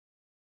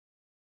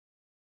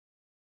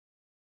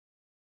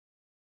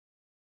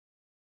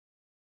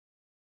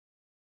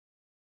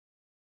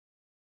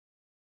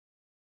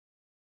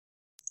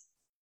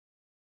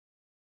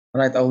All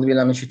right,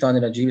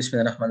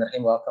 Bismillahirrahmanirrahim.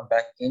 Welcome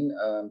back in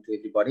to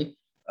everybody.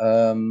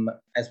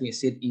 As we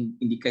said,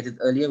 indicated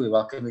earlier, we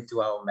welcome you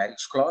to our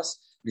marriage class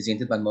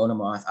presented by Moulana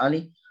Muaadth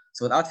Allie.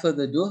 So without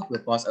further ado,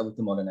 we'll pass over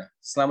to Moulana.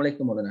 Assalamu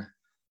alaikum, Moulana.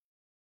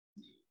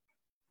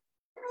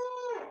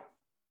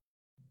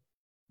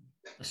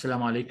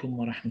 Assalamu alaikum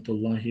wa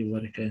rahmatullahi wa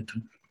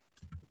barakatuh.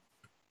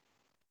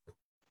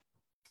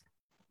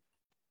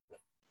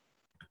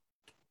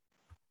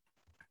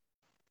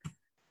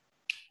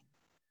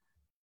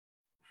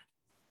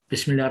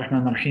 بسم الله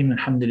الرحمن الرحيم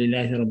الحمد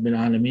لله رب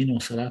العالمين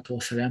والصلاة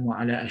والسلام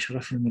على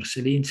أشرف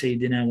المرسلين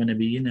سيدنا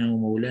ونبينا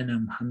ومولانا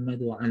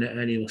محمد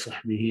وعلى آله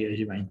وصحبه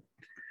أجمعين.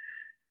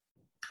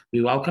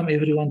 We welcome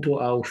everyone to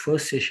our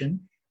first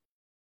session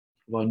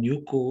of our new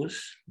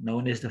course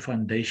known as the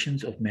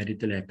Foundations of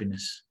Marital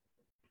Happiness.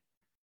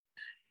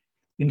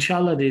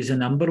 Inshallah, there is a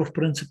number of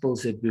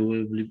principles that we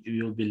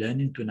will be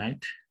learning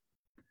tonight.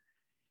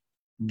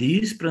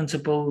 These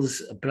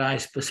principles apply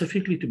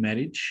specifically to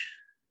marriage,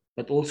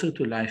 but also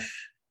to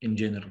life in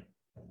general.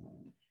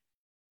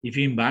 If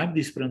you imbibe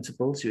these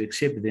principles, you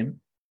accept them,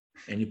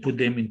 and you put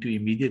them into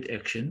immediate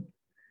action,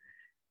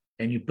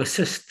 and you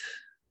persist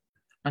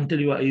until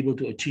you are able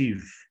to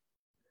achieve,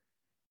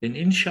 then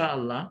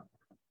inshallah,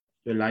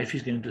 your life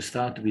is going to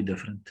start to be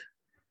different.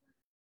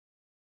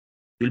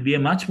 You'll be a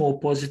much more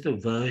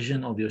positive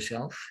version of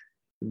yourself.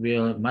 You'll be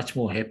a much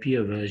more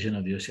happier version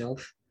of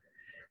yourself.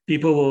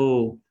 People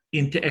will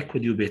interact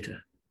with you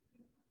better,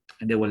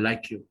 and they will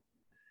like you.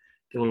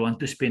 They will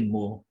want to spend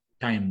more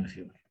time with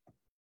you.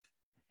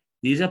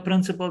 These are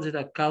principles that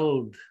are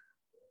culled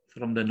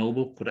from the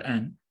noble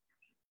Quran,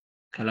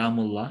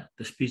 Kalamullah,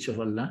 the speech of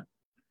Allah,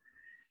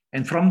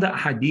 and from the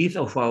hadith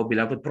of our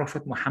beloved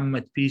Prophet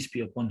Muhammad, peace be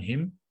upon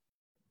him.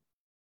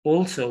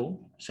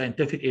 Also,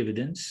 scientific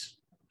evidence,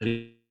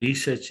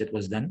 research that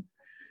was done,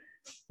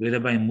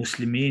 whether by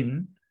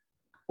Muslimin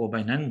or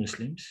by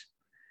non-Muslims,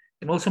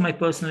 and also my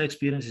personal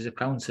experience as a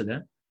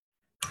counselor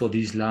for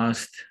these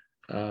last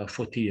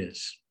 40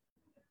 years.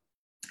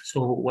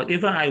 So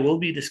whatever I will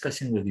be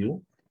discussing with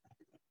you,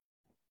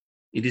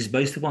 it is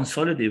based upon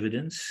solid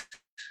evidence,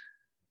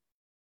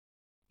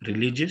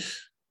 religious,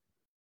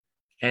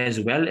 as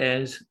well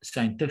as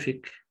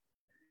scientific,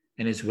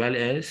 and as well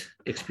as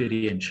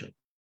experiential.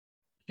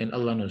 And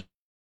Allah knows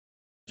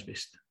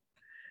best.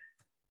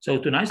 So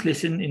tonight's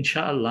lesson,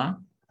 inshallah,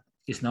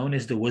 is known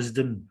as the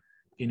wisdom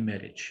in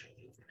marriage.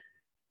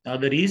 Now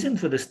the reason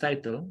for this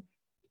title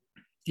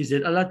is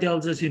that Allah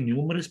tells us in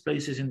numerous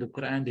places in the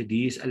Quran that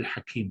He is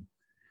Al-Hakim.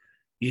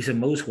 He is a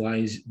most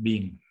wise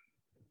being.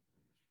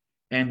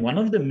 And one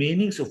of the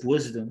meanings of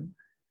wisdom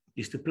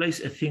is to place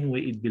a thing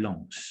where it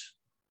belongs.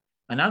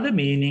 Another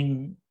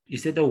meaning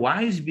is that a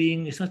wise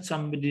being is not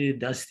somebody that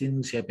does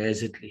things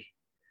haphazardly,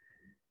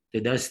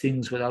 that does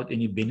things without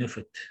any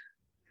benefit.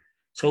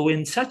 So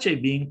when such a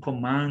being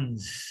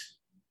commands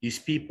his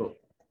people,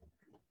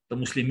 the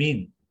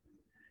Muslimin,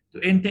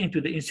 to enter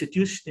into the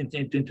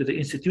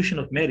institution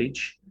of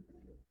marriage,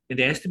 then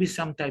there has to be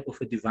some type of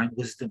a divine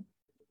wisdom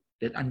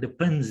that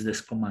underpins this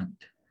command,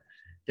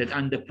 that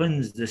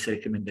underpins this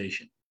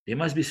recommendation. There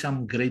must be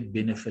some great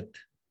benefit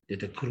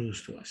that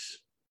accrues to us.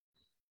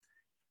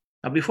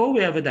 Now, before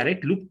we have a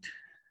direct look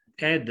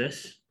at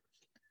this,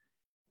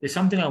 there's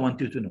something I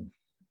want you to know.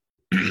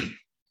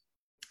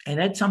 And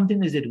that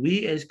something is that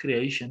we as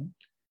creation,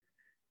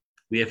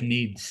 we have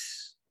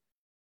needs.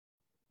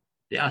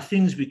 There are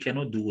things we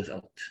cannot do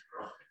without.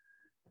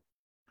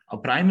 Our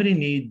primary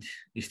need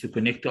is to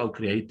connect to our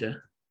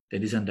Creator,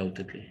 that is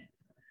undoubtedly.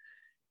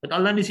 But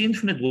Allah in His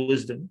infinite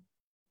wisdom,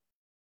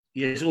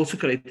 He has also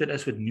created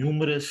us with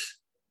numerous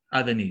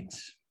other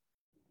needs,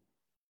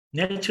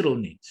 natural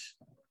needs.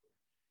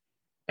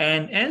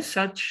 And as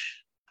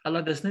such,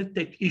 Allah does not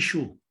take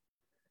issue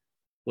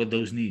with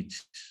those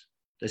needs.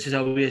 This is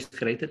how He has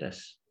created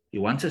us. He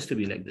wants us to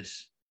be like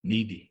this,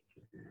 needy.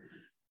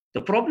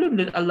 The problem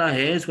that Allah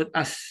has with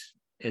us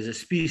as a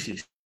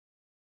species,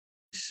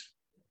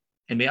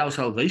 and where our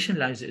salvation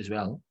lies as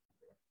well,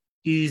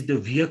 is the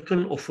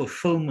vehicle of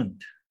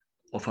fulfillment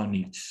of our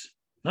needs.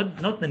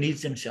 Not the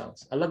needs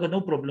themselves. Allah got no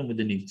problem with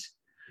the needs.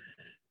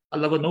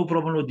 Allah got no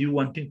problem with you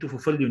wanting to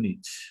fulfill your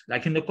needs.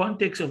 Like in the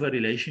context of a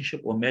relationship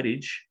or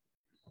marriage,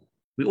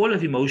 we all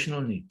have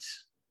emotional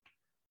needs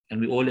and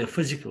we all have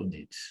physical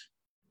needs.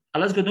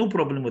 Allah's got no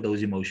problem with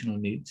those emotional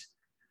needs,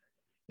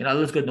 and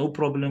Allah's got no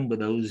problem with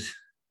those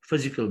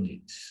physical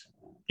needs,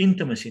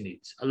 intimacy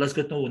needs. Allah's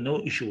got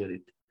no issue with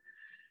it.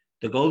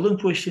 The golden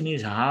question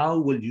is, how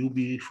will you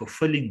be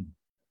fulfilling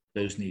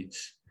those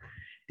needs?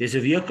 There's a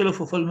vehicle of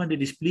fulfillment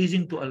that is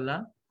pleasing to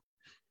Allah,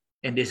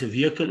 and there's a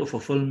vehicle of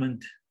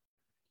fulfillment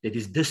that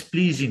is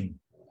displeasing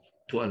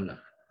to Allah.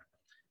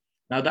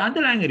 Now, the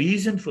underlying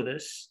reason for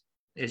this,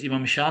 as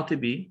Imam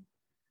Shatibi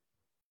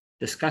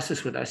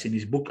discusses with us in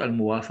his book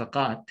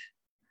Al-Muwafaqat,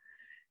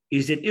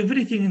 is that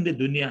everything in the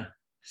dunya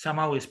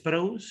somehow has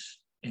pros,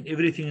 and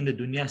everything in the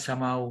dunya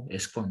somehow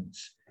has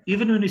cons.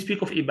 Even when we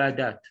speak of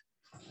ibadat,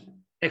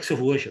 acts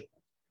of worship,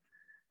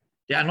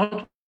 they are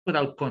not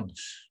without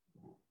cons.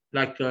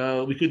 Like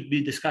we could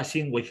be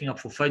discussing waking up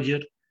for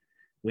Fajr,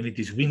 when it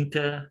is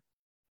winter,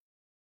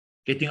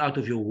 getting out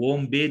of your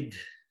warm bed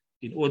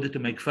in order to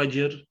make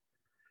fajr.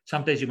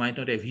 Sometimes you might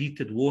not have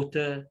heated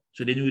water,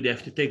 so then you would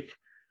have to take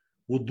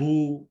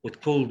wudu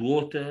with cold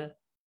water.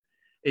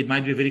 It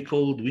might be a very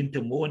cold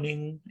winter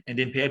morning, and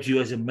then perhaps you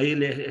as a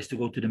male has to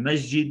go to the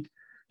masjid,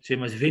 so you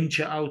must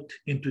venture out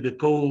into the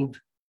cold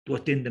to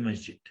attend the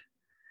masjid.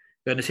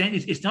 You understand?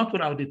 It's not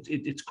without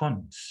its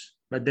cons,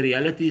 but the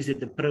reality is that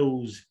the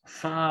pros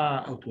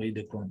far outweigh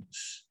the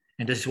cons.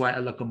 And this is why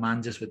Allah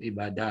commands us with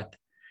ibadat,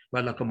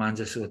 why Allah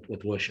commands us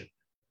with worship.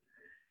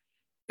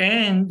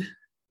 And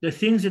the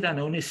things that are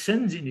known as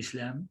sins in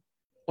Islam,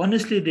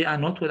 honestly, they are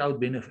not without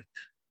benefit.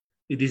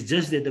 It is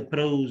just that the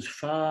pros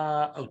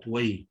far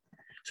outweigh,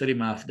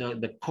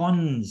 the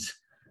cons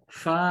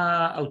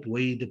far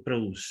outweigh the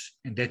pros.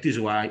 And that is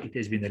why it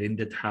has been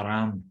rendered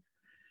haram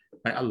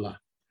by Allah.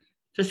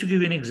 Just to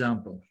give you an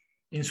example,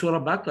 in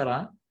Surah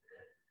Baqarah,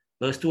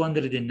 verse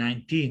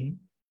 219,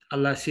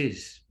 Allah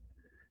says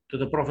to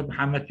the Prophet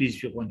Muhammad,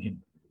 peace be upon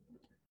him,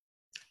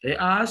 they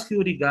ask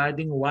you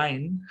regarding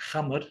wine,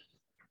 khamr,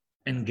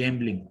 and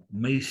gambling,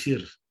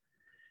 maysir.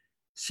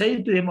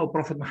 Say to them, O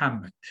Prophet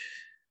Muhammad,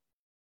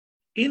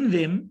 in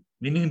them,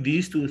 meaning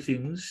these two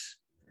things,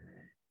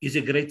 is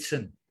a great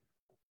sin,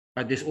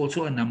 but there's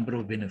also a number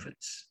of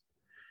benefits.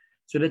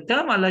 So the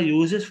term Allah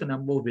uses for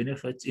number of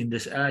benefits in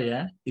this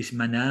ayah is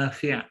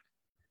manafi'.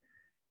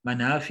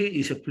 Manafi'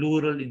 is a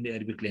plural in the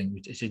Arabic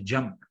language. It's a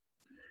jam'.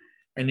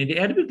 And in the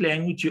Arabic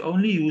language, you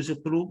only use a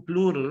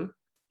plural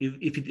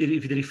if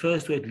it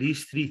refers to at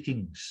least three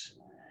things.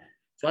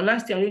 So Allah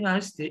is telling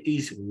us there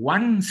is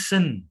one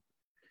sin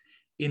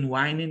in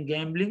wine and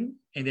gambling,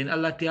 and then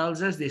Allah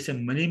tells us there's a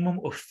minimum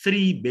of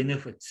three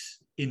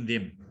benefits in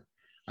them.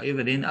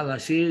 However, then Allah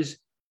says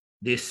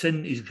their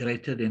sin is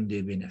greater than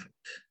their benefit.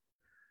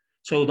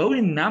 So though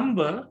in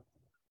number,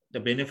 the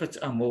benefits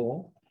are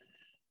more,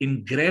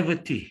 in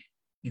gravity,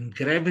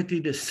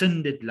 the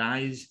sin that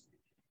lies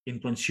in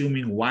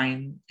consuming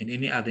wine and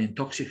any other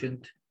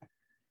intoxicant,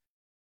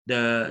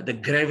 the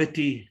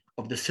gravity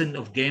of the sin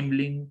of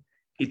gambling,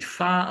 it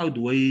far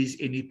outweighs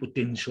any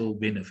potential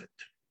benefit.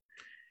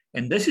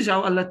 And this is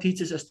how Allah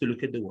teaches us to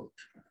look at the world.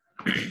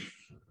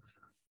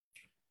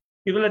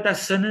 People that are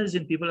sinners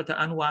and people that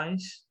are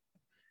unwise,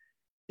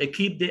 they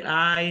keep their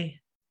eye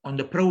on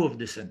the pro of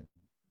the sin.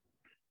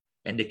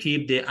 And they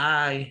keep their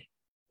eye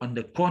on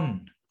the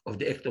con of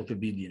the act of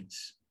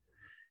obedience.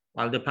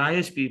 While the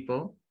pious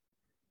people,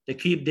 they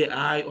keep their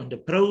eye on the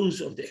pros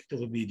of the act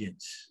of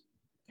obedience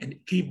and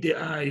keep their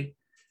eye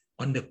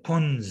on the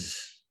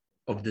cons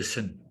of the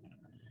sin.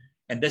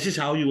 And this is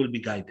how you will be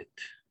guided.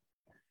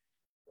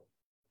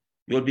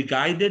 You will be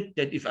guided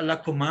that if Allah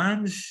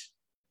commands,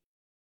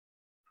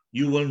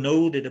 you will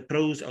know that the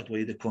pros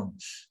outweigh the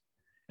cons.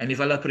 And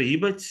if Allah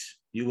prohibits,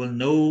 you will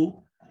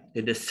know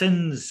that the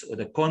sins or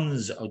the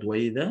cons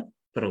outweigh the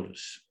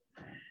pros.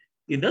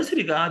 In this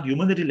regard,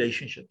 human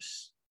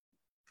relationships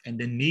and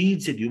the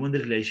needs that human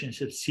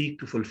relationships seek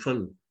to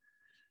fulfill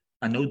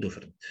are no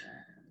different.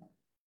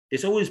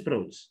 There's always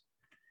pros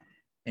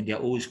and there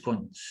are always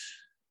cons.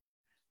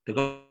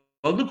 The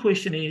golden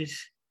question is,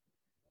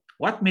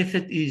 what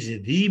method is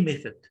the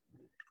method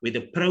where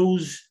the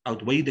pros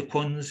outweigh the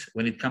cons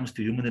when it comes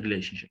to human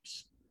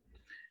relationships?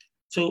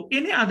 So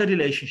any other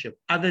relationship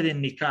other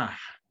than nikah,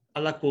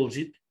 Allah calls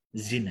it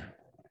zina.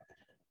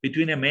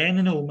 Between a man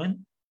and a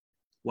woman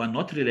who are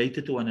not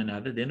related to one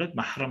another, they're not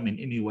mahram in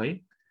any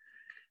way,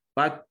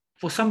 but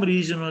for some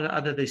reason or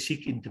other they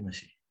seek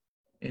intimacy.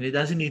 And it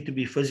doesn't need to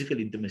be physical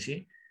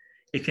intimacy.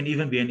 It can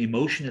even be an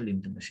emotional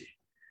intimacy.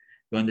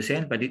 You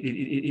understand? But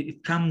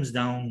it comes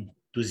down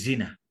to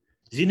zina.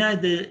 Zina is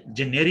the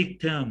generic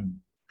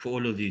term for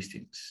all of these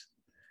things.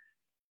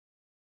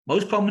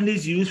 Most commonly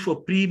is used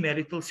for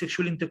premarital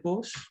sexual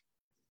intercourse,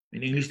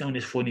 in English known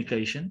as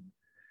fornication,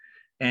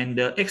 and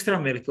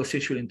extramarital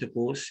sexual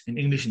intercourse, in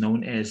English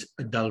known as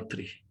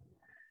adultery.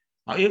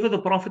 However, the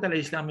Prophet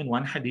ﷺ in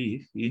one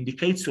hadith, he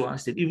indicates to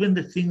us that even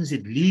the things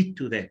that lead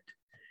to that,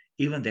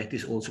 even that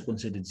is also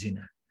considered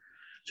zina.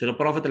 So the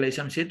Prophet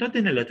ﷺ said, not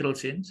in a literal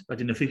sense,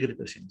 but in a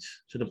figurative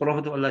sense. So the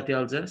Prophet of Allah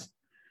tells us,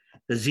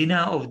 the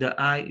zina of the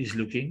eye is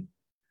looking,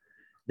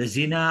 the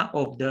zina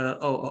of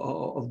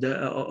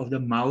the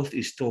mouth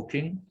is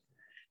talking,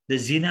 the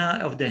zina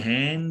of the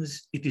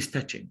hands, it is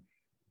touching.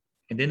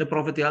 And then the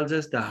Prophet tells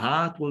us the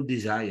heart will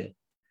desire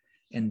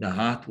and the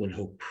heart will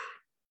hope.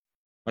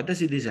 What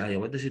does it desire?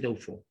 What does it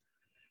hope for?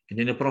 And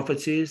then the Prophet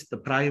says the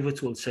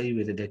privates will say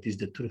whether that is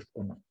the truth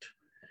or not.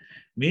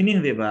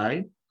 Meaning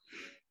thereby,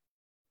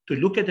 to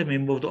look at a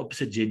member of the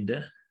opposite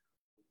gender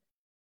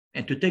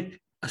and to take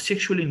a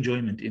sexual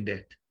enjoyment in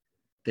that,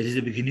 that is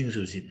the beginnings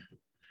of zina.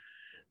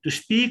 To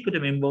speak with a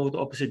member of the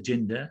opposite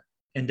gender,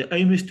 and the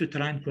aim is to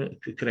try and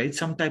create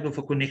some type of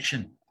a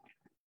connection.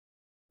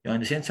 You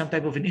understand? Some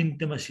type of an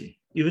intimacy,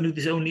 even if it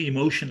is only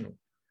emotional.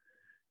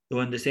 You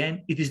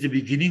understand? It is the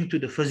beginning to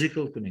the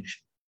physical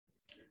connection.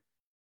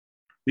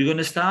 We're going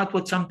to start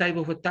with some type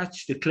of a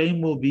touch. The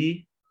claim will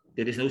be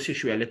there is no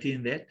sexuality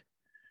in that.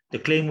 The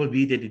claim will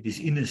be that it is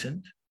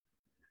innocent.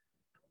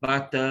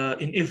 But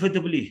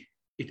inevitably,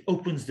 it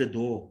opens the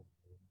door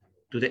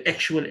to the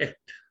actual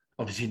act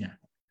of zina.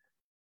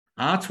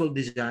 Hearts will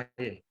desire,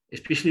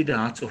 especially the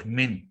hearts of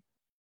men,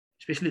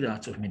 especially the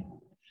hearts of men.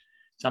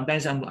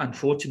 Sometimes,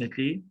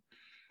 unfortunately,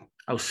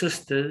 our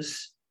sisters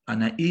are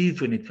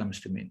naive when it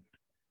comes to men,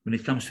 when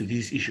it comes to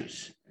these issues.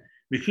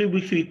 We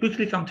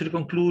quickly come to the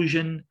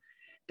conclusion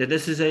that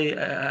this is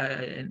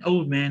an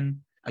old man,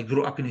 I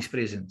grew up in his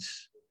presence.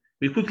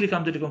 We quickly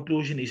come to the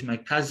conclusion, he's my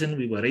cousin,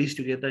 we were raised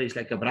together, he's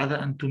like a brother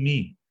unto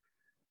me.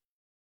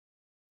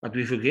 But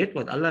we forget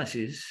what Allah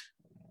says,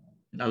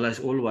 and Allah is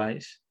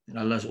all-wise, and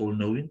Allah is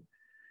all-knowing.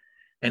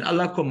 And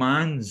Allah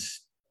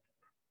commands,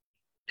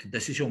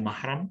 this is your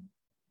mahram,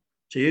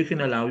 so you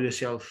can allow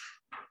yourself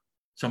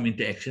some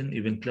interaction,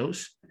 even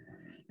close.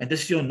 And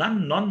this is your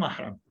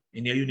non-mahram,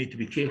 and here you need to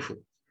be careful.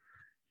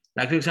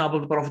 Like, for example,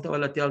 the Prophet of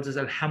Allah tells us,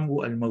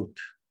 Alhamdu al-maut,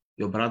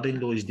 your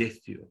brother-in-law is death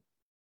to you.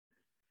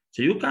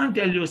 So you can't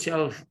tell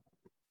yourself,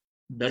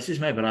 this is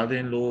my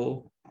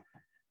brother-in-law.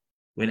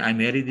 When I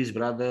married his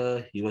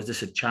brother, he was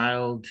just a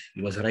child.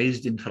 He was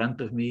raised in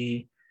front of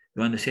me.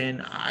 You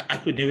understand? I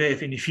could never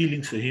have any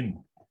feelings for him.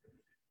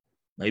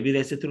 Maybe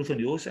that's the truth on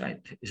your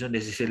side. It's not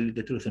necessarily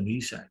the truth on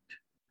his side.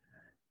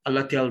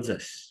 Allah tells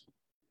us,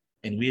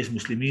 and we as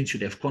Muslims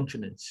should have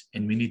confidence,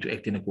 and we need to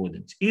act in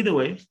accordance. Either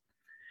way,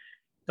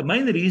 the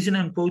main reason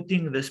I'm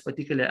quoting this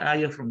particular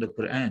ayah from the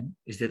Quran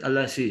is that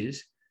Allah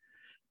says,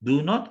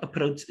 do not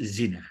approach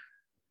zina.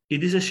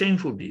 It is a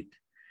shameful deed.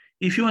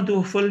 If you want to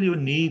fulfill your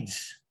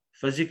needs,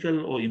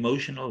 physical or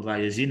emotional,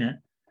 via zina,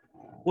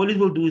 all it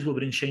will do is will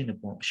bring shame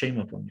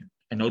upon you.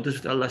 And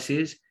notice what Allah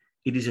says,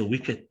 it is a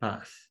wicked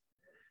path.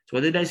 So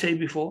what did I say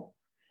before?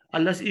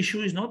 Allah's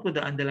issue is not with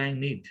the underlying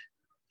need.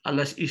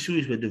 Allah's issue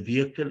is with the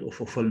vehicle of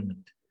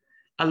fulfillment.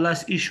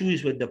 Allah's issue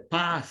is with the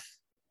path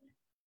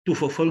to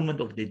fulfillment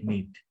of that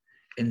need.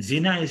 And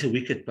zina is a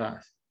wicked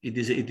path. It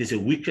is a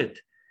wicked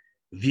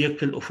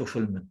vehicle of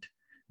fulfillment.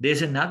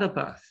 There's another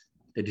path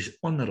that is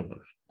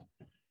honorable.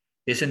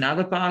 There's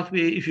another path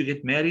where if you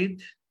get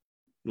married,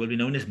 you will be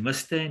known as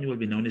Mr. and you will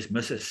be known as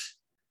Mrs.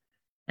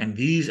 And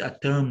these are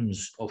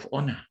terms of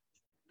honor.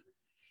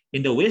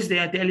 In the West, they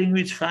are telling you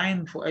it's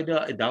fine for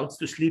adults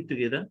to sleep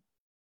together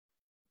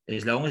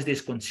as long as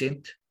there's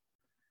consent.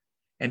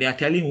 And they are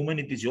telling women,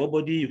 it is your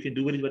body, you can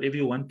do with it whatever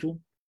you want to.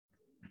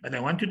 But I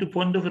want you to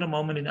ponder for a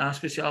moment and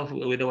ask yourself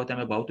whether what I'm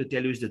about to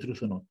tell you is the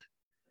truth or not.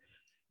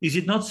 Is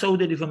it not so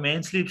that if a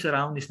man sleeps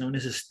around, he's known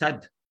as a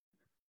stud?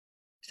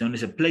 He's known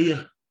as a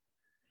player.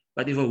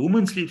 But if a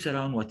woman sleeps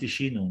around, what is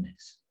she known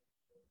as?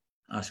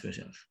 Ask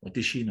yourself, what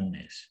is she known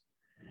as?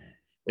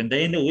 When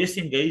they in the West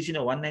engage in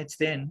a one-night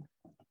stand,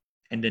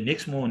 and the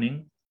next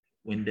morning,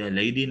 when the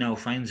lady now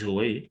finds her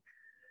way,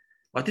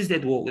 what is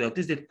that walk? What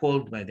is that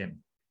called by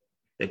them?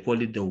 They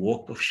call it the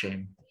walk of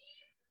shame.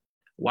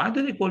 Why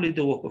do they call it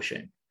the walk of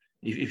shame?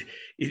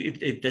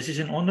 If this is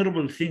an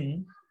honorable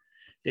thing,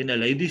 then a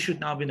lady should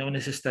now be known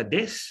as a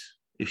studess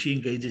if she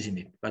engages in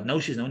it. But now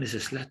she's known as a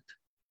slut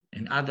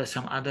and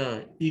some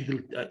other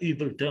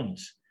evil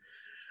terms.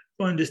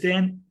 You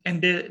understand?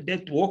 And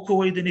that walk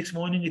away the next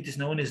morning, it is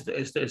known as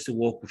the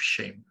walk of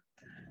shame.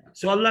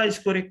 So Allah is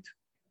correct,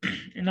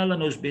 and Allah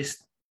knows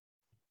best.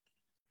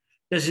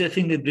 This is a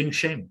thing that brings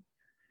shame,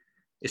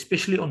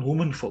 especially on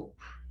women folk.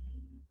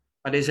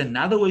 But there's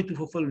another way to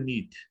fulfill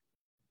need.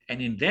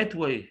 And in that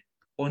way,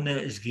 honor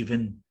is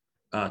given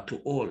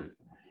to all.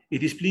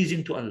 It is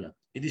pleasing to Allah.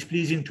 It is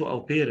pleasing to our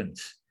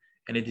parents.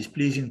 And it is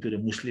pleasing to the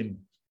Muslim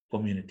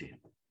community.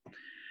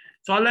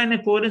 So Allah, in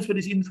accordance with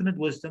His infinite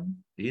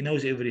wisdom, He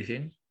knows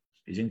everything,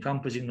 His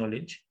encompassing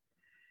knowledge.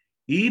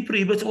 He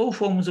prohibits all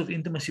forms of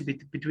intimacy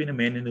between a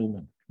man and a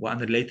woman who are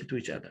unrelated to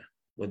each other,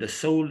 with the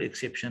sole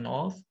exception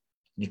of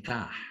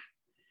nikah.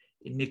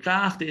 In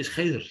nikah, there is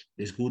khair,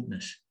 there is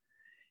goodness.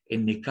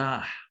 In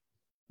nikah,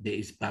 there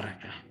is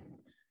barakah.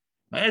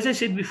 But as I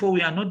said before,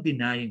 we are not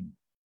denying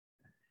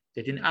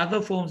that in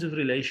other forms of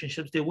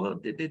relationships, there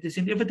is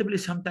inevitably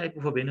some type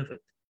of a benefit.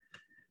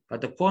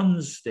 But the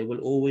cons, they will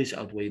always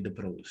outweigh the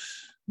pros.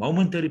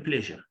 Momentary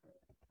pleasure,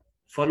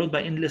 followed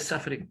by endless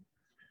suffering.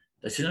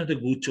 This is not a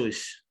good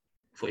choice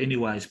for any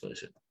wise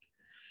person.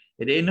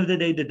 At the end of the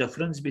day, the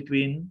difference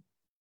between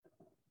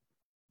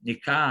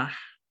nikah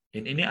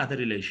and any other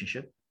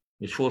relationship,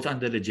 which falls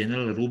under the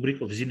general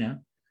rubric of zina,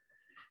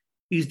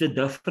 is the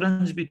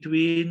difference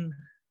between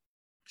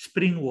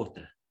spring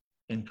water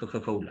and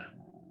Coca-Cola.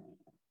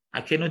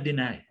 I cannot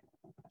deny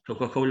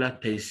Coca-Cola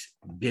tastes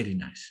very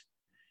nice,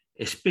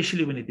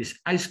 especially when it is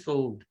ice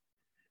cold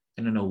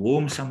and on a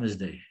warm summer's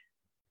day.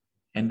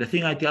 And the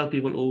thing I tell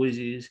people always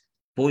is,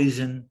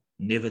 poison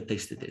never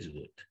tasted as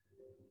good.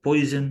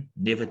 Poison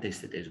never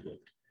tasted as good.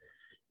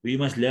 We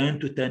must learn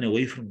to turn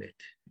away from that,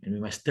 and we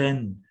must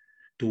turn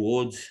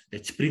towards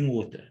that spring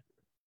water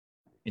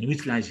in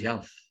which lies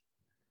health,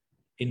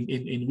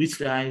 in which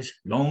lies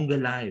longer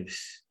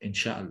lives,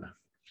 inshallah.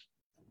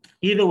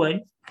 Either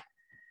way,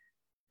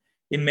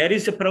 in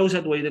marriage, the pros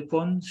outweigh the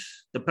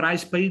cons. The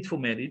price paid for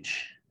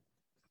marriage,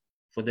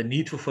 for the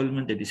need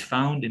fulfillment that is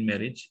found in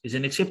marriage, is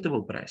an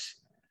acceptable price,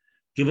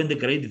 given the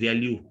great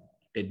value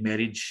that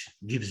marriage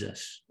gives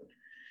us.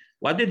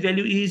 What that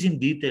value is in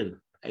detail,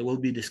 I will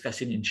be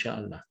discussing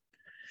inshallah.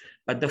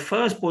 But the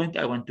first point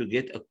I want to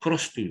get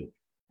across to you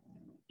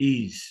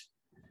is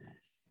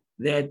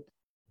that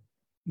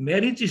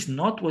marriage is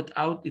not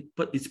without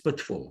its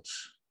pitfalls.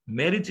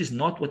 Marriage is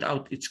not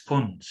without its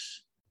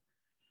cons.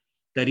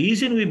 The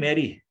reason we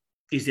marry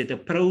is that the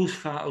pros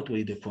far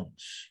outweigh the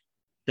cons.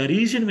 The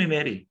reason we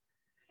marry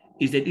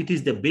is that it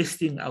is the best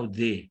thing out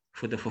there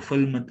for the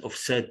fulfillment of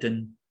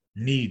certain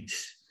needs.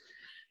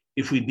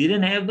 If we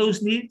didn't have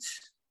those needs,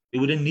 we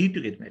wouldn't need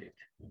to get married.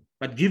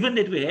 But given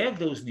that we have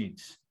those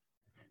needs,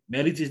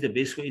 marriage is the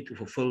best way to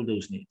fulfill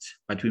those needs.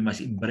 But we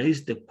must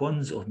embrace the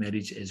cons of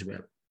marriage as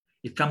well.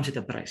 It comes at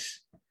a price.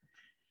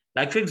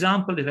 Like, for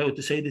example, if I were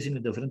to say this in a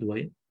different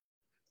way,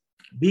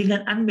 being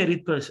an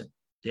unmarried person,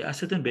 there are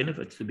certain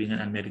benefits to being an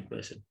unmarried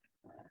person.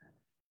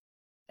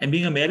 And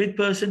being a married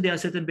person, there are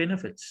certain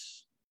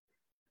benefits.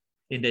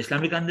 In the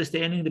Islamic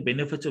understanding, the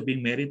benefits of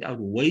being married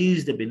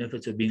outweighs the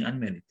benefits of being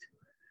unmarried.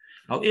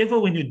 However,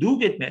 when you do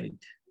get married,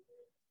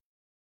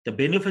 the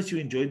benefits you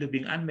enjoyed of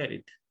being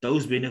unmarried,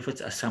 those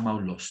benefits are somehow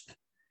lost.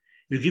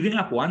 You're giving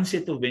up one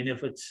set of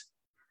benefits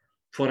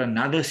for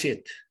another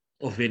set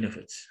of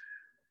benefits.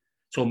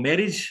 So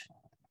marriage,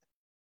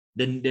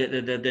 the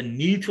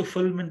need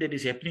fulfillment that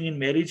is happening in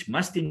marriage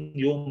must in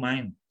your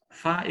mind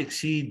far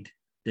exceed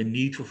the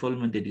need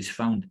fulfillment that is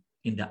found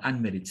in the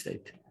unmarried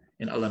state.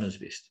 And Allah knows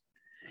best.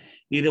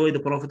 Either way, the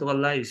Prophet of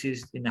Allah, he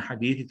says in a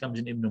hadith, it comes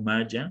in Ibn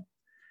Majah,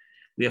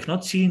 we have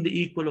not seen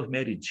the equal of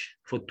marriage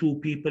for two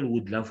people who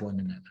would love one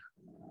another.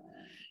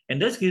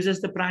 And this gives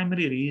us the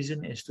primary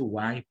reason as to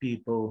why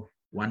people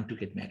want to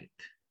get married.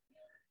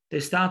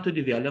 They start to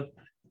develop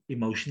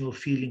emotional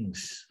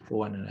feelings for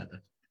one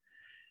another.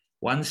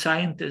 One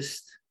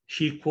scientist,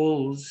 she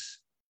calls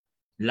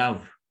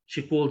love,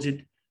 she calls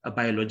it a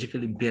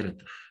biological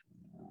imperative.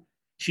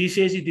 She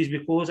says it is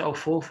because our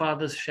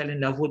forefathers fell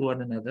in love with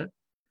one another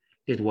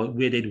that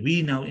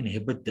we now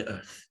inhabit the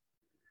earth.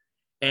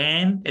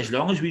 And as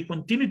long as we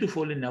continue to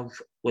fall in love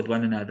with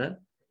one another,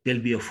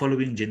 there'll be a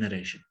following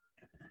generation.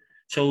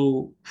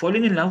 So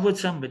falling in love with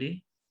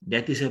somebody,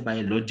 that is a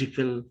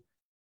biological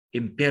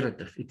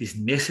imperative. It is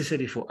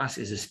necessary for us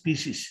as a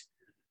species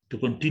to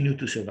continue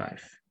to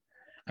survive.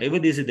 However,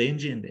 there's a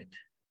danger in that.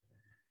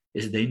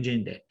 There's a danger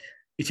in that.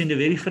 It's in the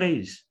very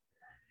phrase.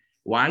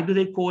 Why do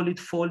they call it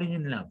falling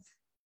in love?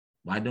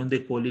 Why don't they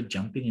call it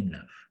jumping in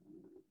love?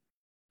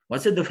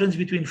 What's the difference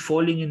between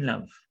falling in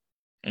love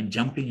and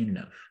jumping in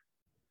love?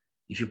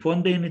 If you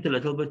ponder in it a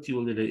little bit, you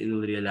will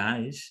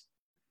realize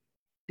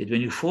that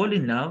when you fall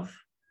in love,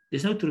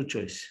 there's no true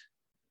choice.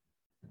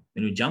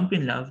 When you jump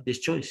in love, there's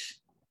choice.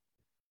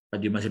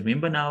 But you must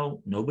remember now,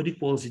 nobody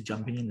calls it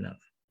jumping in love.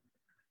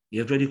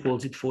 Everybody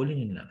calls it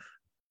falling in love.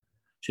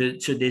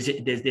 So there's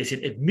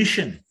an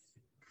admission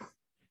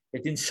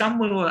that in some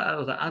way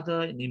or the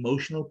other, an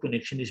emotional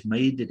connection is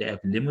made that I have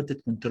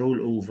limited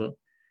control over.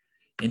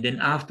 And then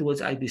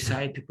afterwards, I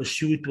decide to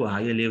pursue it to a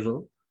higher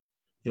level.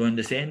 You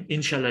understand?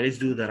 Inshallah, let's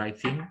do the right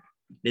thing.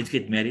 Let's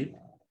get married.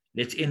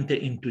 Let's enter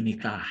into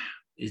nikah.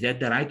 Is that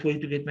the right way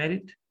to get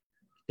married?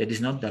 That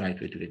is not the right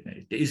way to get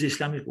married. There is an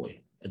Islamic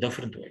way, a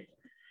different way,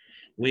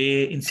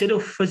 where instead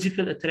of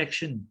physical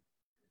attraction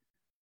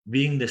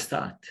being the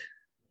start,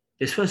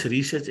 there's first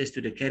research as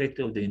to the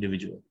character of the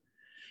individual.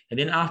 And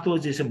then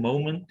afterwards, there's a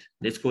moment,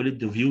 let's call it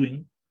the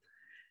viewing,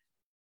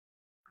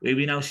 where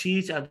we now see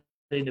each other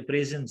in the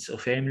presence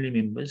of family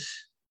members,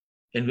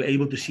 and we're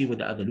able to see what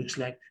the other looks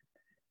like.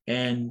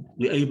 And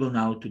we're able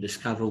now to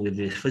discover whether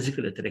there's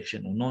physical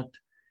attraction or not.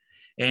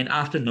 And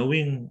after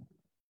knowing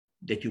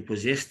that you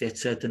possess that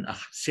certain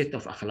set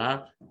of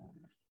akhlaq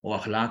or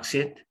akhlaq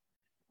set,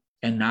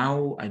 and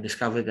now I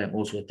discovered that I'm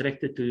also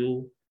attracted to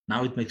you,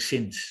 now it makes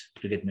sense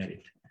to get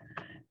married.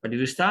 But if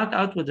you start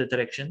out with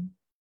attraction,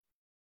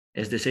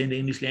 as they say in the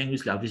English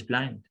language, love is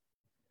blind.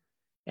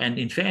 And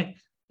in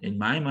fact, in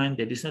my mind,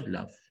 that is not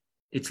love.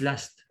 It's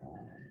lust.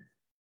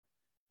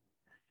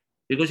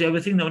 Because you have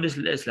a thing known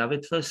as love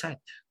at first sight.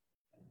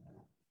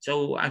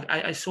 So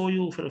I saw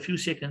you for a few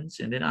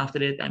seconds, and then after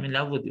that, I'm in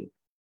love with you.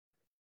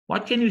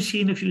 What can you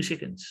see in a few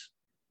seconds?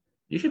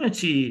 You cannot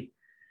see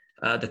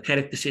the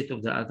character set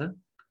of the other.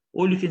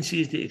 All you can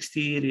see is the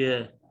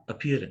exterior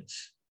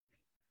appearance.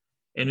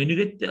 And when you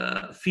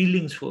get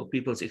feelings for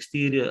people's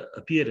exterior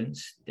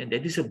appearance, then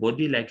that is a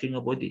body liking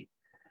a body.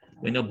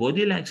 When a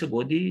body likes a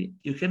body,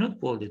 you cannot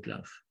call it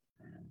love.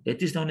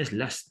 That is known as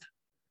lust.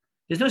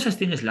 There's no such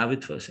thing as love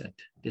at first sight.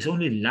 There's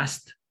only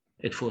lust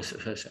at first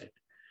sight.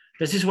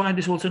 This is why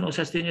there's also no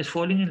such thing as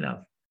falling in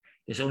love.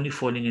 There's only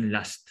falling in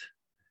lust.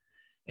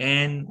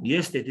 And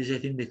yes, that is a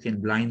thing that can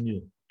blind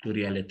you to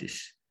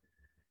realities.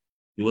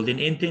 You will then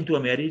enter into a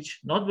marriage,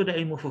 not with the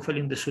aim of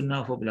fulfilling the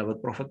sunnah of our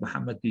beloved Prophet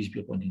Muhammad, peace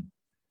be upon him.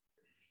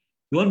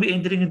 You won't be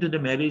entering into the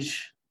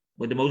marriage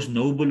with the most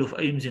noble of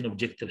aims and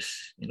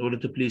objectives in order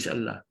to please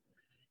Allah.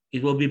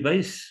 It will be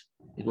base.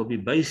 It will be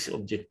base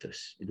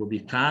objectives. It will be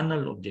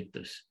carnal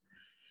objectives.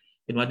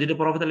 And what did the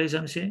Prophet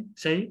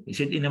say? He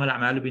said, إِنَّمَا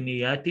الْأَعْمَالُ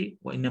بِالنِّيَّاتِ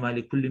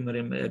وَإِنَّمَا لِكُلِّ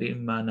امْرِئٍ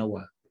مَّا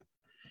نَوَىٰ.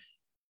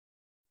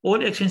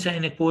 All actions are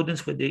in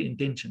accordance with their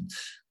intentions.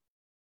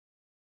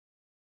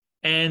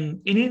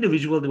 And any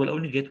individual, they will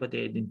only get what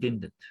they had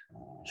intended.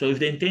 So if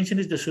the intention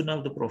is the sunnah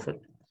of the Prophet,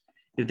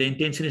 if the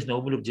intention is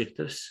noble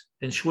objectives,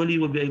 then surely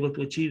you will be able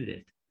to achieve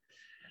that.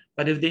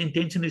 But if the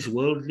intention is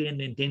worldly and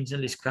the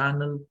intention is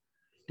carnal,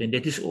 then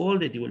that is all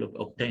that you will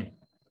obtain.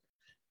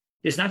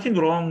 There's nothing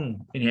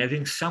wrong in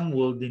having some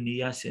worldly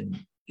niyas and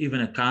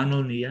even a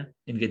carnal niyyah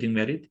in getting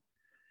married,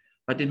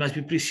 but it must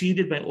be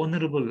preceded by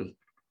honorable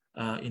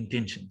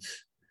intentions.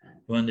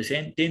 You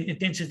understand?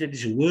 Intentions that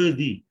is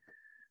worthy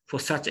for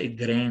such a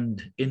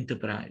grand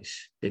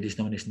enterprise that is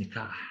known as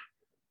nikah,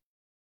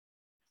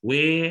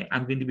 where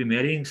I'm going to be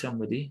marrying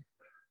somebody,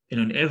 and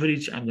on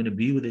average, I'm going to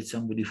be with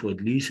somebody for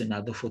at least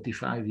another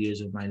 45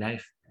 years of my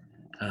life,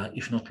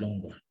 if not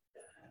longer.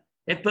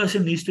 That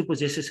person needs to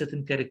possess a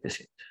certain character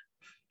set.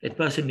 That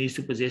person needs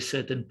to possess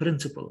certain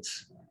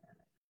principles.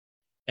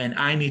 And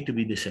I need to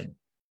be the same.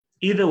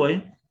 Either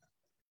way,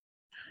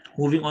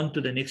 moving on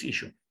to the next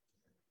issue.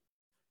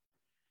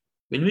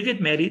 When we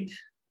get married,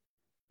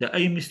 the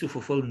aim is to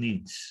fulfill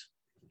needs.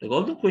 The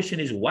golden question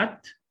is,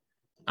 what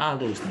are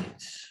those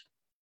needs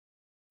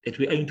that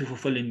we aim to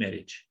fulfill in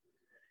marriage?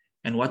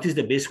 And what is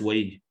the best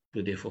way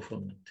to their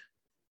fulfillment?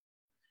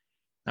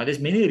 Now, there's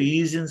many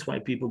reasons why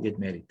people get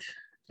married.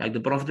 Like the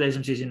Prophet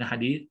says in the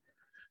hadith,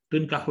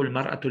 tunkahul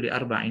mar'atu li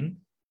arba'in.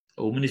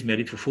 A woman is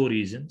married for 4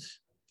 reasons.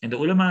 And the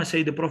ulama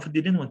say the Prophet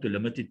didn't want to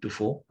limit it to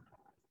 4.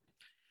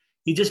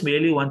 He just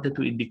merely wanted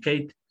to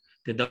indicate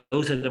that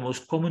those are the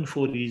most common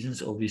 4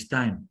 reasons of his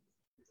time.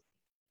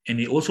 And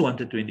he also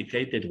wanted to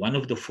indicate that one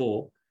of the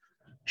 4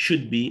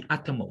 should be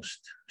uttermost,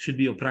 should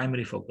be your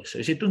primary focus. So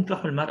he said,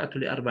 tunkahul mar'atu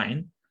li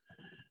arba'in.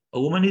 A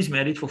woman is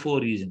married for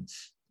 4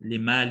 reasons.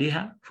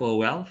 Limaliha, for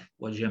wealth,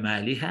 wa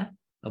jamaliha,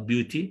 a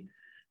beauty,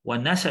 wa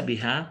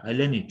nasabiha, a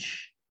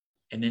lineage.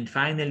 And then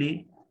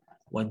finally,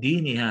 wa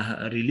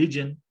diniha, a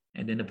religion.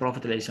 And then the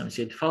Prophet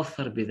said,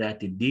 Falthar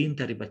bidhati din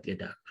taribat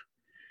yadak.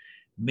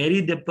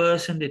 Marry the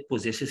person that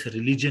possesses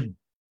religion.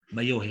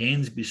 May your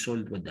hands be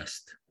soiled with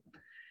dust.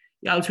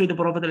 Also, the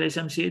Prophet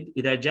said,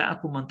 إِذَا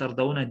جَاءَكُمْ مَنْ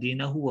تَرْضَوْنَ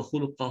دِينَهُ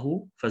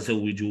وَخُلُقَهُ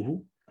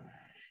فَزَوِّجُوهُ.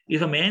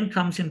 If a man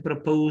comes and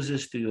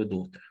proposes to your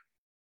daughter,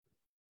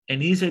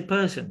 and he's a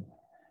person,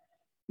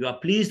 you are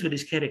pleased with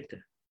his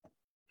character,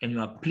 and you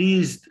are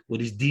pleased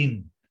with his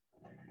deen,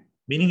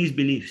 meaning his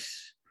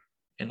beliefs,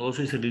 and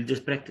also his religious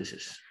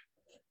practices,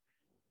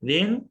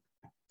 then,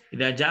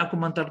 إِذَا جَاءَكُمْ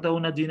مَنْ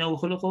تَرْضَوْنَ دِينَهُ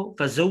وَخُلُقَهُ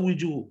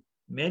فَزَوِّجُوهُ.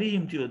 Marry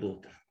him to your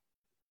daughter,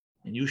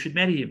 and you should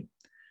marry him.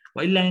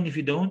 وَإِلَّا, and if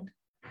you don't,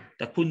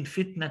 تَكُنْ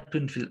فِتْنَةٌ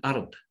فِي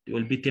الْأَرْضِ. There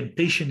will be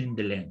temptation in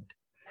the land.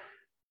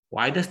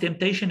 Why does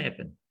temptation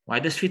happen? Why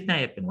does fitna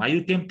happen? Why are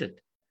you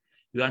tempted?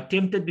 You are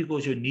tempted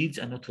because your needs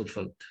are not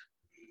fulfilled.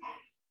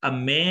 A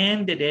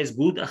man that has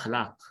good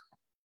akhlaq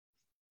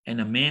and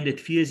a man that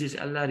fears his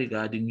Allah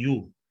regarding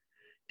you,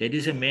 that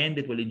is a man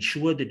that will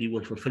ensure that he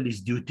will fulfill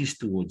his duties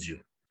towards you.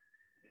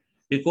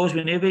 Because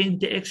whenever he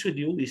interacts with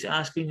you, he's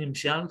asking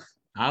himself,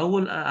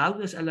 how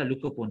does Allah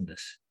look upon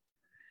this?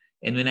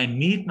 And when I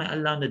meet my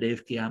Allah on the day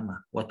of Qiyamah,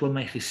 what will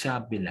my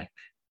hisab be like?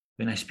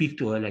 When I speak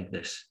to her like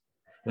this,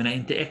 when I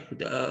interact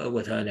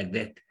with her like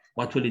that,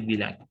 what will it be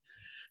like?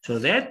 So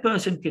that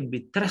person can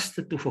be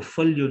trusted to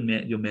fulfill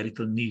your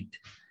marital need.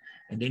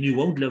 And then you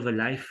won't live a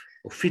life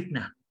of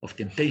fitna, of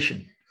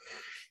temptation.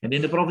 And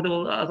then the Prophet of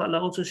Allah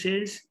also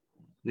says,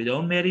 if you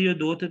don't marry your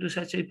daughter to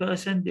such a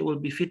person, there will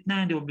be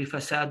fitna and there will be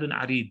fasadun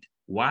arid,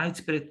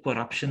 widespread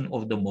corruption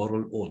of the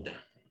moral order.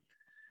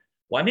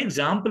 One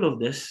example of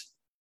this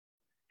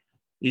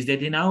is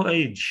that in our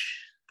age,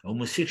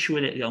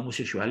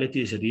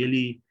 homosexuality is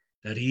really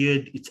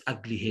reared its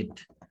ugly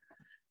head.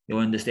 You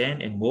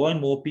understand? And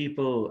more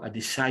people are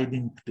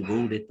deciding to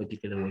go that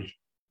particular way.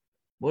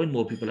 More and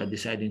more people are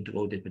deciding to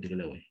go that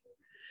particular way.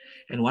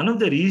 And one of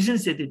the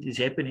reasons that it is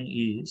happening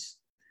is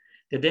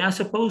that they are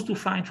supposed to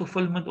find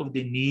fulfillment of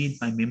their need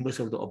by members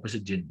of the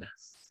opposite gender.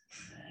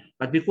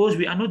 But because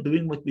we are not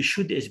doing what we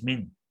should as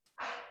men,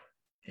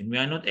 and we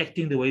are not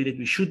acting the way that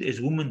we should as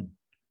women,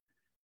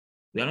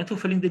 we are not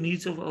fulfilling the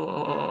needs of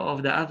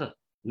the other.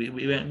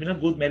 We're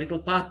not good marital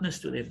partners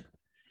to them.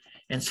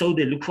 And so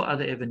they look for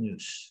other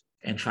avenues.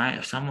 And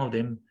some of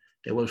them,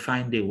 they will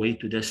find their way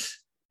to this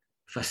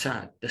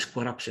facade, this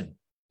corruption,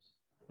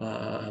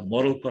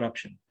 moral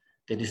corruption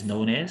that is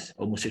known as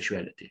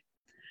homosexuality.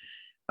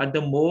 But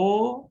the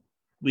more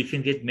we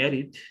can get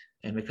married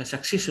and make a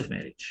success of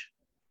marriage,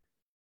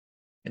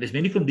 and there's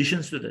many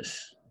conditions to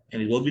this,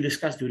 and it will be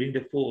discussed during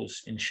the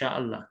course,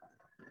 inshallah.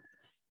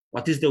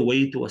 What is the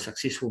way to a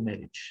successful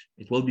marriage?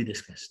 It will be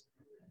discussed.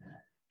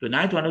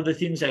 Tonight, one of the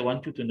things I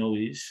want you to know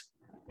is,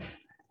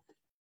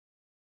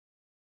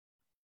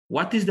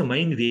 what is the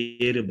main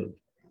variable?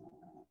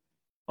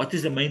 What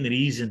is the main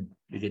reason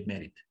you get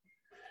married?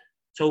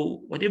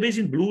 So whatever is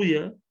in blue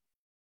here,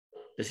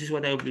 this is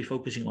what I will be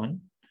focusing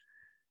on.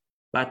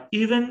 But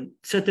even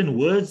certain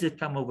words that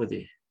come over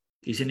there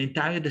is an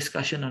entire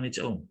discussion on its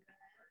own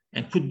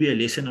and could be a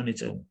lesson on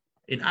its own.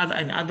 In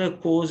other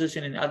courses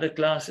and in other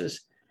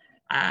classes,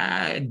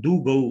 I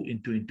do go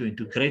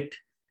into great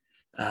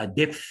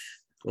depth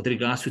with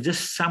regards to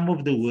just some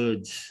of the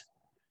words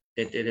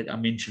that are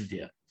mentioned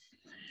here.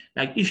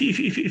 Like if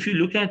you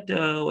look at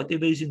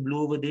whatever is in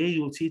blue over there,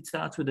 you'll see it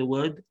starts with the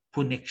word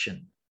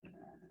connection.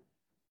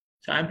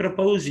 So I'm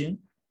proposing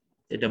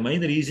that the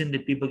main reason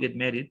that people get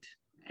married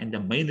and the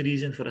main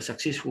reason for a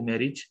successful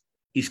marriage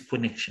is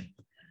connection.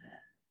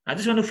 I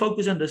just want to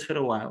focus on this for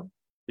a while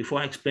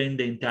before I explain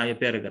the entire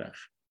paragraph.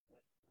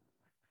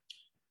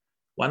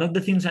 One of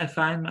the things I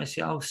find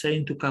myself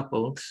saying to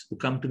couples who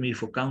come to me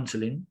for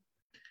counseling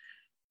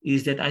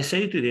is that I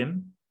say to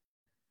them,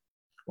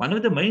 one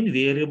of the main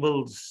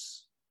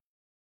variables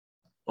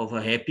of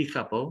a happy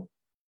couple,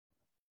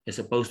 as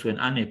opposed to an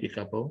unhappy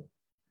couple,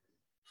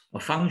 a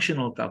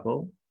functional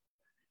couple,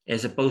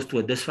 as opposed to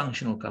a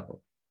dysfunctional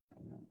couple.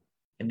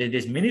 And then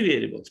there's many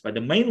variables, but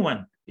the main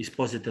one is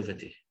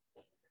positivity.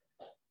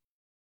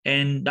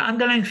 And the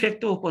underlying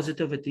factor of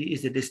positivity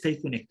is that they stay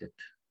connected.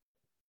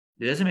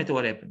 It doesn't matter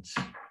what happens,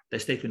 they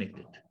stay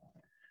connected.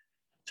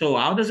 So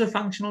how does a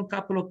functional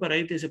couple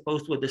operate as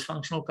opposed to a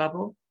dysfunctional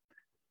couple?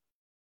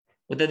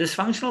 With a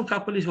dysfunctional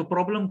couple is, if a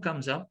problem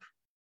comes up,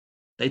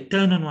 they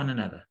turn on one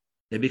another.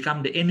 They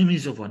become the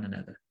enemies of one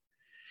another.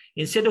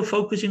 Instead of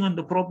focusing on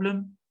the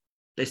problem,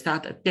 they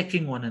start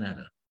attacking one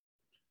another.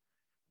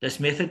 This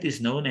method is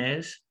known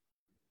as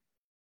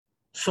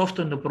soft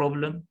on the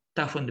problem,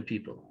 tough on the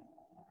people.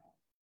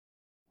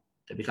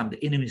 They become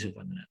the enemies of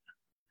one another.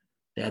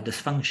 They are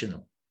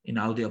dysfunctional in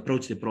how they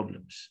approach the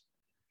problems.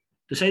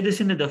 To say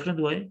this in a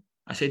different way,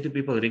 I say to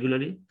people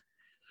regularly,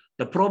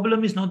 the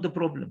problem is not the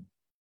problem.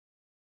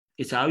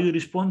 It's how you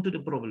respond to the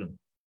problem.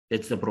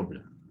 That's the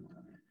problem.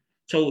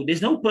 So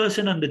there's no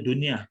person on the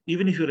dunya,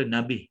 even if you're a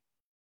Nabi,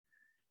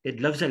 that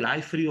lives a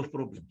life free of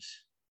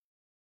problems.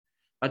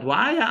 But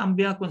why are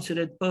Anbiya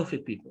considered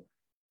perfect people?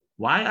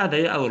 Why are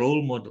they our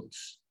role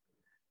models?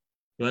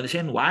 You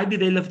understand? Why did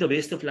they live the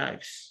best of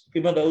lives,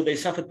 even though they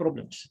suffered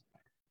problems?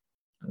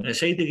 I'm going to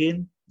say it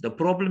again. The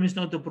problem is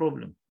not the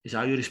problem. It's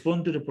how you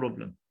respond to the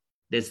problem.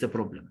 That's the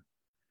problem.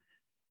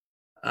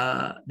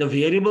 The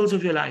variables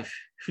of your life,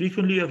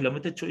 frequently you have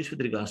limited choice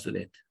with regards to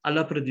that.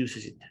 Allah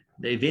produces it.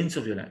 The events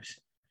of your lives.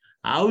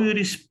 How you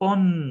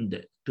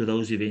respond to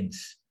those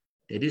events,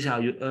 that is how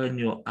you earn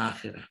your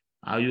akhirah.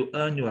 How you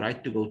earn your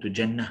right to go to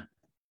Jannah.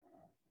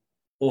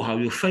 Or how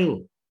you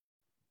fail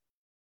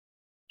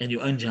and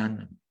you earn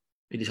Jahannam.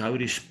 It is how you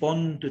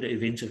respond to the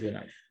events of your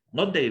life,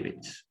 not the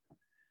events.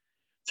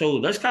 So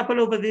this couple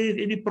over there, if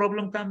any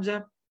problem comes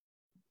up,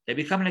 they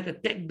become like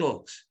attack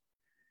dogs.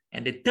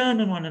 And they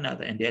turn on one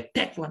another and they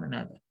attack one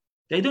another.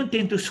 They don't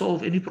tend to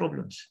solve any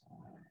problems.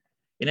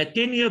 In a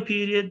 10-year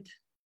period,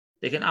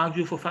 they can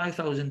argue for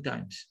 5,000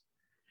 times.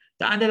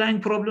 The underlying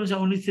problems are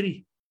only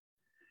 3.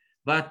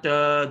 But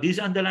these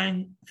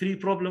underlying 3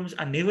 problems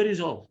are never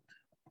resolved.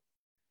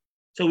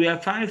 So we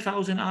have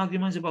 5,000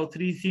 arguments about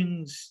 3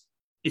 things.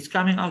 It's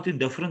coming out in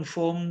different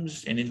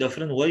forms and in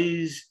different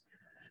ways.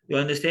 You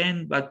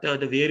understand? But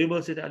the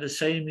variables that are the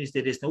same is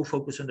that there's no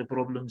focus on the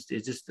problems.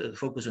 There's just a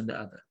focus on the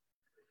other.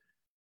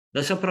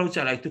 This approach,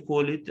 I like to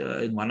call it,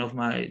 in one of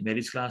my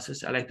marriage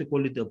classes, I like to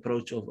call it the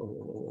approach of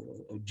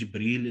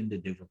Jibreel and the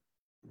devil.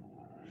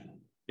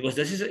 Because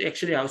this is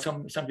actually how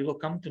some people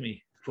come to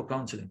me for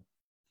counseling.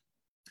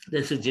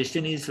 The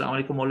suggestion is,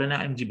 Assalamu alaikum Moulana,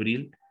 I'm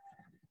Jibreel.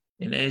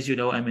 And as you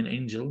know, I'm an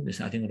angel.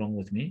 There's nothing wrong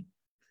with me.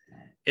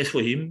 As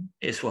for him,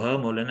 as for her,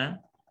 Moulana,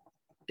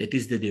 that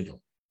is the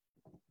devil.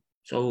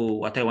 So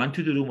what I want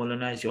you to do,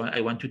 Moulana, is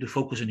I want you to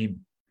focus on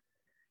him.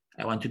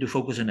 I want you to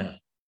focus on her.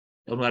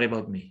 Don't worry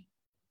about me.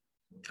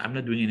 I'm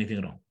not doing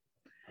anything wrong.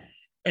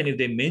 And if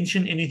they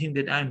mention anything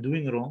that I'm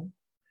doing wrong,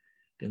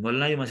 then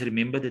Moulana, you must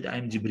remember that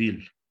I'm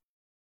Jibreel.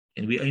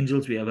 And we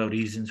angels, we have our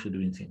reasons for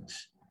doing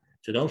things.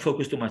 So don't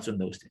focus too much on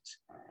those things.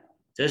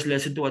 Just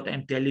listen to what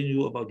I'm telling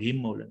you about him,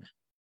 Moulana.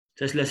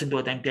 Just listen to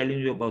what I'm telling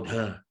you about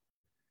her.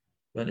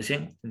 You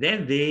understand?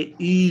 Then there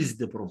is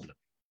the problem.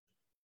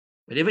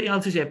 Whatever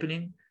else is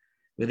happening,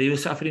 whether you're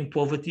suffering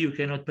poverty, you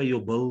cannot pay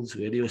your bills,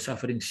 whether you're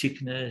suffering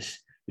sickness,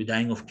 you're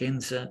dying of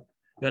cancer,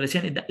 you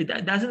understand?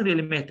 It doesn't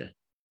really matter.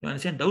 You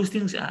understand? Those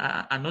things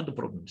are not the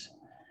problems.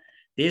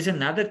 There's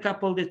another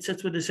couple that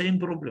sits with the same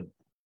problem.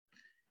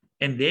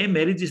 And their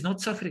marriage is not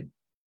suffering.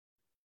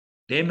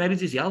 Their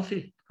marriage is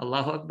healthy.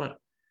 Allahu Akbar.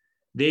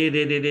 Their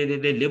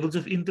levels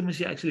of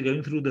intimacy are actually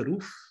going through the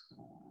roof.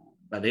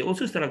 But they're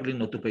also struggling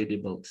not to pay their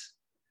bills.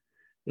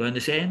 You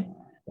understand?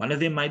 One of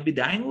them might be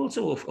dying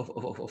also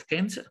of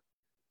cancer,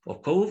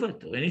 or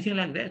COVID, or anything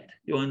like that.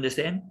 You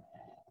understand?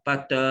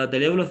 But the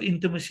level of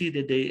intimacy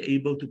that they're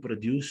able to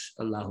produce,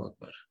 Allahu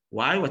Akbar.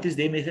 Why? What is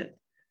their method?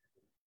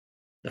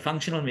 The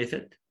functional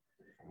method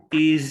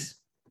is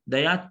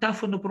they are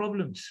tough on the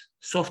problems,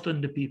 soft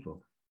on the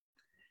people.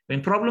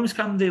 When problems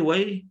come their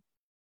way,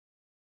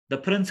 the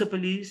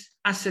principle is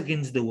us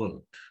against the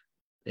world.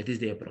 That is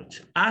the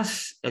approach.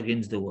 Us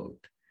against the world.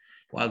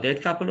 While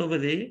that couple over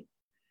there,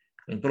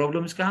 when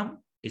problems come,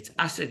 it's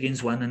us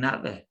against one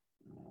another.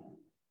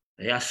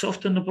 They are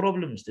soft on the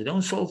problems. They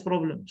don't solve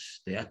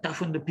problems. They are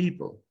tough on the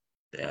people.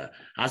 They are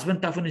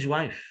husband tough on his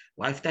wife.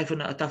 Wife tough on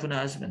her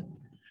husband.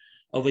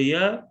 Over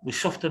here, we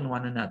soften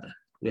one another.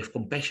 We have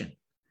compassion.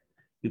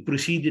 We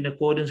proceed in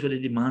accordance with the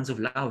demands of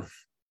love.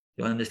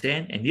 You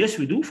understand? And yes,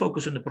 we do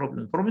focus on the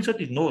problem. The problem is not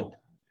ignored.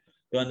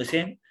 You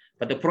understand?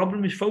 But the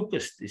problem is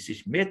focused. This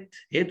is met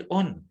head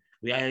on.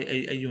 We are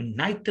a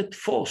united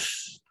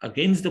force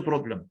against the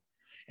problem.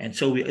 And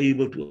so we're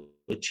able to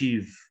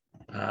achieve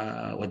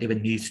whatever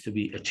needs to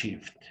be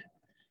achieved.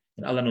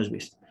 And Allah knows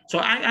best. So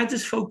I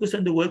just focus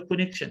on the word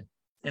connection.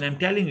 And I'm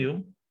telling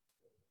you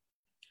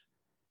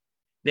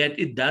that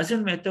it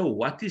doesn't matter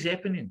what is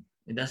happening.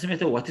 It doesn't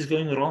matter what is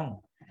going wrong.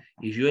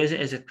 If you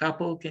as a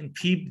couple can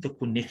keep the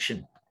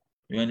connection,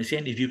 you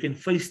understand? If you can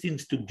face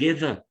things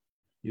together,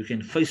 you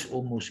can face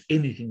almost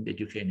anything that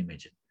you can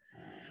imagine.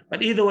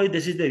 But either way,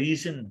 this is the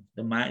reason,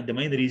 the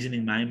main reason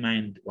in my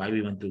mind why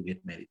we want to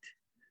get married.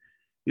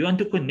 We want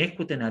to connect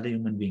with another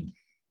human being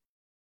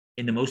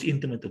in the most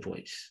intimate of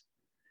ways.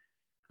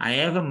 I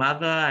have a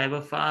mother, I have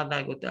a father,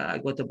 I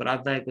got a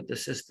brother, I got a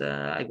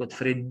sister, I got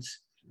friends.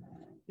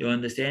 You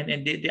understand?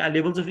 And there are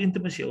levels of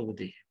intimacy over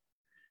there.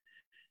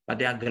 But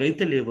there are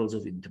greater levels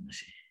of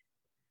intimacy.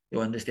 You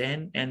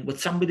understand? And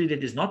with somebody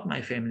that is not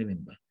my family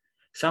member,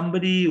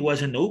 somebody who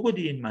was a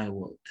nobody in my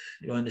world.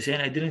 You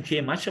understand? I didn't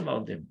care much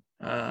about them.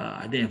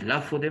 I didn't have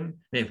love for them.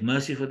 I didn't have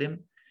mercy for them.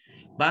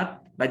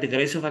 But by the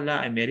grace of Allah,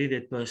 I married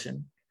that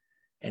person.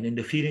 And in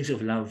the feelings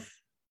of love,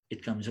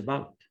 it comes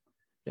about.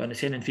 You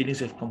understand? And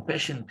feelings of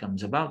compassion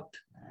comes about.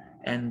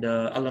 And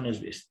Allah knows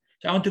best.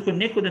 So I want to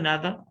connect with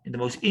another in the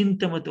most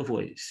intimate of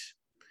ways.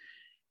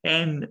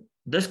 And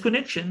this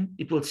connection,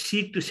 it will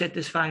seek to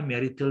satisfy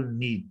marital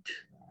need.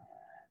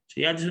 So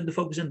yeah, I just want to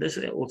focus on this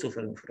also for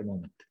a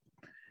moment.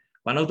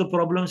 One of the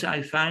problems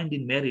I find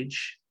in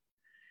marriage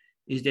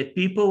is that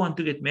people want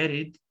to get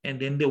married and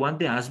then they want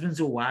their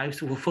husbands or wives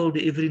to fulfill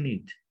their every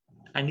need.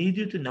 I need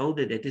you to know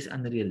that that is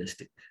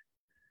unrealistic.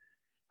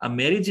 A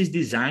marriage is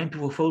designed to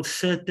fulfill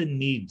certain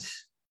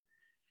needs.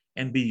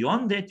 And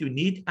beyond that, you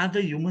need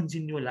other humans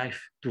in your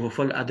life to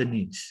fulfill other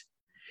needs.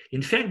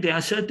 In fact, there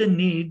are certain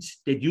needs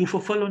that you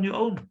fulfill on your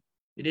own.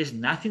 It has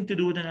nothing to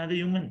do with another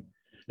human.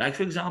 Like,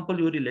 for example,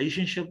 your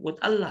relationship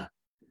with Allah.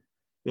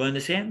 You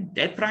understand?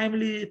 That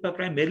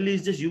primarily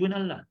is just you and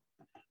Allah.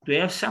 To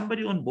have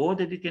somebody on board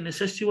that can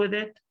assist you with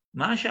that,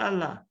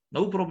 mashallah,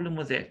 no problem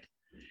with that.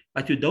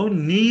 But you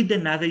don't need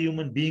another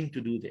human being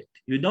to do that.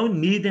 You don't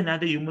need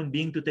another human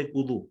being to take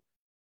wudu,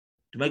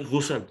 to make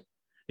ghusl.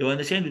 You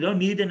understand? You don't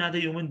need another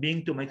human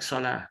being to make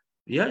salah.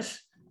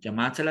 Yes,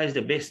 Jamaat Salah is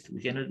the best.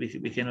 We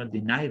cannot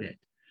deny that.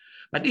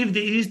 But if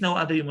there is no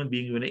other human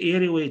being in an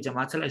area where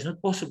Jamaat Salah is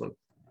not possible,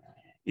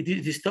 it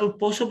is still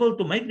possible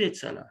to make that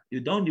salah.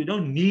 You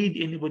don't need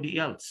anybody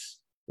else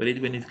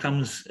when it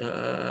comes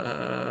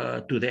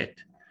to that.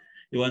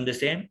 You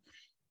understand?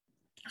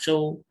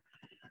 So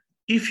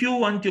if you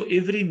want your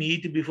every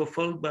need to be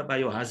fulfilled by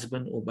your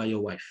husband or by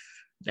your wife,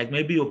 like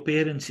maybe your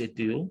parents said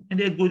to you, and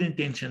they had good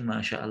intention,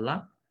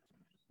 mashallah,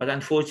 but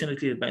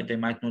unfortunately they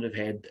might not have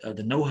had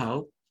the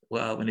know-how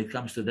when it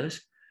comes to this.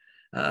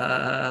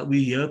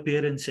 We hear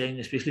parents saying,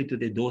 especially to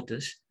their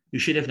daughters, you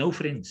should have no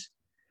friends.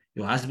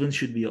 Your husband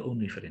should be your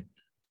only friend.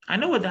 I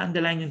know what the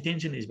underlying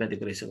intention is by the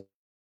grace of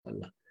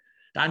Allah.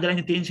 The underlying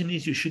intention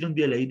is you shouldn't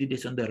be a lady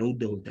that's on the road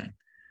the whole time.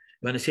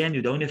 You understand?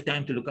 You don't have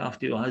time to look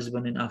after your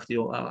husband and after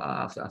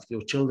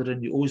your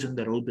children. You're always on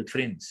the road with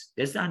friends.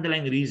 That's the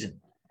underlying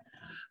reason.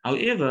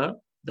 However,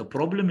 the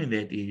problem in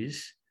that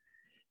is,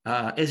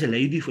 as a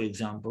lady, for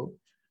example,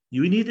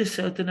 you need a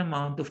certain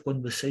amount of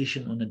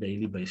conversation on a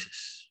daily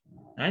basis.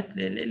 Right?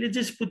 Let's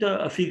just put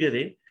a figure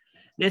there.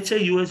 Let's say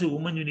you as a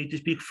woman, you need to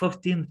speak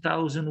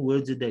 15,000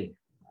 words a day.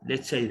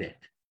 Let's say that.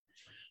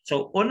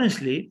 So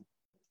honestly,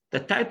 the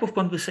type of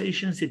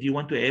conversations that you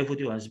want to have with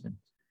your husband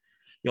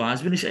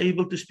is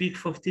able to speak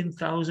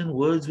 15,000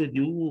 words with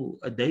you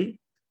a day?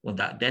 Or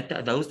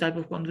those type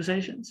of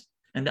conversations?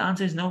 And the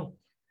answer is no.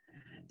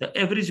 The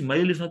average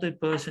male is not a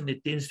person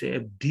that tends to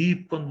have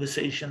deep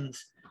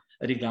conversations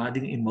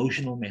regarding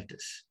emotional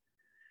matters.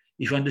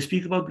 If you want to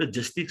speak about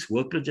logistics,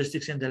 work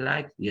logistics and the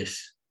like,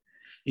 yes.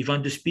 If you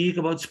want to speak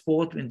about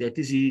sport, when that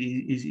is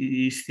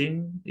his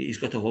thing, he's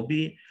got a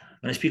hobby.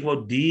 When I speak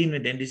about deen,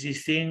 when that is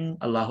his thing,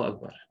 Allahu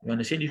Akbar. You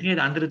understand? You can get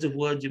hundreds of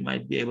words, you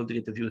might be able to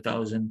get a few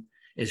thousand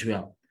as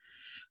well.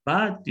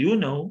 But you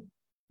know,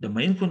 the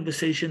main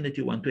conversation that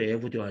you want to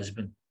have with your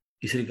husband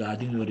is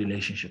regarding your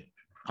relationship,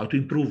 how to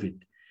improve it,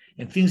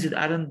 and things that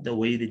aren't the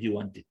way that you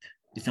want it.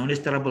 It's known as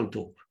trouble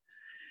talk.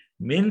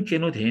 Men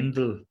cannot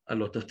handle a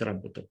lot of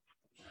trouble talk.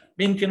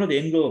 Men cannot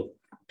handle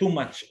too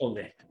much of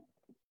that.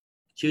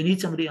 So you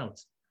need somebody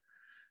else.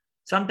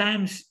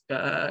 Sometimes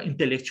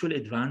intellectual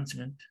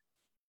advancement,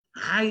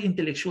 high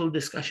intellectual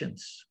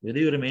discussions, whether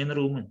you're a man or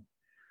a woman.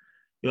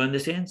 You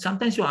understand?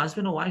 Sometimes your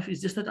husband or wife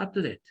is just not up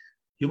to that.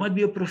 You might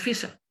be a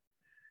professor.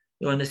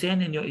 You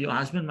understand? And your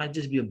husband might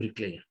just be a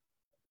bricklayer.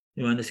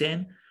 You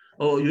understand?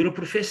 Or you're a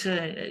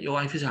professor, your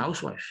wife is a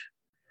housewife.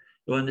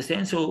 You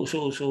understand?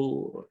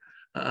 So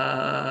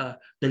the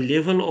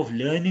level of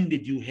learning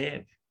that you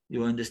have,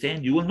 you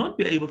understand? You will not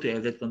be able to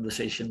have that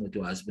conversation with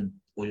your husband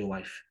or your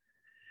wife.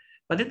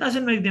 But it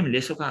doesn't make them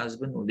less of a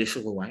husband or less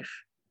of a wife.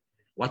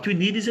 What you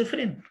need is a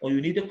friend or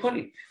you need a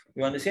colleague.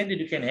 You understand that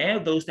you can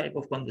have those type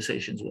of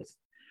conversations with.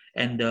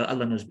 And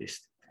Allah knows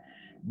best.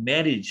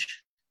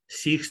 marriage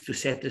seeks to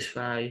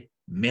satisfy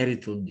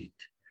marital need.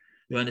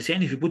 You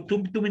understand? If you put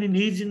too many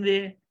needs in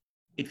there,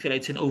 it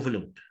creates an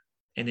overload.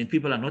 And then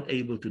people are not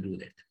able to do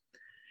that.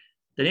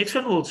 The next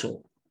one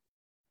also,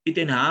 it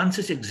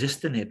enhances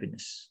existing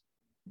happiness.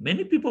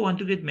 Many people want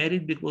to get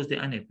married because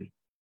they're unhappy.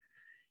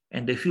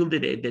 And they feel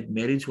that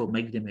marriage will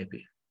make them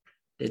happy.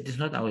 That is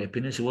not how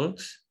happiness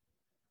works.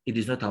 It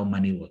is not how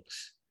money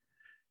works.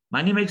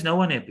 Money makes no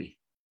one happy.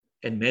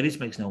 And marriage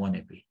makes no one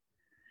happy.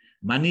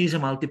 Money is a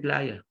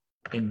multiplier.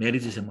 And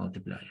marriage is a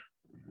multiplier.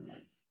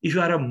 If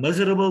you are a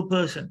miserable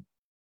person,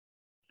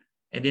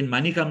 and then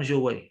money comes your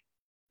way,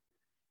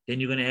 then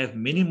you're going to have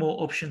many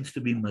more options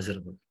to be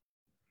miserable.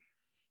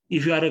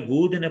 If you are a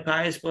good and a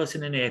pious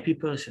person and a happy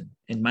person,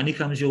 and money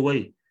comes your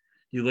way,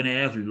 you're going to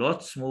have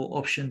lots more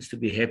options to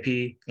be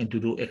happy and to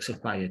do acts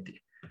of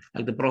piety.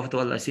 Like the Prophet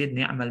Allah said,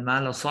 نِعْمَ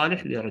الْمَالَ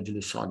الصَّالِحِ لِرَجُلِ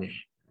الصَّالِحِ.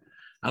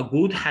 A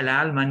good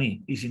halal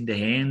money is in the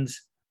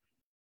hands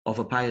of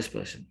a pious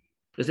person.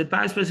 Because the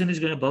pious person is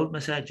going to build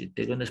masajid,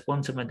 they're going to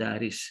sponsor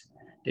madaris,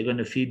 they're going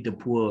to feed the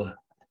poor,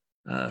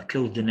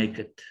 clothe the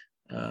naked,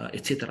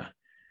 etc.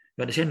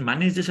 You understand?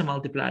 Money is just a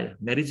multiplier.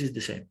 Marriage is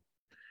the same.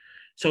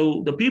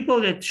 So the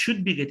people that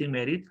should be getting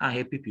married are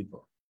happy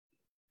people.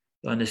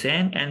 You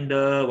understand? And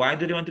why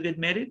do they want to get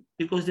married?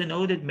 Because they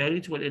know that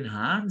marriage will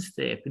enhance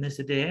the happiness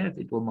that they have.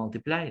 It will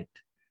multiply it.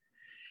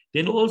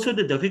 Then also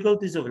the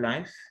difficulties of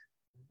life,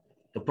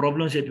 the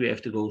problems that we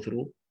have to go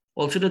through,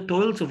 also the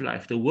toils of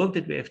life, the work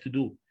that we have to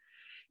do.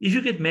 If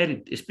you get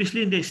married,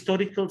 especially in the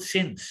historical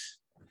sense,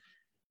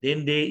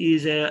 then there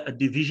is a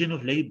division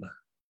of labor.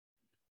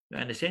 You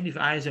understand? If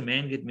I as a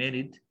man get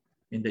married,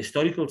 in the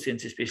historical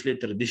sense, especially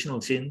the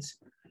traditional sense,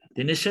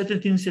 then there's certain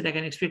things that I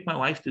can expect my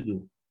wife to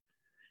do.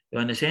 You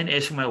understand?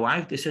 As for my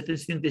wife, there's certain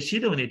things that she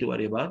don't need to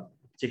worry about.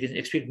 She can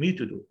expect me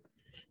to do.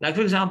 Like,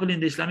 for example, in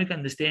the Islamic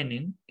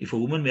understanding, if a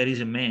woman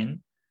marries a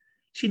man,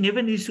 she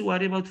never needs to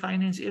worry about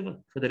finance ever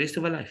for the rest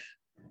of her life.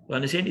 You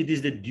understand? It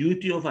is the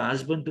duty of a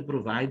husband to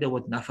provide her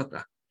with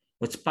nafaqah,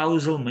 with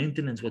spousal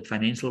maintenance, with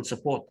financial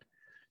support.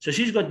 So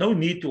she's got no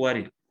need to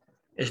worry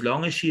as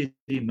long as she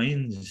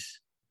remains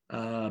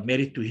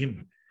married to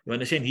him. You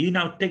understand? He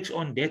now takes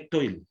on that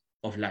toil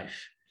of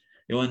life.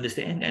 You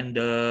understand? And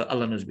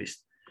Allah knows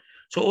best.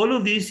 So all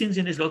of these things,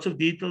 and there's lots of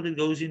detail that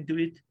goes into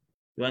it.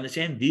 You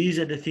understand? These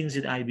are the things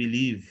that I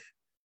believe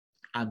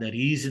are the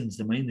reasons,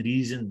 the main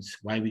reasons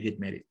why we get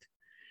married.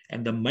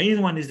 And the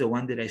main one is the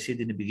one that I said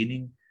in the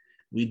beginning.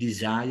 We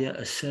desire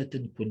a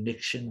certain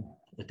connection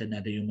with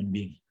another human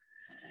being.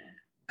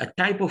 A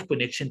type of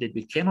connection that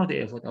we cannot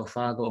have with our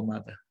father or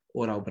mother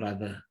or our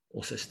brother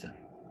or sister.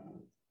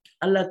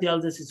 Allah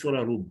tells us in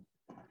Surah Rum,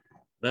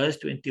 verse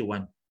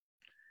 21.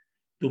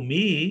 To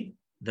me,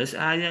 this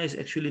ayah is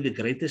actually the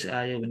greatest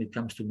ayah when it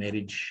comes to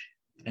marriage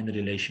and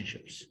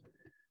relationships.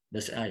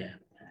 This ayah.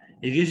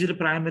 It gives you the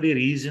primary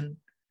reason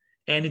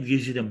and it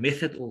gives you the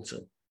method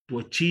also to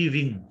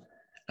achieving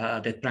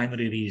that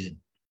primary reason.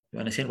 You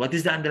understand? What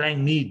is the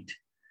underlying need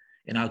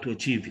and how to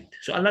achieve it?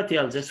 So Allah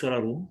tells us, Surah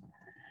Rum,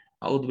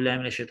 أعوذ بالله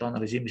من الشيطان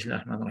الرجيم بسم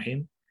الله الرحمن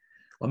الرحيم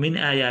ومن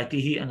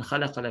آياته أن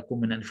خلق لكم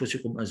من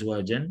أنفسكم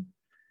أزواجا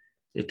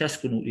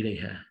لتسكنوا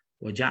إليها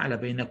وجعل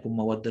بينكم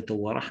مودة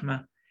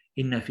ورحمة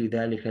إن في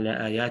ذلك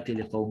لآيات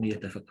لقوم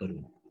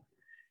يتفكرون.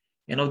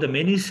 And of the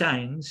many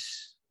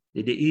signs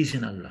that there is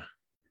in Allah,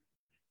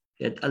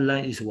 that Allah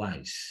is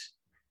wise,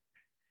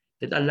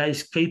 that Allah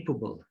is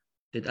capable,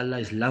 that Allah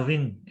is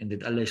loving, and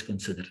that Allah is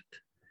considerate,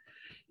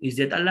 is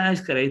that Allah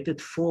has created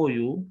for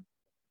you,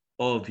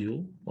 of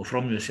you, or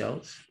from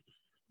yourselves,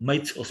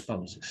 mates or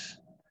spouses.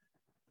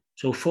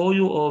 So for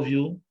you, of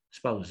you,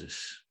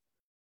 spouses.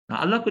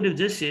 Now Allah could have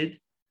just said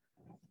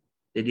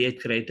that He had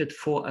created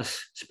for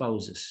us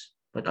spouses.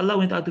 But Allah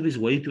went out of His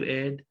way to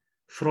add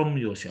from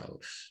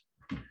yourselves.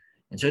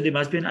 And so there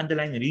must be an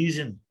underlying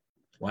reason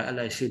why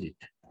Allah said it.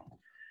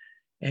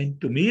 And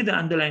to me, the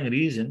underlying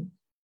reason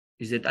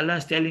is that Allah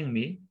is telling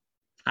me,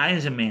 I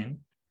as a man,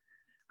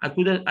 I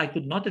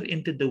could not have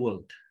entered the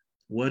world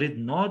were it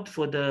not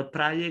for the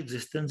prior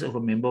existence of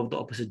a member of the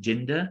opposite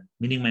gender,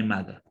 meaning my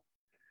mother.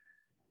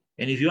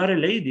 And if you are a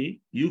lady,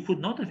 you could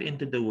not have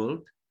entered the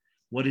world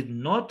were it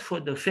not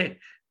for the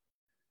fact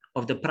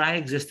of the prior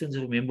existence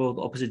of a member of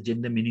the opposite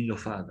gender, meaning your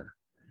father.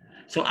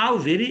 So our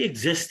very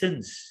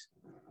existence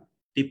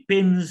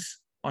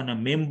depends on a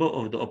member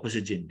of the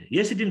opposite gender.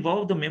 Yes, it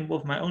involved a member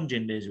of my own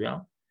gender as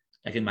well.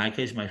 Like in my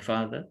case, my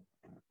father,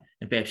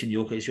 and perhaps in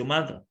your case, your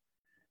mother.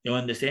 You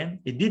understand?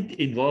 It did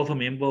involve a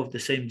member of the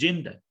same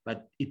gender,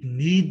 but it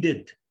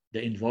needed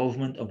the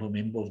involvement of a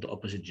member of the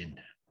opposite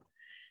gender.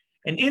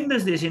 And in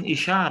this, there's an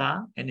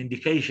ishara, an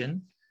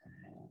indication,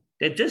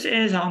 that just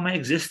as how my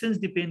existence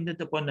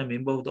depended upon a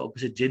member of the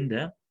opposite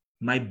gender,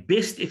 my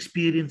best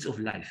experience of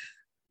life,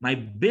 my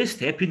best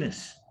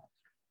happiness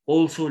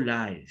also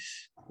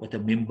lies with a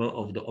member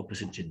of the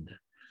opposite gender.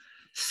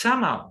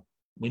 Somehow,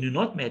 when you're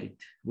not married,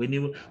 when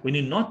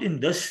you're not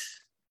in this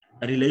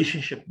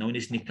relationship known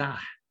as nikah,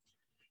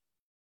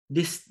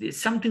 this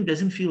something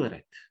doesn't feel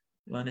right.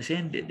 You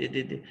understand?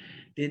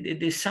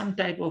 There's some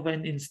type of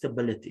an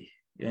instability.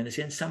 You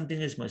understand?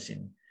 Something is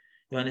missing.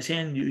 You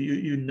understand?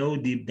 You know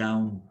deep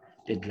down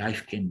that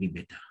life can be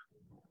better.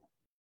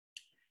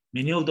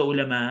 Many of the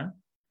ulama,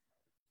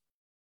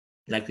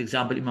 like for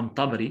example Imam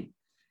Tabari,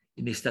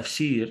 in his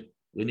tafsir,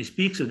 when he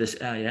speaks of this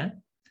ayah,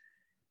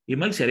 he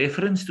makes a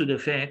reference to the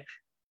fact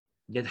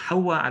that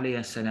Hawa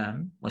alayhi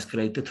salam was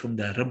created from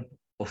the rib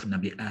of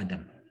Nabi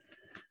Adam.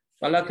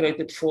 Allah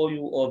created for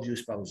you of your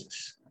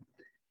spouses.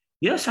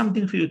 Here's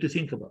something for you to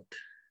think about.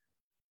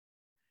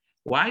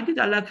 Why did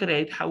Allah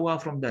create Hawa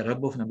from the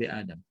rib of Nabi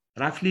Adam,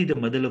 roughly the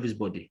middle of his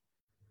body,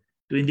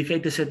 to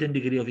indicate a certain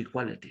degree of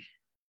equality?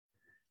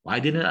 Why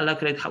didn't Allah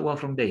create Hawa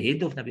from the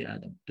head of Nabi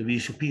Adam to be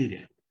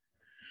superior?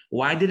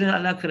 Why didn't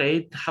Allah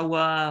create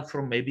Hawa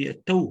from maybe a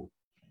toe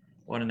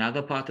or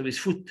another part of his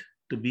foot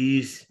to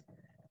be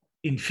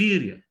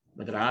inferior?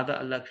 But rather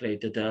Allah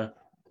created her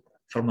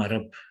from a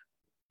rib.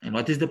 And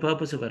what is the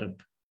purpose of a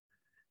rib?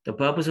 The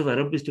purpose of a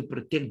rib is to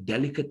protect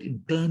delicate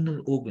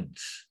internal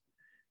organs.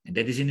 And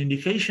that is an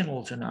indication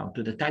also now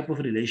to the type of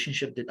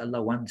relationship that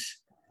Allah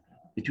wants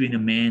between a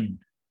man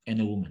and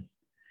a woman.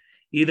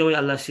 Either way,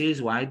 Allah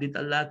says, why did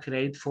Allah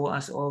create for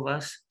us, all of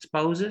us,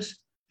 spouses?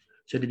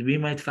 So that we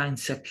might find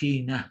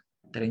sakina,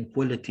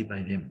 tranquility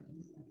by them.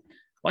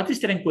 What is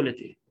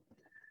tranquility?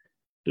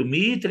 To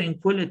me,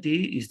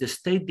 tranquility is the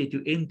state that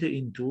you enter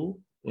into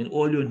when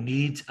all your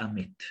needs are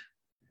met.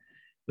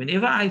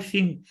 Whenever I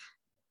think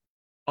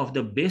of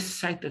the best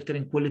sight of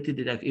tranquility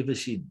that I've ever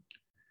seen,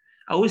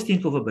 I always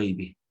think of a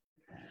baby.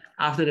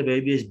 After the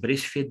baby is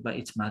breastfed by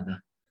its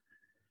mother,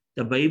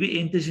 the baby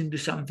enters into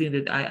something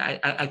that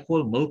I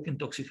call milk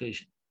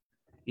intoxication.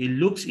 He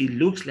looks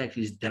like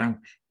he's drunk.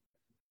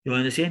 You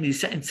understand?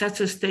 He's in such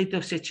a state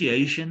of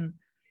satiation.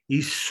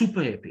 He's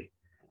super happy.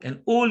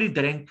 And all he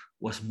drank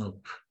was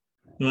milk.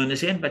 You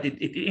understand? But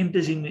it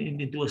enters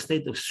into a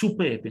state of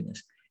super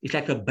happiness. It's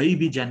like a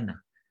baby Jannah.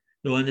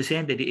 You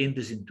understand that he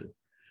enters into.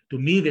 To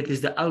me, that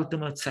is the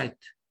ultimate sight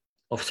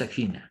of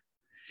Sakina.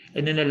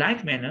 And in a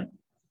like manner,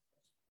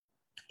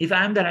 if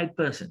I'm the right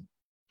person,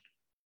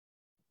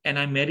 and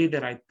I marry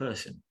the right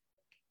person,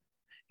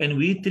 and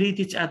we treat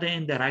each other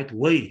in the right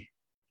way,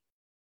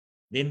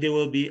 then there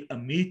will be a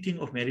meeting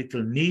of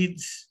marital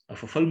needs, a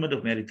fulfillment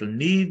of marital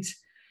needs,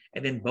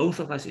 and then both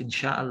of us,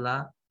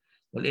 inshallah,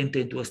 will enter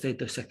into a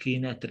state of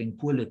sakina,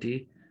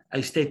 tranquility,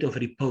 a state of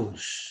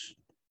repose.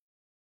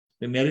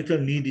 The marital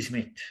need is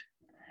met.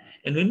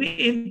 And when we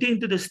enter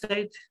into the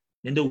state,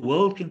 then the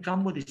world can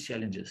come with its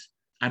challenges.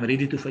 I'm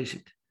ready to face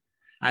it.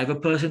 I have a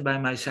person by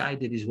my side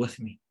that is with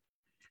me.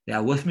 They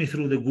are with me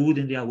through the good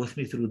and they are with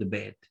me through the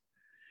bad.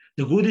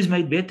 The good is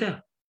made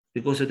better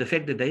because of the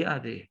fact that they are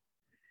there.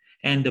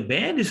 And the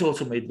bad is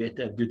also made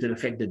better due to the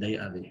fact that they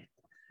are there.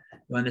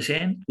 You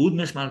understand?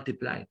 Goodness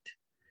multiplied.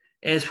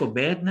 As for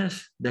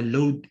badness, the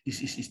load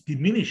is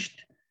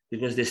diminished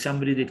because there's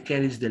somebody that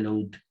carries the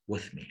load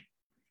with me.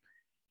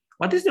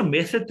 What is the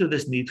method to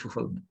this need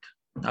fulfillment?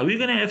 Now we're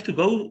going to have to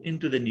go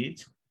into the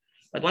needs,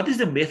 but what is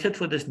the method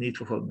for this need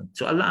fulfillment?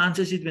 So Allah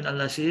answers it when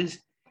Allah says,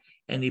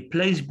 and He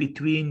placed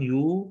between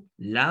you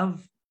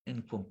love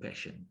and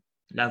compassion.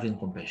 Love and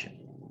compassion.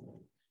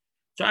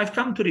 So I've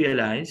come to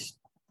realize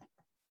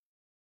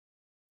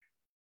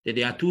that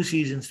there are two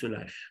seasons to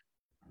life.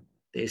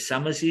 There's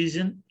summer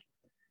season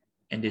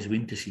and there's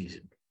winter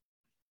season.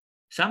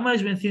 Summer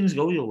is when things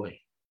go your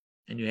way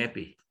and you're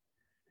happy.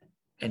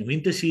 And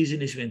winter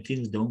season is when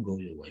things don't go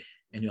your way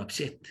and you're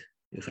upset,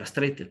 you're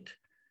frustrated.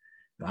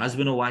 Your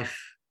husband or wife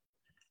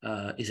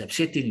is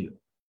upsetting you.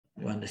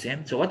 You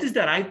understand? So what is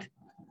the right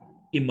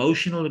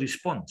emotional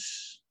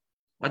response?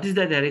 What is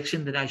the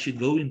direction that I should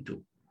go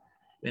into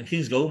when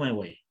things go my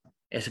way,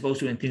 as opposed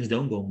to when things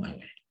don't go my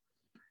way?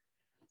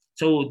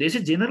 So there's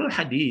a general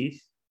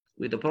hadith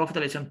where the Prophet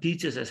ﷺ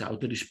teaches us how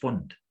to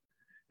respond.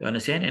 You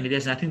understand? And it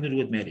has nothing to do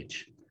with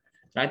marriage.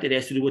 Right? It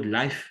has to do with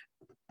life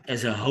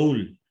as a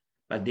whole.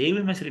 But there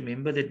we must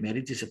remember that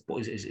marriage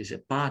is a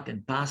part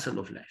and parcel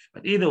of life.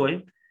 But either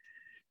way,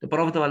 the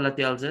Prophet of Allah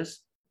tells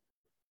us,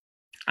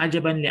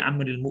 Ajaban li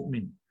amril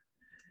mu'min.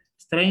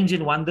 Strange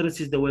and wondrous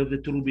is the way of the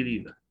true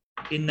believer.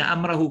 Inna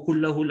amrahu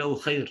kullahu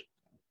lahu khair.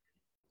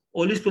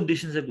 All his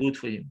conditions are good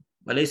for him.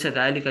 وَلَيْسَ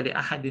ذَلِكَ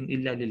لِأَحَدٍ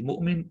إِلَّا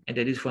لِلْمُؤْمِنِ, and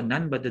that is for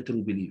none but the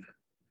true believer.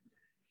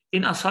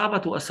 إِنْ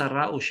أَصَابَتُ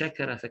أَسَرَّاءُ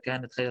شَكَرَ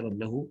فَكَانَتْ خَيْرًا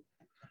لَهُ.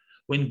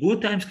 When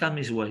good times come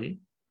his way,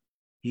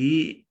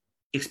 he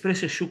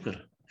expresses shukr,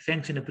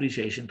 thanks and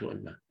appreciation to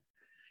Allah.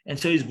 And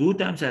so his good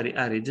times are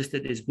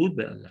registered as good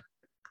by Allah.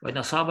 وَإِنْ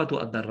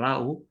أَصَابَتُ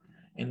أَضَرَّاءُ,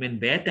 and when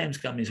bad times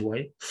come his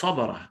way,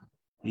 صَبَرَ,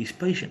 he is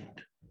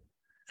patient.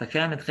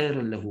 فَكَانَتْ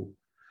خَيْرًا لَهُ.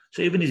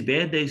 So even his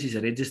bad days is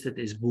registered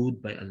as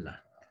good by Allah.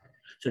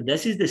 So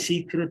this is the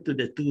secret to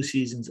the two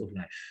seasons of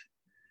life.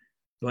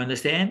 You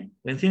understand?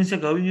 When things are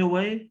going your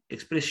way,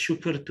 express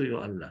shukr to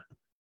your Allah.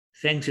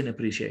 Thanks and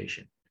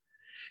appreciation.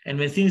 And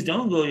when things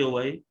don't go your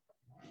way,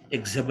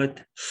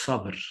 exhibit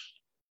sabr.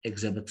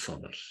 Exhibit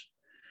sabr.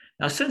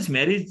 Now, since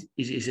marriage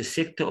is a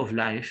sector of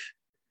life,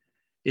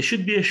 there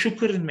should be a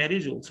shukr in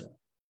marriage also.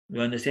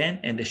 You understand?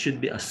 And there should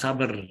be a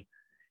sabr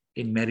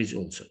in marriage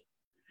also.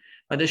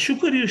 But the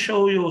shukr you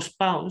show your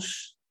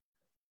spouse,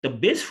 the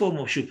best form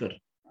of shukr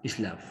is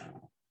love.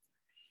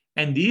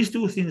 And these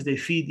two things, they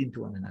feed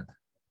into one another.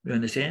 You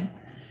understand?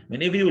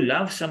 Whenever you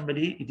love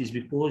somebody, it is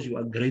because you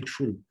are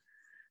grateful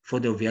for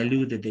the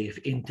value that they have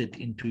entered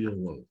into your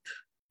world.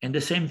 And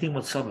the same thing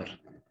with sabr.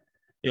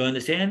 You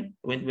understand?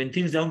 When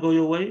things don't go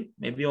your way,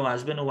 maybe your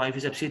husband or wife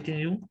is upsetting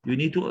you, you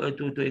need to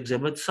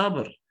exhibit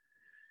sabr.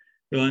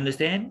 You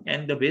understand?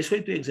 And the best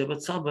way to exhibit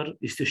sabr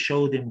is to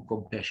show them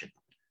compassion.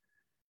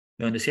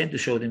 You understand? To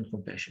show them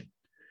compassion.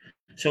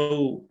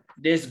 So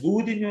there's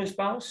good in your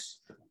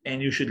spouse,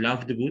 and you should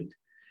love the good.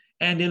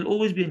 And there'll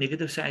always be a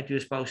negative side to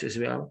your spouse as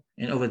well.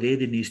 And over there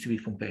needs to be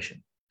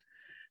compassion.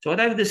 So what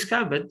I've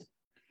discovered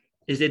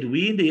is that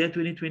we in the year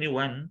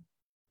 2021,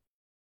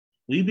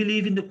 we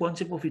believe in the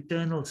concept of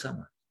eternal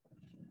summer.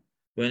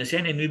 You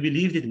understand? And we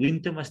believe that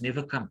winter must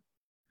never come.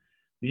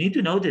 We need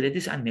to know that it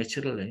is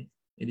unnatural. It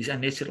is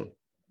unnatural.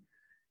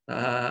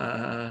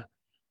 The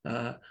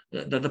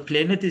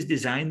planet is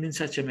designed in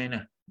such a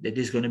manner that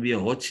there's going to be a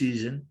hot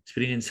season,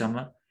 spring and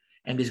summer,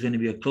 and there's going to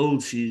be a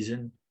cold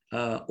season,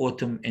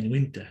 autumn and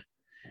winter.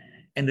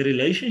 And the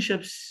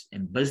relationships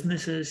and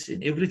businesses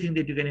and everything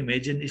that you can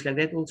imagine is like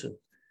that also.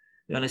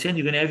 You understand?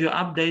 You're going to have your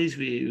up days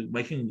where you're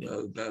making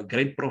a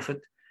great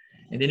profit,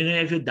 and then you're going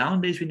to have your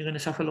down days when you're going to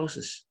suffer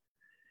losses.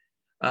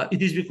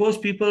 It is because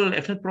people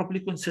have not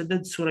properly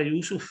considered Surah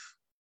Yusuf,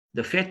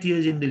 the fat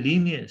years and the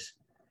lean years,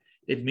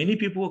 that many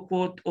people were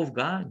caught off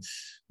guard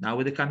now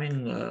with the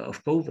coming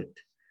of COVID.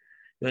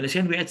 You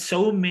understand? We had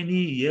so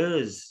many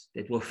years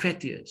that were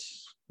fat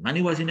years.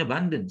 Money was in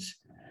abundance.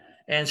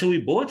 And so we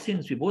bought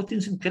things. We bought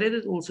things in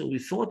credit also. We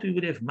thought we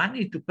would have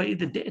money to pay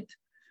the debt.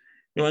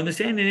 You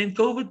understand? And then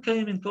COVID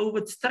came and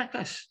COVID struck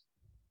us.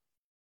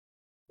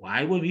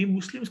 Why were we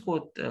Muslims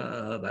caught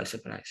by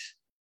surprise?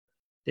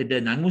 That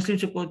the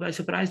non-Muslims were caught by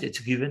surprise, that's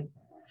given.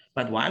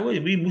 But why were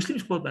we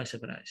Muslims caught by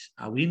surprise?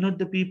 Are we not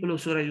the people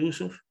of Surah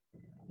Yusuf?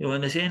 You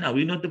understand? Are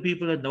we not the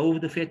people that know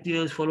the fat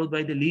years followed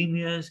by the lean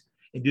years?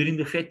 And during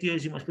the fat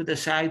years, you must put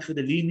aside for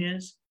the lean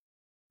years.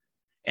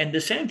 And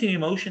the same thing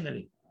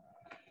emotionally.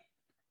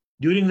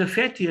 During the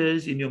fat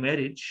years in your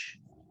marriage,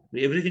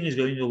 where everything is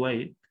going your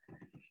way,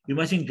 you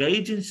must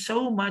engage in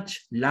so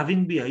much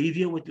loving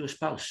behavior with your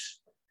spouse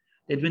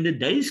that when the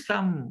days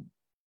come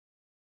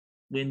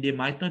when there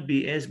might not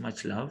be as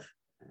much love,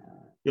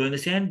 you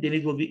understand, then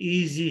it will be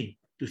easy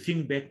to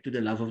think back to the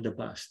love of the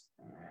past.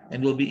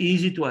 And it will be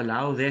easy to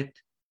allow that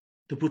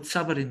to put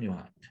sabr in your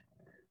heart.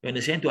 You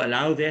understand? To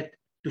allow that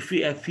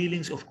to have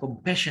feelings of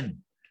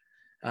compassion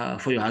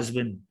for your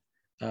husband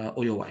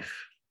or your wife.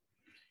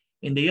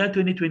 In the year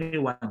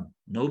 2021,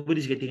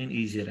 nobody's getting an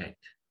easy ride.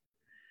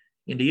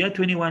 In the year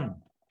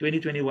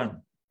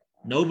 2021,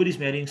 nobody's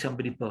marrying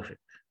somebody perfect.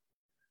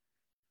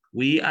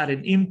 We are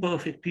an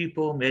imperfect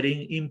people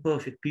marrying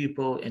imperfect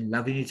people and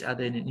loving each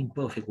other in an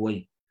imperfect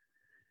way.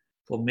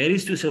 For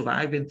marriage to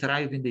survive and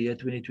thrive in the year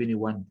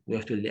 2021, we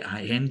have to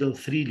handle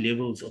 3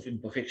 levels of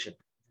imperfection.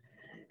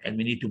 And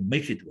we need to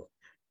make it work.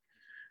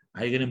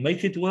 Are you going to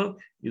make it work?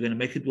 You're going to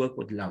make it work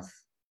with love.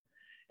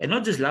 And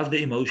not just love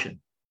the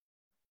emotion.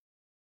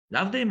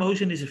 Love the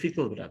emotion is a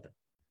fickle brother.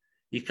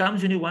 He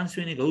comes when he wants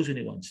to and he goes when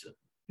he wants to.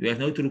 You have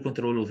no true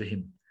control over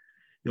him.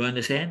 You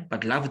understand?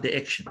 But love the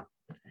action.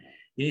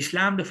 In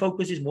Islam, the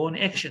focus is more on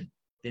action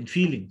than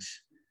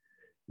feelings.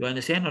 You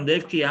understand? On the day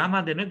of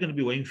Qiyamah, they're not going to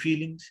be weighing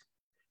feelings.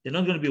 They're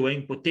not going to be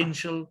weighing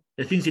potential,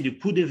 the things that you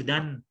could have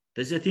done.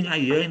 That's the thing I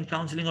hear in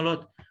counseling a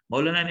lot.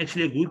 Moulana, I'm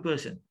actually a good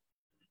person.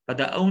 But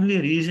the only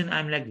reason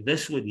I'm like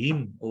this with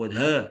him or with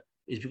her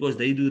is because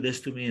they do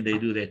this to me and they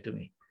do that to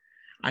me.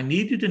 I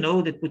need you to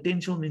know that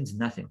potential means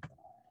nothing.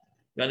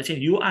 You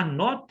understand? You are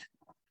not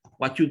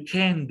what you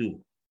can do.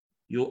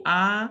 You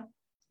are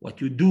what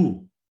you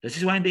do. This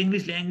is why in the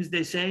English language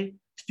they say,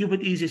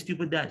 stupid is as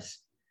stupid does.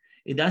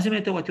 It doesn't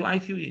matter what your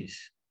IQ is.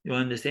 You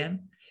understand?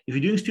 If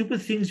you're doing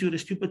stupid things, you're a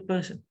stupid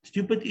person.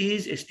 Stupid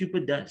is as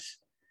stupid does.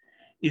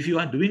 If you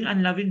are doing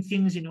unloving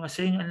things and you are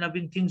saying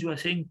unloving things, you are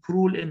saying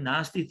cruel and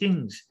nasty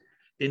things,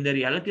 then the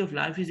reality of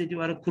life is that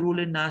you are a cruel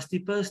and nasty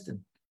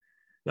person.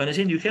 You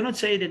understand? You cannot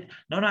say that,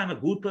 no, I'm a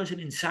good person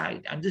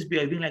inside. I'm just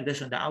behaving like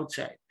this on the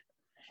outside.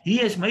 He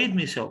has made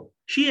me so.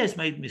 She has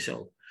made me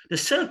so. The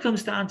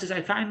circumstances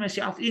I find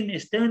myself in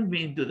has turned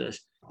me into this.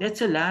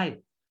 That's a lie.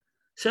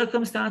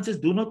 Circumstances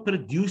do not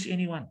produce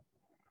anyone.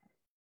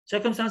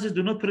 Circumstances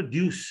do not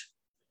produce.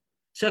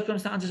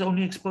 Circumstances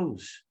only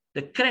expose.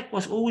 The crack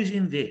was always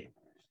in there.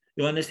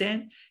 You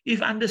understand?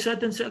 If under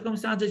certain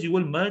circumstances you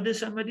will murder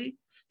somebody,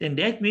 then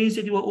that means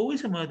that you were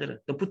always a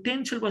murderer. The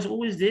potential was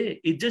always there.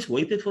 It just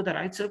waited for the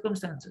right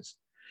circumstances.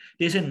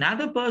 There's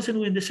another person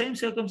who in the same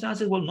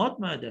circumstances will not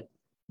murder,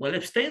 will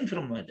abstain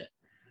from murder.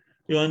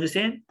 You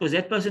understand? Because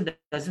that person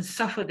doesn't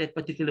suffer that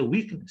particular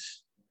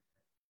weakness.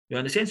 You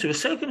understand? So your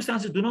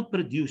circumstances do not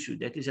produce you.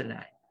 That is a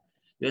lie.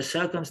 Your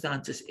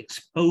circumstances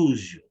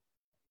expose you.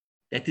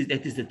 That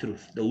is the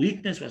truth. The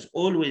weakness was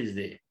always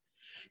there.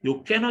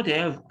 You cannot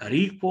have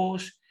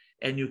recourse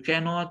and you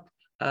cannot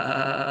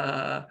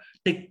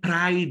take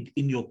pride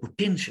in your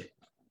potential.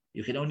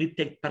 You can only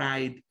take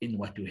pride in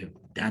what you have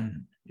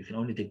done. You can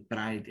only take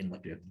pride in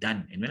what you have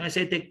done. And when I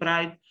say take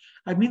pride,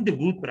 I mean the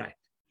good pride.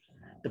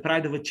 the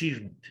pride of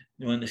achievement.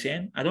 You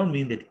understand? I don't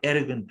mean that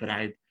arrogant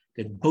pride,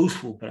 that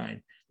boastful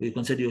pride, where you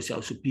consider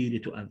yourself superior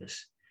to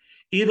others.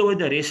 Either way,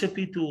 the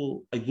recipe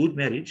to a good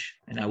marriage,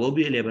 and I will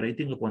be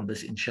elaborating upon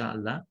this,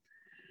 inshallah,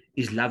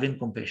 is love and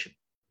compassion.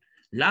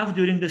 Love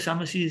during the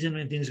summer season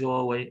when things go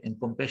away, and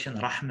compassion,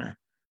 rahmah,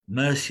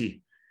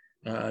 mercy,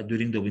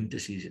 during the winter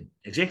season.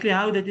 Exactly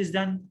how that is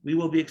done, we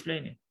will be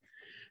explaining.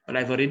 But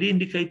I've already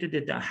indicated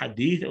that the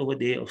hadith over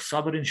there of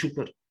sabr and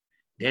shukr,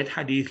 that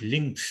hadith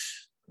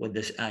links with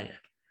this ayah.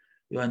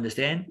 You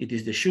understand? It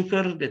is the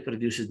shukr that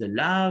produces the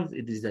love.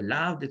 It is the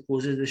love that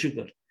causes the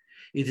shukr.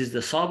 It is the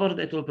sabr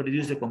that will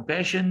produce the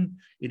compassion.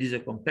 It is the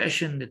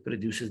compassion that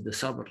produces the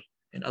sabr.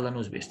 And Allah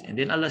knows best. And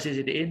then Allah says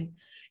at the end,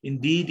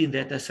 indeed, in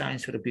that are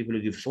signs for the people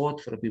who give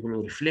thought, for the people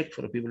who reflect,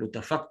 for the people who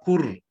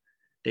tafakkur.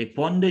 They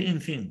ponder in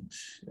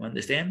things. You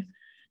understand?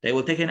 They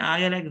will take an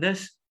ayah like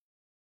this,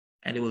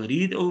 and they will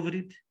read over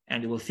it,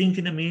 and they will think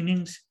in the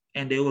meanings,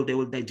 and they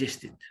will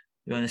digest it.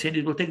 You understand?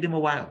 It will take them a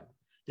while.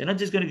 They're not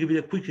just going to give you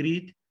a quick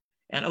read,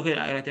 and okay,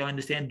 I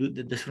understand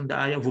this from the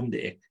ayah, boom,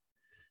 the egg.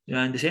 You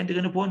understand? They're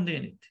going to ponder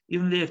in it.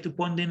 Even they have to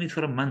ponder in it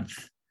for a month.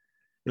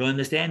 You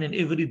understand? And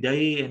every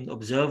day, and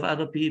observe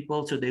other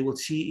people, so they will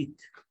see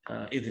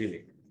it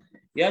everywhere.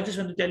 Yeah, I just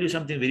want to tell you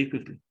something very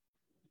quickly.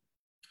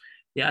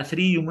 There are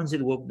three humans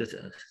that walk this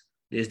earth.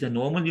 There's the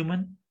normal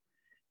human,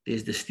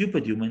 there's the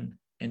stupid human,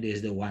 and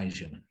there's the wise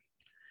human.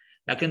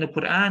 Like in the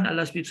Quran,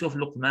 Allah speaks of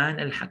Luqman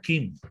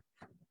al-Hakim,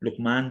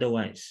 Luqman the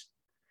wise.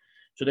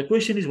 So the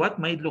question is, what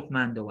made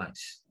Luqman the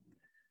wise?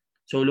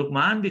 So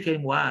Luqman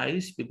became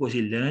wise because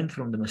he learned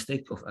from the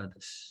mistake of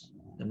others.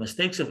 The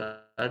mistakes of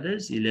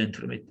others, he learned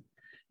from it.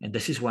 And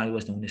this is why he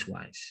was known as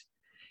wise.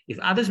 If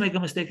others make a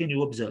mistake and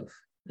you observe,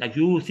 like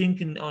you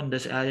thinking on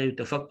this ayah, you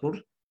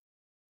tafakkur,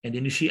 and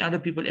then you see other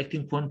people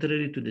acting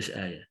contrary to this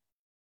ayah,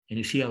 and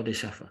you see how they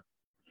suffer.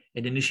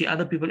 And then you see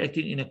other people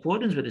acting in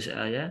accordance with this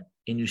ayah,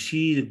 and you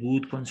see the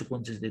good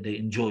consequences that they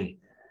enjoy.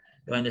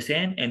 You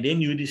understand? And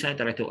then you decide,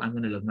 right, oh, I'm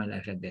going to live my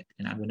life like that,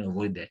 and I'm going to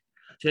avoid that.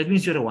 So that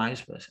means you're a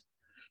wise person,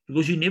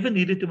 because you never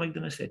needed to make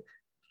the mistake.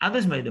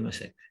 Others made the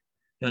mistake.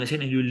 You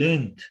understand? And you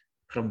learned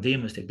from their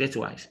mistake. That's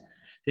wise.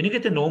 Then you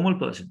get a normal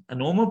person. A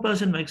normal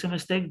person makes a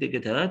mistake, they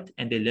get hurt,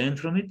 and they learn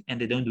from it,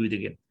 and they don't do it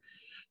again.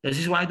 This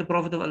is why the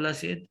Prophet of Allah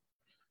said,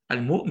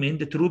 Al-Mu'min,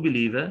 the true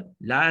believer,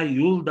 la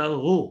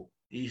yuldaghu.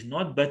 He is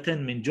not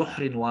bitten min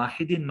juhrin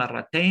wahidin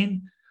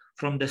marratain,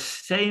 from the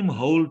same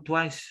hole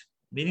twice,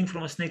 meaning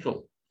from a snake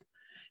hole.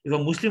 If a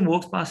Muslim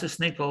walks past a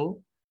snake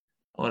hole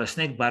or a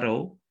snake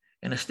burrow,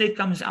 and a snake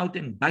comes out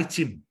and bites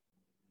him,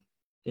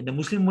 then the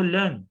Muslim will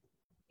learn,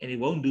 and he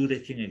won't do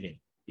that thing again.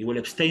 He will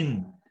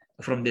abstain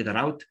from that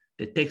route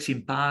that takes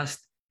him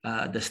past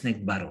the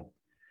snake burrow.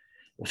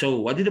 So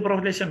what did the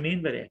Prophet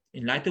mean by that?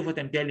 In light of what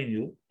I'm telling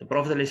you, the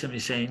Prophet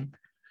is saying,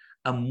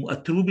 a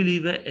true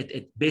believer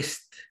at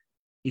best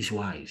is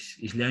wise,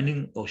 is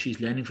learning, or she's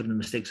learning from the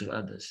mistakes of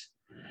others.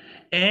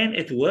 And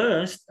at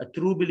worst, a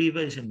true believer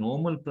is a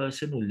normal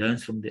person who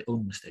learns from their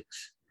own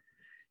mistakes.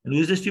 And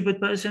who's the stupid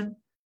person?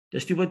 The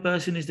stupid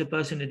person is the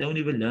person that don't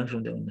even learn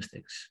from their own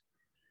mistakes.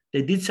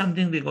 They did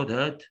something, they got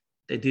hurt.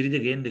 They did it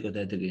again, they got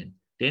hurt again.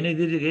 Then they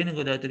did it again and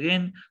got hurt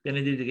again. Then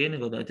they did it again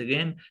and got hurt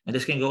again. And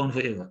this can go on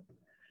forever.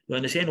 You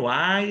understand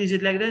why is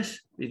it like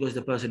this? Because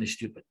the person is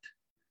stupid.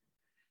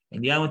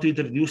 And here I want to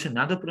introduce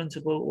another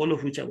principle, all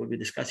of which I will be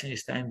discussing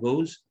as time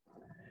goes.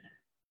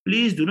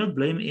 Please do not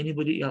blame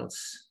anybody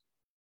else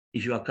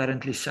if you are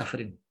currently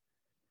suffering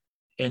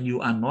and you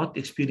are not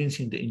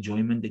experiencing the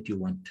enjoyment that you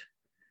want.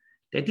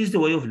 That is the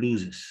way of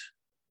losers.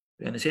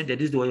 You understand?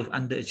 That is the way of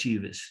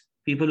underachievers.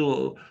 People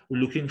who are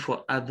looking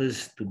for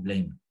others to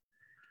blame.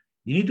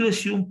 You need to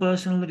assume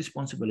personal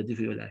responsibility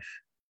for your life.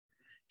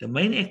 The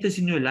main actors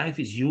in your life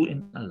is you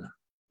and Allah.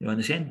 You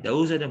understand?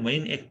 Those are the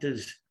main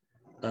actors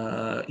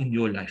in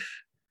your life.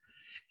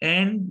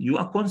 And you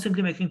are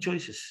constantly making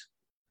choices.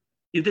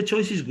 If the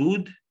choice is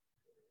good,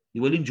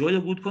 you will enjoy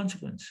a good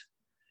consequence.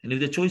 And if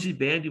the choice is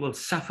bad, you will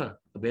suffer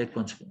a bad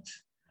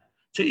consequence.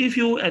 So if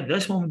you, at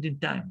this moment in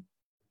time,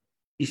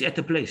 is at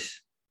a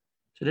place,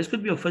 so this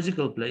could be a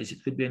physical place,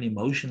 it could be an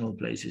emotional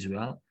place as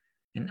well,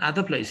 and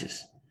other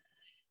places.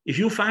 If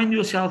you find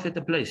yourself at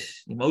a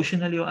place,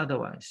 emotionally or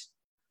otherwise,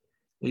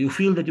 where you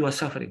feel that you are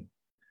suffering,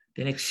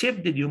 then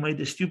accept that you made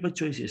a stupid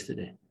choice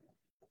yesterday.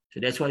 So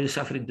that's why you're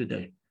suffering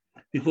today,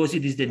 because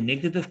it is the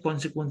negative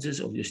consequences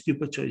of your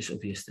stupid choice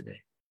of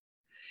yesterday.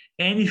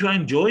 And if you're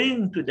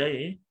enjoying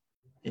today,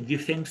 then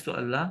give thanks to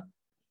Allah,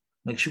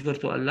 make shukr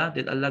to Allah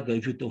that Allah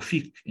gave you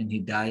tawfiq and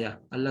hidayah.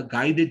 Allah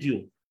guided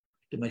you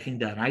to making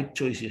the right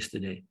choice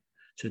yesterday.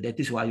 So that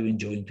is why you're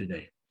enjoying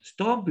today.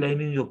 Stop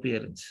blaming your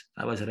parents.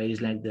 I was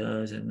raised like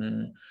this.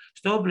 And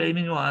stop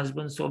blaming your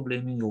husband. Stop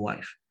blaming your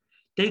wife.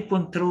 Take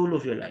control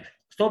of your life.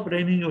 Stop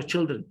blaming your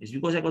children. It's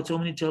because I got so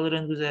many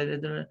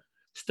children.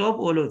 Stop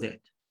all of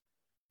that.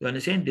 You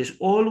understand? There's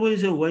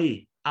always a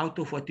way out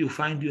of what you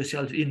find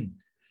yourself in,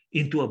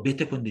 into a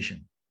better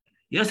condition.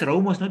 Yes,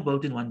 Rome was not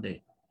built in one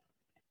day.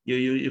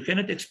 You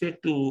cannot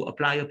expect to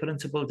apply a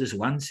principle just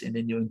once and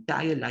then your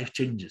entire life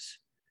changes.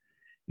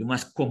 You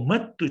must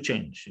commit to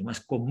change. You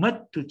must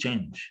commit to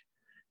change.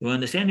 You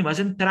understand? You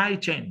mustn't try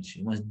change.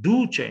 You must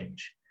do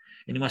change.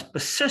 And you must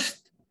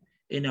persist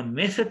in a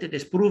method that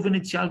has proven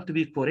itself to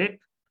be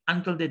correct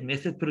until that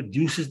method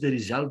produces the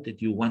result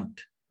that you want.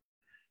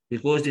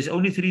 Because there's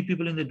only 3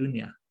 people in the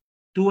dunya.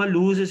 2 are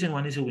losers and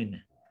 1 is a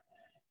winner.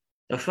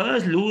 The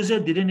first loser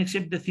didn't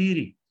accept the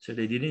theory, so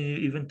they didn't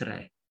even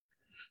try.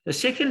 The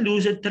second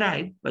loser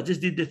tried, but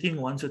just did the thing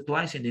once or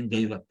twice and then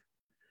gave up.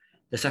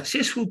 The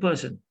successful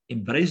person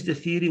embraced the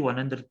theory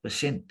 100%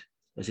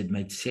 because it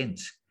made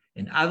sense.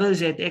 And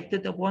others had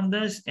acted upon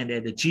this and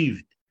had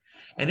achieved.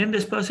 And then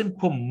this person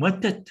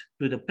committed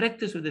to the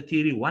practice of the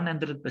theory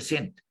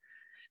 100%.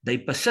 They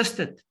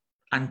persisted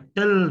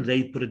until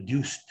they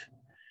produced.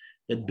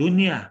 The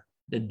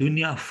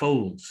dunya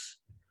folds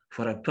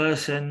for a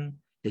person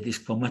that is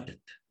committed,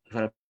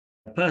 for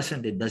a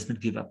person that does not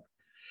give up.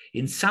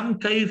 In some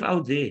cave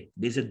out there,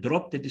 there's a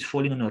drop that is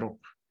falling on a rock.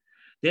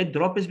 That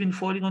drop has been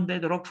falling on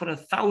that rock for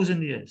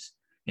 1,000 years.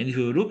 And if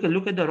you look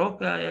at the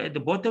rock at the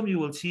bottom, you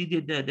will see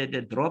that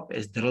the drop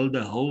has drilled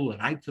a hole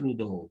right through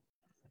the hole,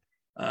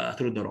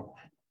 through the rock.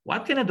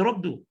 What can a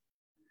drop do?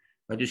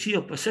 But you see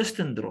a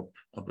persistent drop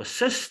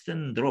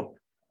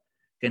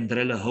can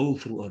drill a hole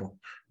through a rock.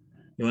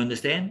 You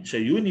understand? So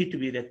you need to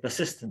be that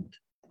persistent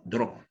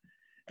drop.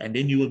 And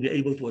then you will be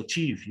able to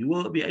achieve. You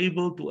will be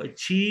able to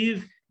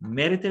achieve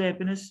marital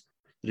happiness,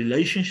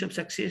 relationship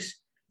success.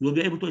 You will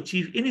be able to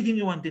achieve anything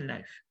you want in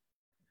life.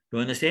 You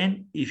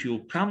understand? If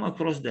you come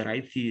across the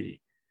right theory,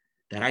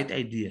 the right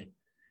idea,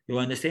 you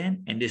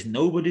understand? And there's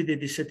nobody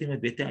that is sitting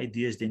with better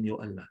ideas than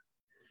your Allah.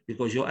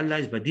 Because your Allah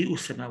is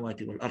Badi'us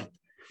Samawati wal Ard.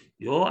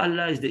 Your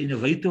Allah is the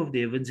innovator of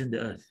the heavens and the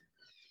earth.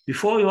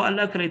 Before your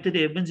Allah created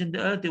the heavens and the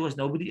earth, there was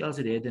nobody else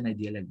that had an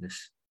idea like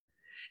this.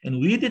 And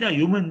we that are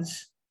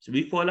humans, so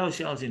we call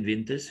ourselves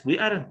inventors. We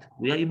aren't.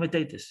 We are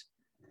imitators.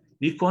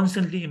 We're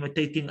constantly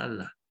imitating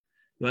Allah.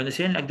 You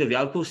understand? Like the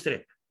Velcro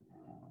strap.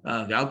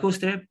 Velcro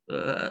strap,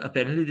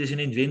 apparently there's an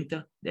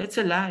inventor. That's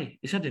a lie.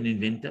 It's not an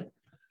inventor.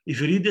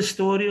 If you read the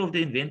story of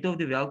the inventor of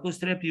the Velcro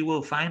strap, you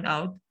will find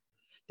out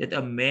that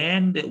a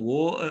man that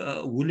wore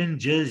a woolen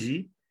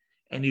jersey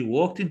and he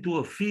walked into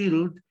a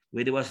field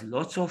where there was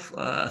lots of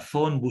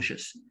thorn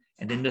bushes.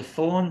 And then the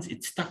thorns,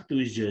 it stuck to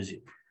his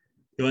jersey.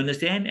 You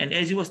understand? And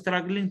as he was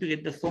struggling to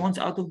get the thorns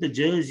out of the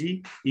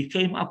jersey, he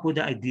came up with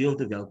the idea of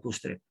the Velcro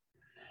strap.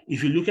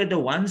 If you look at the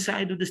one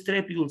side of the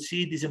strap, you will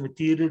see it is a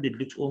material that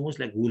looks almost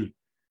like wool.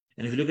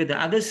 And if you look at the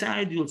other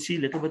side, you'll see a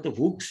little bit of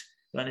hooks.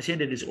 You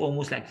understand that it's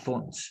almost like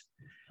thorns.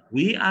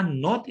 We are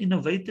not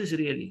innovators,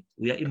 really.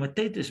 We are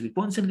imitators. We're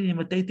constantly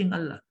imitating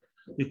Allah.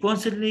 We're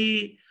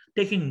constantly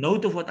taking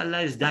note of what Allah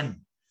has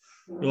done.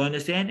 You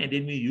understand? And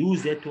then we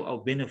use that to our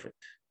benefit.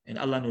 And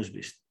Allah knows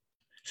best.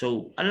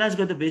 So Allah's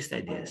got the best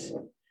ideas.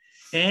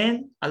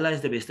 And Allah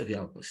is the best of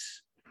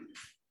helpers.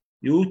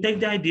 You take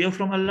the idea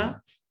from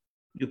Allah,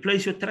 you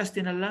place your trust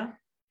in Allah,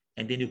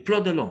 and then you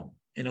plod along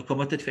in a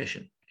committed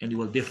fashion. And you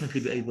will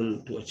definitely be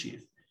able to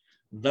achieve.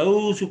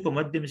 Those who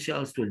commit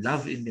themselves to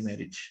love in the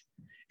marriage,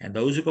 and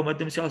those who commit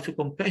themselves to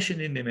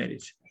compassion in the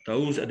marriage,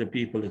 those are the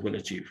people that will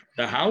achieve.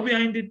 The how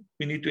behind it,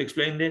 we need to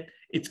explain that.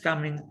 It's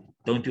coming,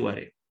 don't you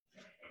worry.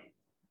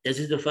 This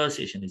is the first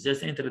session. It's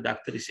just an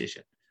introductory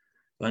session.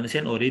 You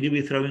understand? Already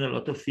we're throwing a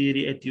lot of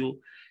theory at you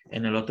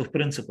and a lot of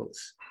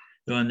principles.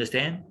 You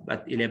understand?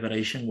 But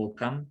elaboration will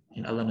come,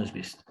 and Allah knows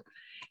best.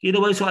 Either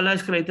way, so Allah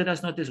has created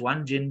us not as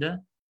one gender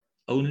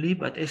only,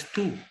 but as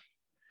 2.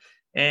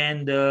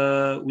 And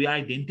we are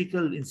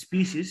identical in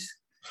species,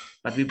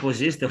 but we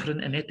possess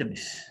different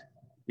anatomies.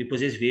 We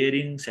possess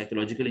varying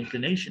psychological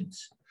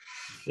inclinations.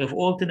 We have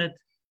alternate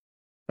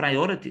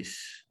priorities.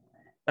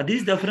 But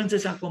these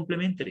differences are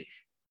complementary,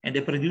 and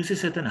they produce a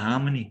certain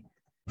harmony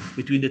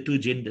between the 2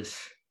 genders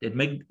that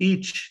make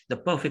each the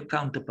perfect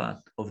counterpart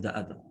of the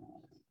other.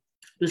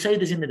 To say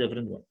this in a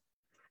different way.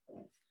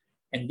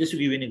 And this will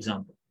give you an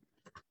example.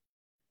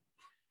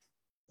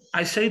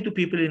 I say to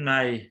people in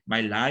my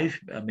live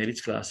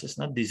marriage classes,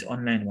 not these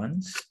online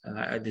ones,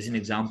 there's an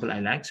example I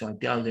like, so I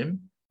tell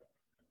them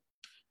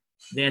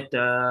that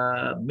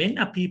men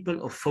are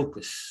people of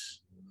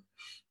focus.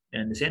 You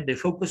understand? They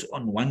focus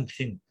on one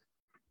thing.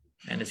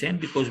 You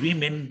understand? Because we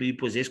men, we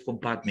possess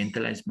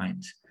compartmentalized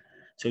minds.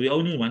 So we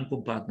only in one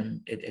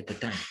compartment at a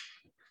time.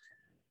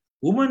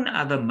 Women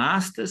are the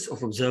masters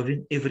of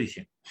observing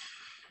everything.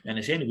 You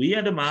understand? We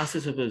are the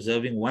masters of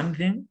observing one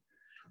thing.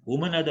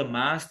 Women are the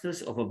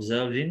masters of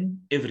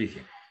observing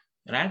everything,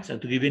 right? So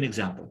to give you an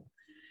example,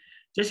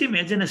 just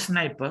imagine a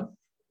sniper.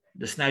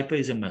 The sniper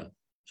is a male.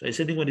 So he's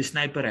sitting with his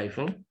sniper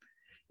rifle.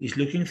 He's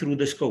looking through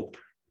the scope.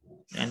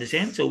 You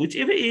understand? So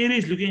whichever area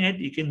he's looking at,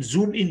 you can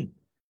zoom in.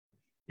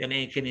 And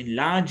you can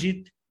enlarge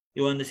it.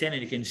 You understand?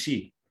 And you can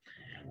see.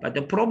 But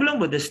the problem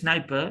with the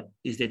sniper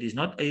is that he's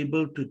not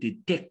able to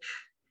detect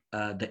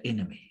the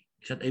enemy.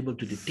 He's not able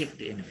to detect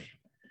the enemy.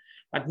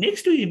 But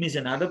next to him is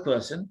another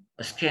person,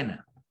 a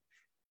scanner.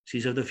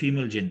 She's of the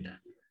female gender.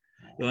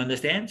 You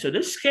understand? So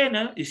this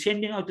scanner is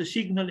sending out a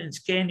signal and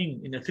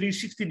scanning in a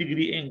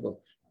 360-degree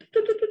angle.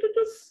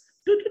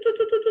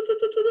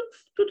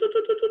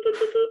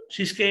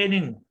 She's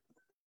scanning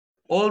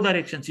all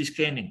directions. She's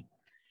scanning.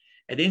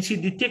 And then she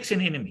detects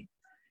an enemy.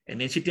 And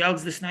then she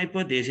tells the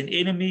sniper, there's an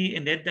enemy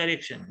in that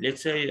direction.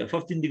 Let's say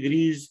 15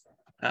 degrees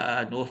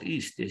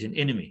northeast, there's an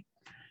enemy.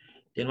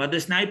 Then what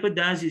the sniper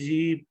does is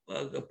he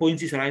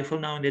points his rifle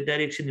now in that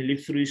direction. He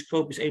looks through his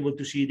scope, is able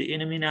to see the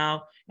enemy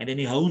now. And then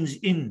he hones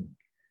in,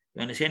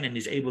 you understand, and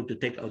is able to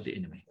take out the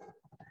enemy.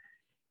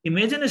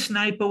 Imagine a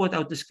sniper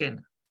without a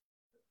scanner.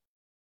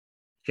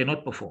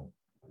 Cannot perform.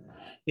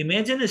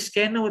 Imagine a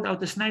scanner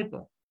without a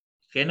sniper.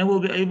 Scanner will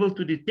be able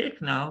to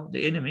detect now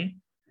the enemy,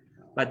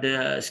 but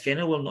the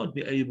scanner will not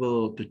be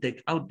able to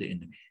take out the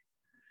enemy.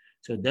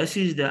 So this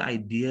is the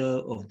idea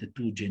of the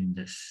two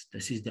genders.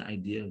 This is the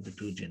idea of the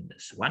two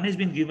genders. One has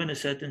been given a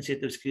certain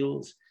set of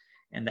skills,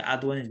 and the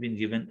other one has been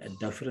given a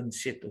different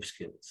set of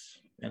skills.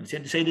 You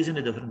understand? To say this in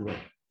a different way.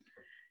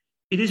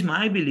 It is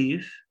my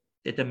belief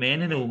that a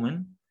man and a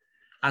woman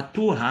are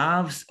two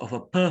halves of a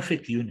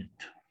perfect unit.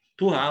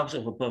 Two halves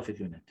of a perfect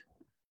unit.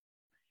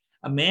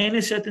 A man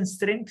has certain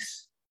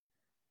strengths,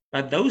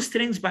 but those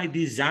strengths by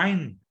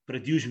design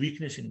produce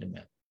weakness in the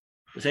man.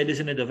 To say this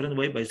in a different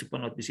way, based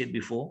upon what we said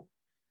before,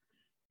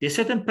 there's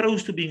certain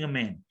pros to being a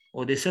man,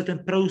 or there's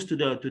certain pros to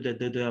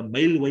the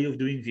male way of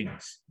doing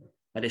things,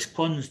 but there's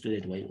cons to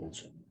that way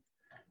also.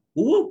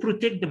 Who will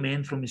protect the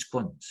man from his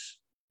cons?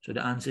 So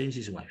the answer is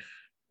his wife.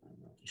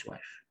 His wife.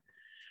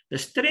 The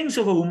strengths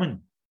of a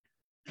woman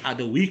are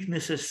the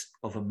weaknesses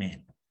of a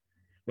man.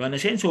 You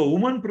understand? So a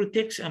woman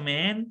protects a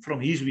man from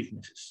his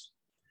weaknesses.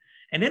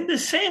 And then the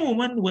same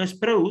woman who has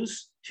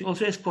pros, she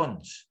also has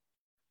cons,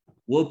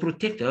 will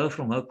protect her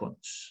from her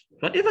cons.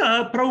 Whatever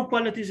her pro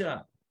qualities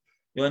are,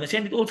 you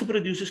understand, it also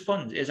produces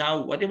cons. As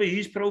how whatever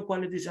his pro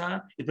qualities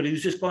are, it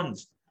produces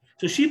cons.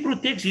 So she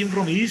protects him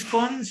from his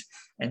cons,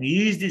 and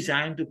he is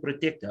designed to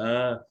protect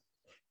her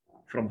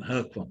from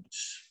her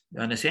cons.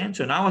 You understand?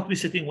 So now what we're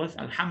sitting with,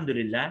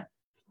 alhamdulillah,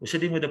 we're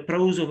sitting with the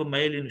pros of a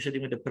male and we're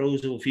sitting with the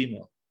pros of a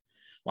female.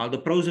 While the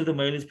pros of the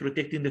male is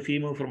protecting the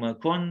female from her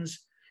cons,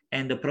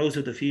 and the pros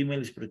of the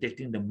female is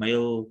protecting the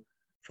male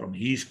from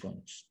his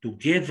cons.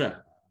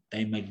 Together,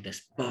 they make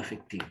this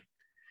perfect team.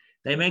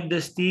 They make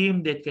this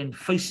team that can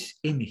face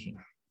anything.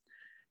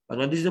 But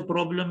what is the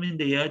problem in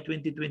the year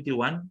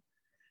 2021?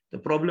 The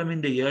problem in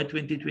the year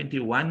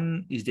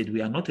 2021 is that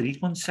we are not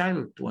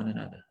reconciled to one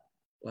another.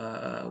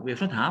 We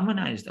have not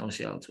harmonized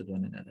ourselves with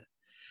one another.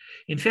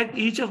 In fact,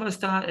 each of us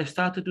have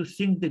started to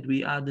think that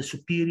we are the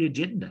superior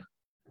gender.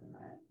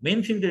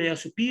 Men think that they are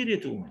superior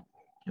to women.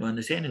 You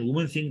understand? And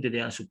women think that they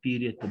are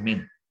superior to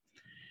men.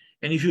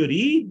 And if you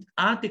read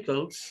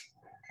articles,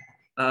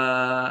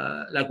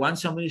 like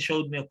once somebody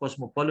showed me a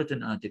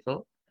Cosmopolitan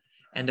article,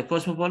 and the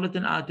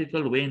Cosmopolitan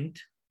article went,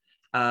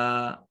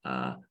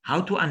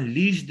 how to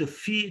unleash the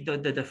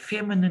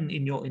feminine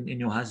in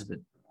your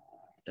husband.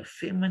 The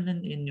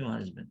feminine in your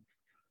husband.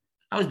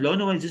 I was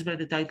blown away just by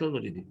the title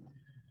already.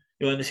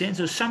 You understand?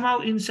 So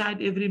somehow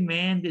inside every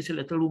man, there's a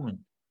little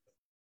woman.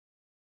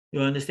 You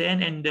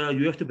understand? And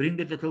you have to bring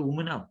that little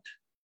woman out.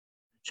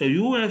 So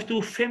you have to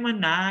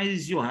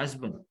feminize your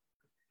husband.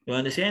 You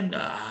understand?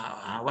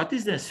 What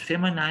is this?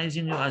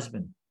 Feminizing your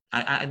husband.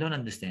 I don't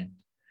understand.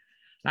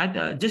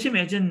 Right? Just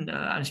imagine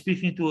I'm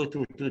speaking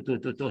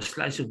to a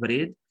slice of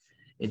bread,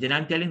 and then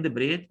I'm telling the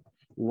bread,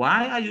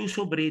 why are you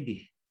so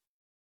bready?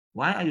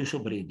 Why are you so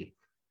bready?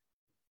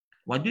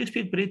 What do you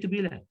expect bread to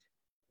be like?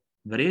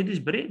 Bread is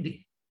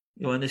bready.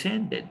 You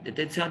understand?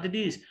 That's what it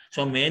is.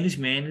 So man is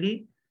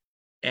manly,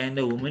 and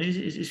the woman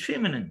is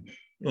feminine.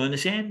 You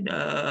understand?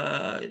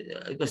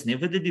 It was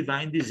never the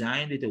divine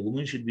design that a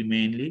woman should be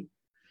manly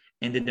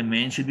and that the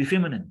man should be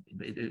feminine.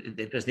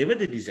 It was never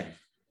the design.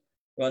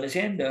 You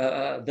understand?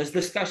 This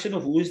discussion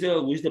of who is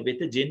the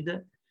better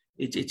gender,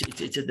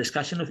 it's a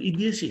discussion of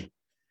idiocy.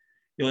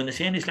 You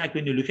understand? It's like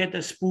when you look at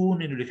a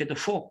spoon and you look at a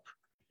fork.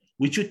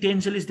 Which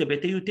utensil is the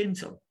better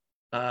utensil?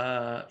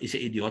 It's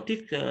an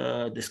idiotic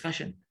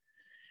discussion.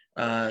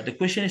 The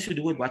question has to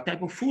do with what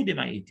type of food am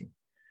I eating?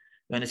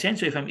 You understand?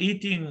 So if I'm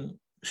eating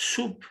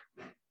soup,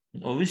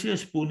 obviously a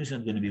spoon is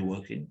not going to be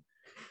working.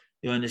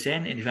 You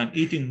understand? And if I'm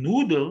eating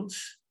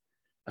noodles,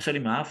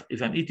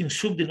 if I'm eating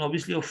soup, then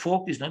obviously a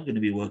fork is not going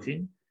to be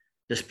working.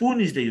 The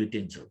spoon is the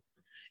utensil.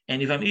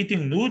 And if I'm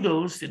eating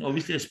noodles, then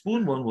obviously a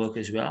spoon won't work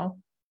as well.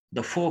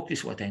 The fork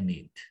is what I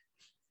need.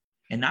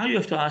 And now you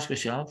have to ask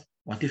yourself,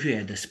 what if you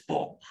had a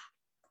spork?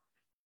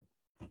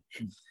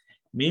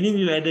 Meaning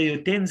you had a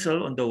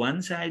utensil, on the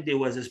one side there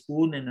was a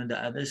spoon, and on the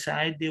other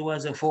side there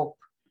was a fork.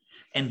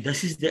 And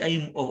this is the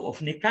aim of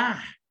nikah.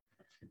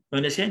 You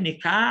understand?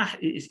 Nikah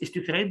is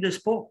to create the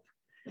spork,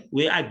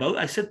 where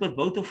I sit with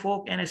both a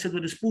fork and I sit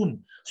with a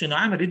spoon. So now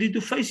I'm ready to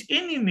face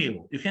any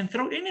meal. You can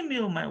throw any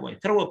meal my way.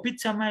 Throw a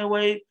pizza my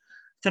way,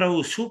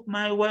 throw soup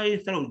my way,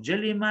 throw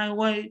jelly my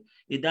way.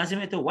 It doesn't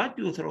matter what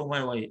you throw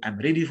my way. I'm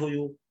ready for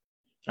you.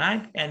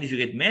 Right? And if you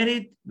get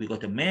married, we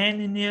got a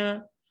man in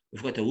here,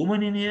 we've got a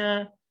woman in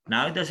here.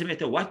 Now it doesn't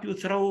matter what you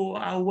throw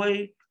our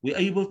way, we're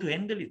able to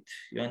handle it.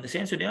 You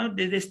understand? So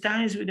there's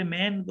times where the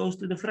man goes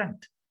to the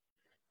front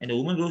and the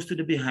woman goes to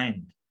the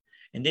behind.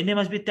 And then there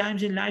must be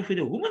times in life where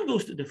the woman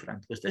goes to the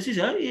front, because this is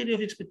her area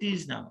of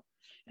expertise now.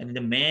 And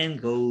the man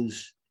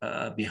goes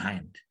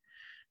behind.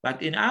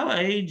 But in our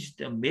age,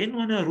 the men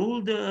want to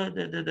rule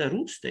the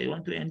roots. They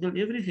want to handle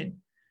everything.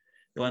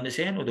 You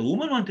understand? Or the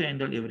woman want to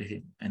handle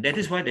everything. And that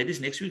is why that is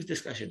next week's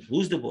discussion.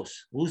 Who's the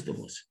boss? Who's the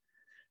boss?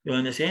 You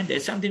understand?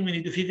 That's something we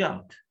need to figure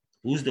out.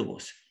 Who's the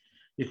boss?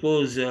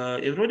 Because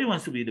everybody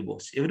wants to be the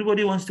boss.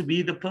 Everybody wants to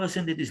be the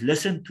person that is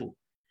listened to.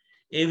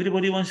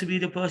 Everybody wants to be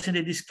the person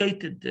that is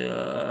catered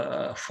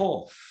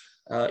for.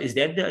 Is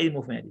that the aim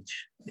of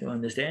marriage? You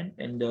understand?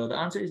 And the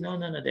answer is no,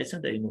 that's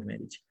not the aim of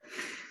marriage.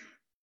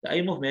 The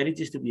aim of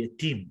marriage is to be a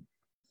team.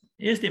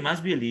 Yes, there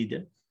must be a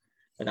leader.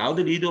 But how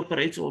the leader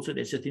operates also,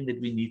 that's the thing that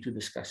we need to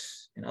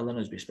discuss. And Allah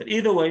knows best. But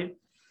either way,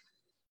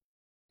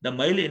 the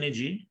male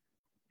energy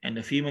and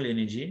the female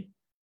energy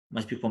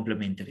must be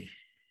complementary.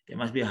 They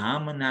must be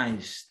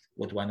harmonized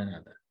with one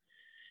another.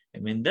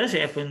 And when this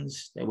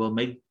happens, they will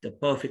make the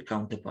perfect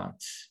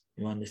counterparts.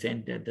 You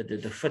understand? That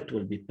the fit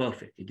will be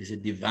perfect. It is a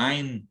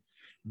divine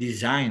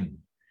design.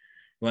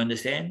 You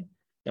understand?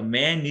 The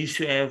man needs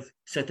to have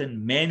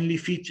certain manly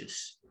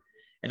features.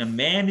 And a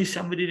man is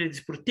somebody that is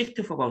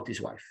protective about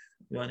his wife.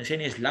 You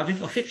understand? He has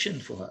loving affection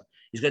for her.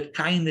 He's got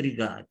kind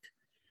regard.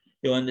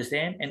 You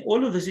understand? And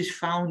all of this is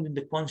found in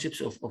the concepts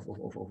of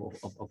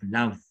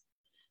love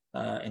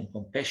and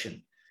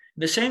compassion.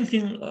 The same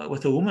thing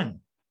with a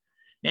woman.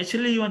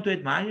 Naturally, you want to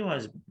admire your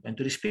husband and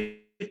to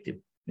respect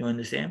him. You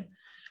understand?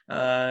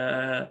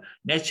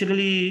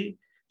 Naturally,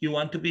 you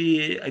want to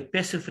be a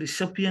passive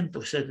recipient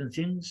of certain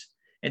things,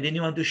 and then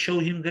you want to show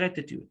him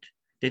gratitude.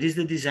 That is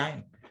the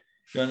design.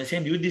 You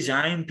understand? You're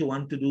designed to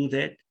want to do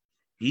that.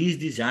 He's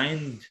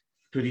designed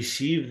to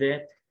receive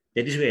that.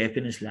 That is where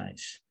happiness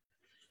lies.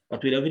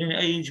 But we live in an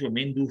age where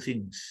men do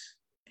things,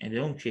 and they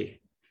don't care.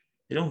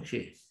 They don't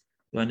care.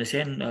 You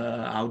understand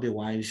how their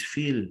wives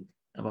feel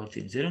about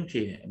things. They don't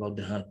care about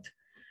the hurt.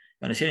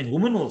 You understand? And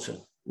women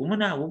also.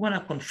 Women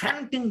are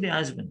confronting their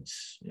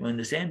husbands. You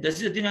understand? This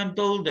is the thing I'm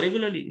told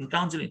regularly in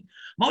counseling.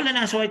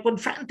 Moulana, so I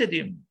confronted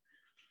him.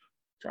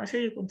 So I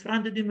say, you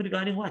confronted him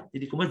regarding what?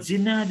 Did he commit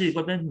zina? Did he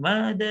commit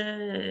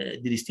murder?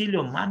 Did he steal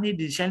your money?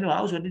 Did he sell your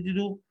house? What did he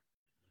do?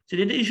 So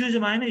then the issue is a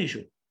minor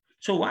issue.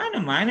 So why in a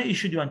minor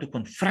issue do you want to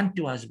confront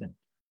your husband?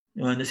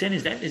 You understand?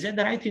 Is that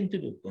the right thing to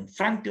do?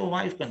 Confront your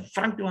wife,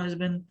 confront your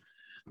husband.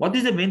 What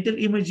is the mental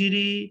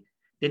imagery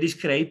that is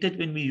created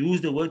when we use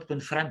the word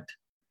confront?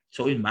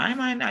 So in my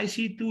mind, I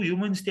see two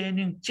humans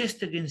standing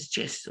chest against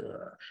chest,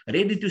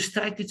 ready to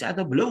strike each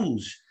other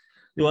blows.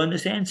 You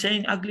understand?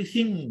 Saying ugly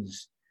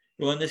things.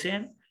 You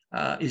understand?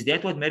 Is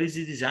that what marriage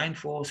is designed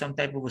for? Some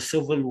type of a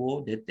civil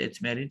war?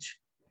 That's marriage?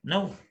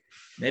 No.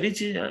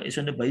 Marriage is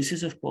on the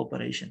basis of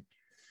cooperation.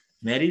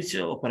 Marriage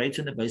operates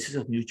on the basis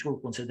of mutual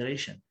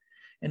consideration.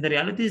 And the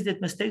reality is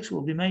that mistakes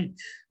will be made.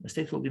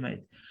 Mistakes will be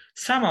made.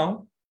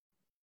 Somehow,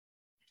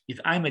 if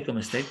I make a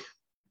mistake,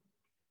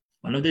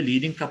 one of the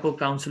leading couple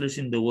counselors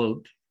in the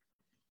world,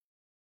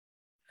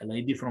 a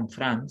lady from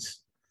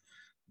France,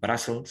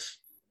 Brussels,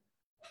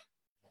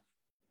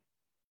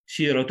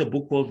 she wrote a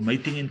book called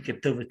Mating in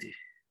Captivity.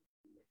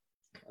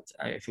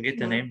 I forget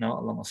the name now.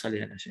 Allahumma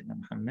salli ala Sayyidina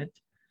Muhammad.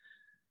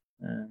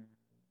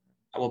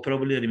 I will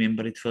probably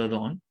remember it further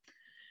on.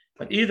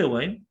 But either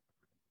way,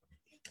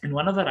 in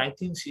one of the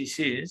writings, he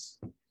says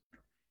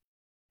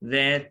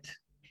that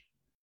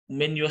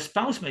when your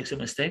spouse makes a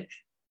mistake,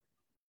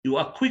 you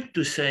are quick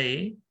to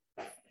say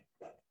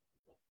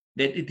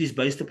that it is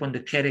based upon the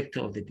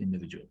character of that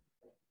individual.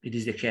 It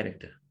is the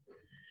character.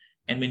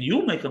 And when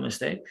you make a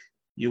mistake,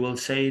 you will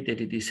say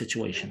that it is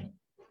situational.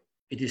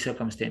 It is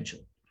circumstantial.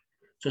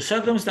 So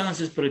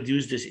circumstances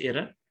produce this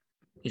error.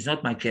 It's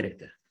not my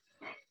character.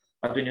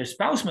 But when your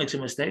spouse makes a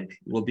mistake,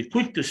 you will be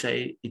quick to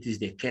say it is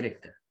their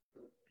character.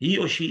 He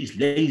or she is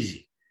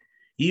lazy.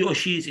 He or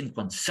she is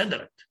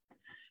inconsiderate.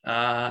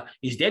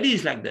 His daddy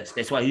is like this.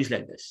 That's why he's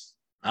like this.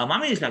 Our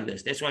mommy is like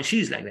this. That's why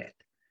she's like that.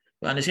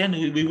 You understand?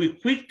 We're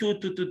quick to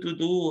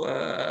do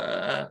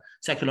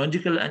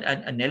psychological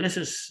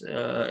analysis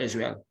as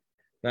well.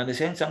 You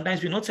understand?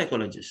 Sometimes we're not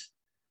psychologists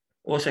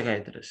or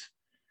psychiatrists.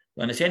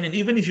 You understand? And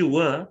even if you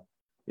were,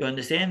 you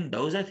understand,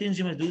 those are things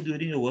you must do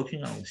during your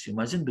working hours. You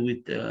mustn't do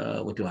it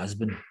with your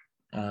husband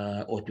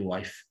or your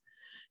wife.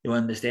 You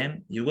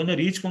understand? You're going to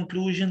reach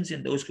conclusions,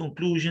 and those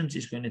conclusions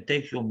is going to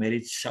take your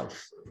marriage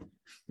south.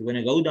 You're going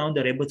to go down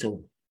the rabbit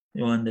hole.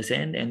 You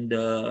understand? And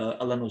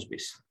Allah knows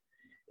best.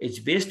 It's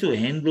best to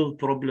handle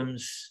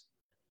problems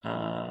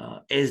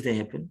as they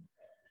happen.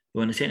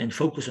 You understand? And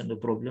focus on the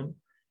problem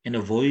and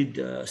avoid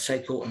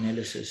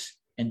psychoanalysis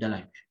and the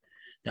like.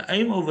 The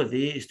aim over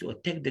there is to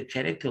attack the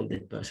character of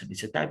that person.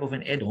 It's a type of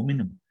an ad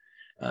hominem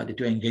that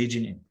you're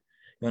engaging in.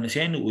 You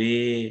understand?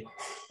 Where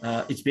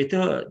it's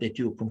better that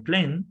you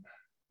complain,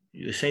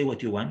 you say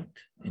what you want,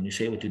 and you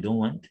say what you don't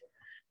want,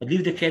 but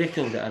leave the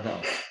character of the other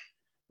out.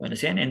 You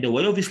understand? And the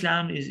way of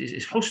Islam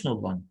is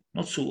husnul dhan,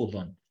 not su'ul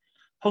dhan.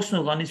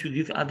 Husnul dhan is we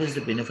give others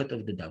the benefit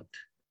of the doubt.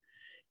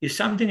 If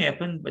something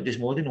happened, but there's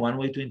more than one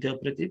way to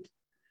interpret it,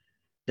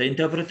 the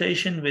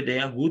interpretation where they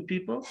are good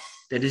people,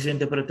 that is the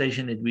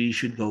interpretation that we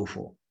should go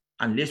for.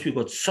 unless we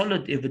got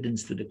solid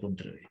evidence to the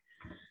contrary.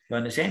 You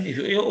understand? If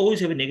you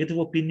always have a negative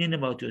opinion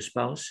about your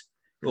spouse,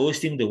 you always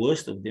think the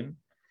worst of them,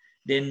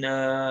 then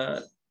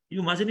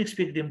you mustn't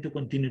expect them to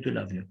continue to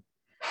love you.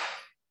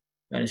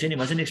 You understand? You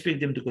mustn't expect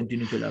them to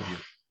continue to love you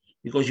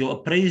because your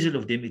appraisal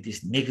of them, it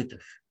is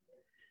negative.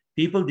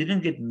 People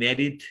didn't get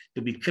married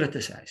to be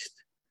criticized.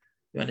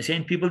 You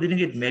understand? People didn't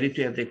get married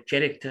to have their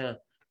character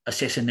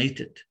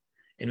assassinated.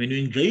 And when you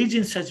engage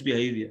in such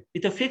behavior,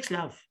 it affects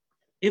love.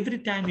 Every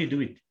time you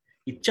do it,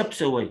 it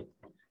chips away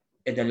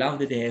at the love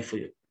that they have for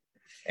you.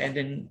 And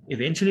then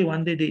eventually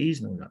one day there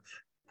is no love.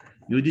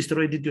 You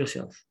destroyed it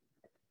yourself.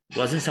 It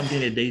wasn't something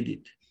that they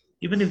did.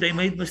 Even if they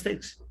made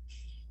mistakes.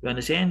 You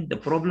understand? The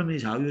problem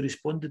is how you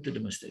responded to the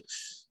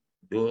mistakes.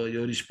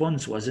 Your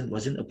response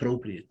wasn't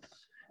appropriate.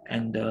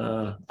 And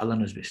Allah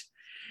knows best.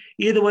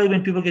 Either way,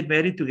 when people get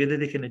married together,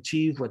 they can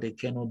achieve what they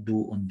cannot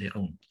do on their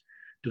own.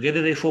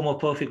 Together, they form a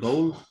perfect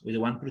whole where the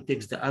one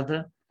protects the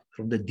other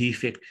from the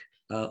defect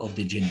of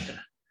the gender.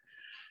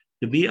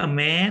 To be a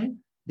man,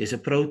 there's a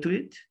pro to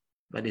it,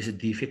 but there's a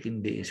defect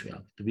in there as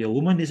well. To be a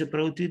woman, there's a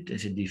pro to it,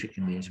 there's a defect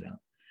in there as well.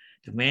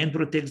 The man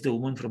protects the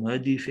woman from her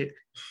defect,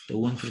 the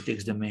woman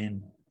protects the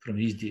man from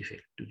his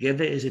defect.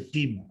 Together as a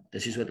team,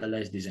 this is what Allah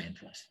has designed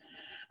for us.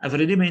 I've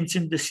already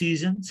mentioned the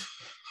seasons,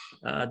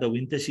 the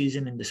winter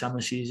season and the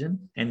summer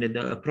season, and that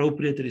the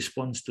appropriate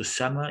response to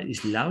summer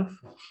is love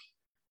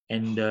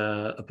and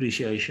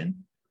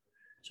appreciation.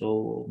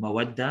 So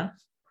mawadda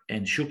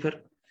and shukr.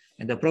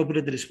 And the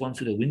appropriate response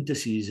to the winter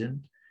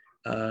season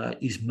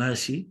is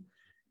mercy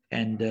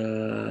and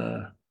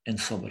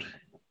sabr.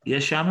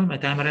 Yes, Shamil, my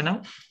time right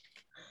now?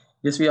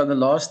 Yes, we are the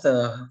last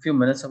few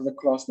minutes of the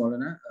class,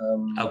 Moulana.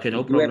 Okay,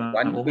 no problem.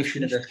 One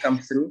question that has come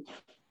through,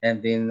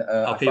 and then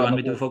okay, you want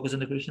me to focus on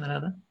the question,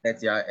 Anada?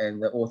 That, yeah,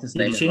 and the author's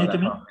name is well. It to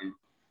me?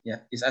 Yeah,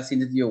 yes, I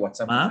sent it to your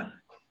WhatsApp.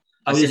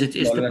 Oh, yes, it's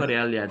Esther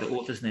Parel. Yeah, the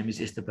author's name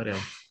is Esther Parel.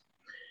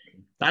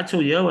 Right, so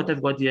here, what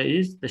I've got here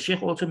is the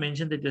Sheikh also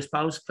mentioned that your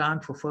spouse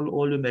can't fulfill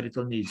all your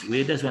marital needs.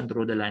 Where does one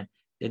draw the line?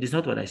 That is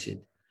not what I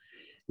said.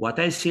 What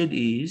I said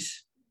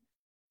is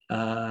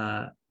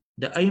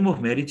the aim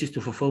of marriage is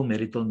to fulfill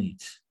marital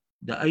needs.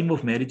 The aim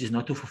of marriage is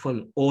not to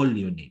fulfill all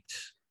your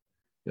needs.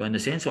 You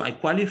understand? So I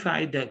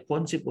qualified the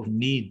concept of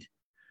need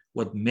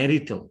with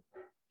marital.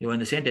 You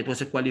understand? That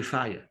was a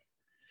qualifier.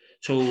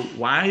 So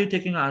why are you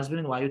taking a husband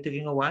and why are you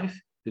taking a wife?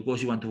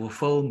 Because you want to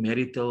fulfill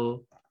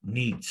marital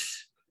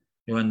needs.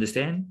 You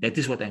understand? That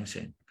is what I'm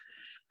saying.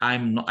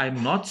 I'm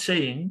not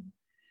saying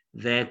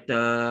that,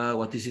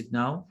 what is it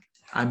now?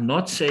 I'm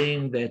not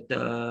saying that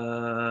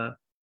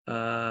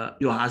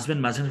your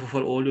husband mustn't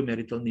fulfill all your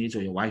marital needs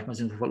or your wife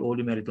mustn't fulfill all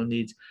your marital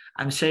needs.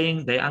 I'm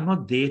saying they are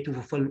not there to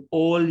fulfill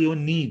all your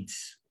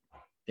needs.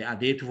 They are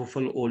there to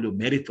fulfill all your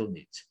marital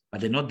needs,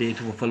 but they're not there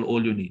to fulfill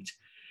all your needs.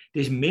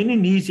 There's many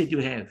needs that you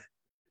have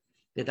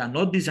that are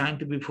not designed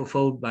to be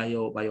fulfilled by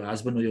your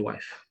husband or your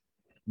wife.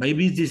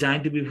 Maybe it's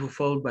designed to be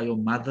fulfilled by your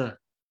mother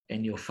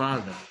and your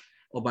father,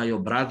 or by your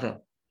brother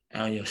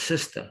or your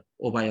sister,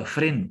 or by a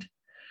friend,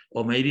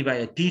 or maybe by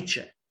a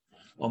teacher,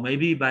 or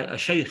maybe by a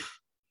sheikh.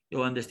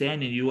 You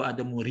understand? And you are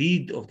the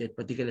murid of that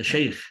particular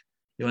sheikh.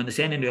 You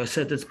understand? And you have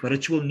certain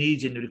spiritual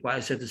needs and you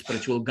require certain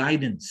spiritual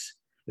guidance.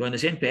 You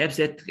understand? Perhaps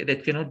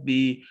that cannot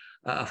be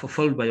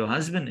fulfilled by your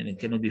husband and it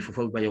cannot be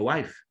fulfilled by your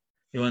wife.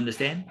 You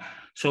understand?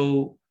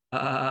 So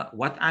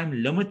what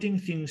I'm limiting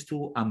things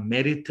to are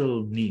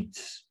marital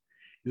needs.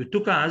 You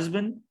took a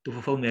husband to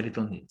fulfill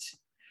marital needs.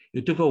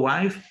 You took a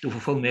wife to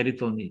fulfill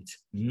marital needs,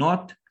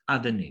 not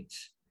other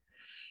needs.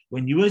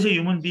 When you as a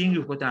human being,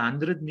 you've got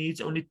 100 needs,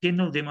 only 10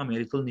 of them are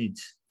marital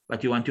needs.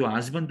 But you want your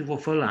husband to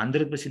fulfill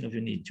 100% of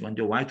your needs. You want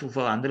your wife to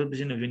fulfill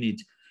 100% of your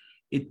needs.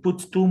 It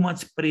puts too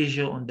much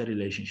pressure on the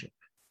relationship.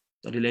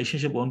 The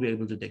relationship won't be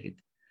able to take it.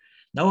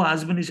 No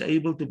husband is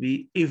able to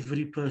be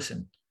every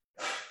person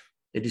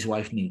that his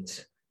wife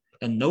needs.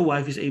 And no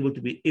wife is able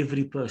to be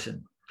every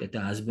person that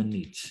the husband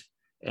needs.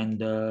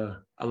 And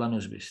Allah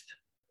knows best.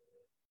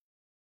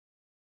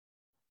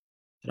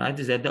 Right?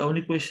 Is that the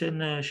only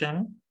question,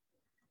 Shaman?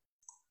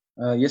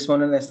 Yes,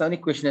 Moulana, that's the only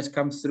question that's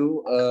come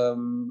through.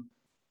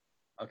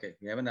 Okay,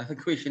 we have another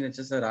question that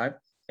just arrived.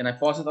 Can I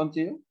pass it on to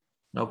you?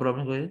 No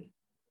problem, go ahead.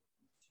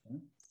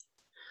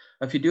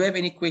 If you do have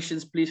any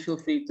questions, please feel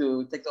free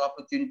to take the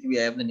opportunity we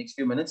have in the next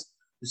few minutes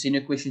to send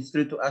your questions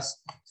through to us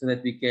so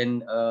that we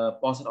can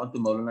pass it on to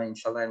Moulana,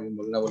 inshallah, and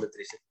Moulana will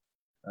address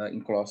it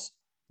in class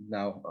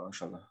now,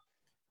 inshallah.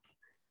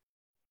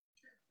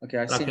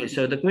 Okay,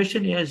 so the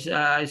question is,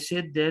 I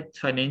said that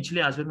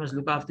financially, husband must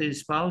look after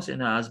his spouse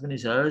and her husband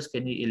is hers.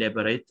 Can you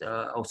elaborate?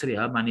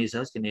 Her money is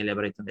hers. Can you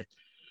elaborate on that?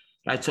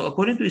 Right, so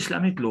according to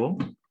Islamic law,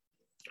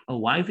 a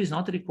wife is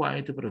not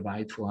required to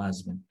provide for her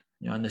husband.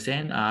 You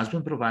understand? A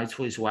husband provides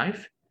for his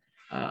wife.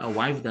 A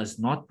wife does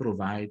not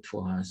provide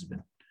for her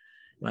husband.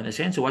 You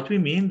understand? So what we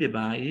mean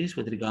thereby is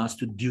with regards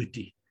to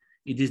duty.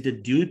 It is the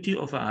duty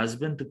of a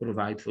husband to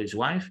provide for his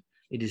wife.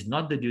 It is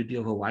not the duty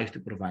of a wife to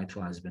provide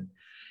for her husband.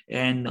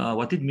 And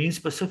what it means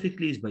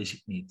specifically is basic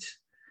needs.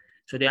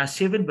 So there are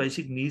 7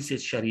 basic needs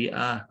that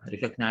Sharia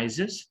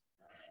recognizes.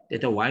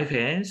 that a wife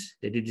has,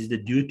 that it is the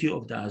duty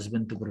of the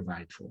husband to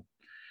provide for.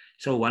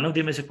 So one of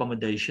them is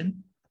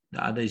accommodation,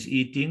 the other is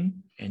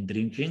eating and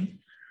drinking.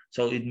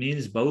 So it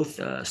means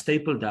both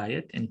staple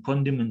diet and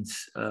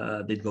condiments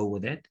that go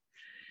with that.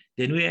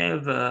 Then we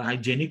have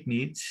hygienic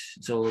needs.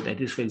 So that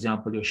is, for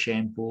example, your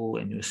shampoo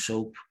and your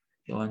soap,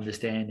 you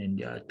understand, and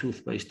your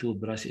toothpaste,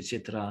 toothbrush,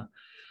 etc.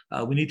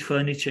 We need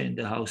furniture in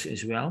the house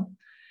as well.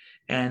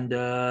 And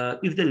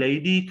if the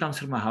lady comes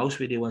from a house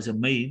where there was a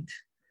maid,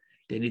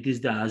 then it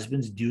is the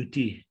husband's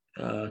duty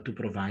to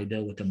provide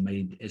her with a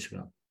maid as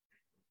well.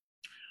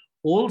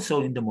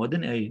 Also, in the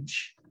modern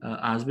age,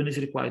 husband is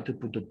required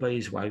to pay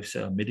his wife's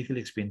medical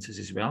expenses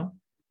as well.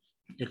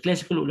 The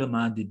classical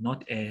ulama did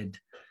not add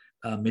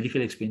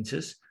medical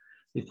expenses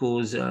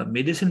because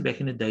medicine back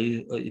in the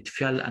day, it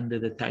fell under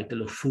the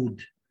title of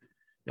food.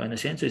 You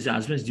understand? So it's the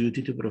husband's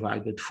duty to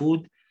provide with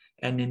food.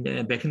 And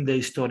back in the day,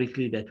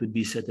 historically, that would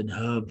be certain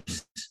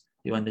herbs,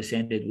 you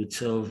understand, that would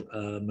serve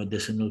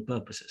medicinal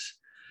purposes.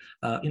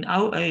 In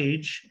our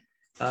age,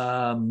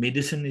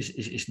 medicine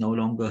is no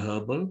longer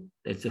herbal.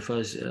 That's the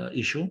first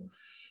issue.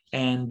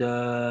 And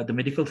the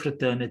medical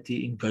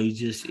fraternity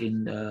engages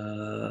in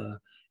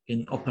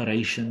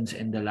operations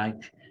and the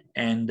like.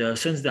 And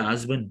since the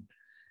husband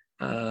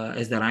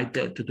has the right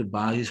to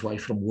buy his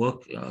wife from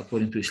work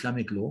according to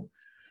Islamic law,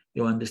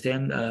 you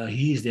understand,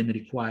 he is then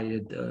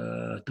required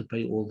to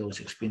pay all those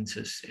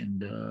expenses,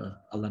 and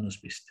Allah knows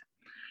best.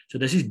 So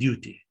this is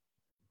duty.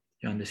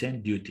 You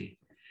understand? Duty.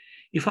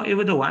 If,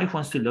 however, the wife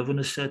wants to live on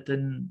a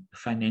certain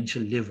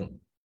financial level,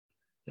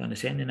 you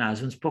understand, and the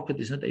husband's pocket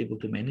is not able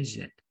to manage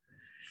that,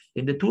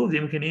 then the two of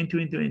them can enter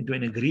into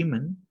an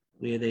agreement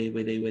where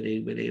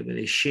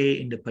they share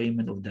in the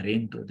payment of the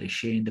rent, or they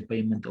share in the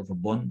payment of a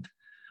bond,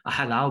 a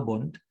halal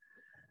bond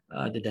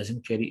that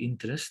doesn't carry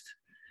interest.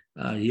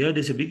 Here,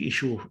 there's a big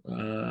issue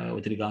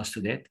with regards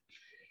to that.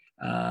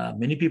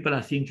 Many people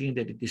are thinking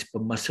that it is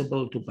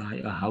permissible to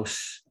buy a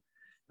house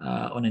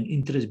on an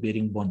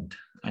interest-bearing bond.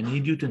 I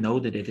need you to know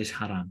that it is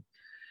haram.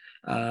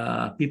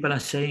 People are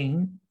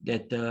saying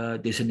that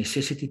there's a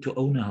necessity to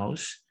own a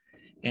house,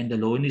 and the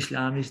law in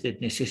Islam is that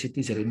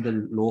necessities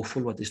render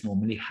lawful what is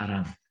normally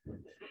haram.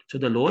 So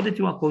the law that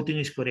you are quoting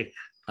is correct.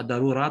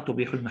 Ad-darurat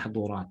tubihul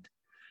mahdurat.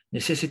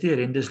 Necessity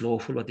renders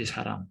lawful what is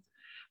haram.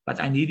 But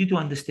I need you to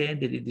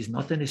understand that it is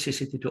not a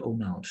necessity to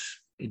own a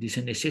house. It is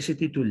a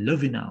necessity to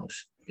live in a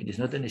house. It is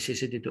not a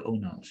necessity to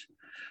own a house.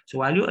 So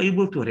while you're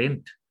able to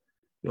rent,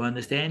 you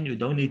understand, you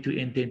don't need to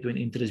enter into an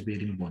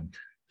interest-bearing bond.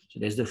 So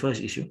that's the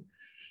first issue.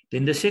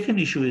 Then the second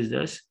issue is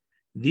this.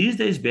 These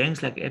days,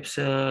 banks like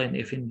ABSA and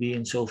FNB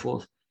and so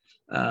forth,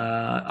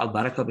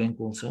 Al-Barakah Bank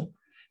also,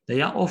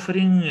 they are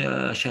offering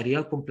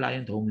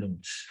Sharia-compliant home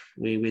loans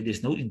where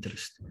there's no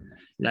interest.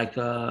 Like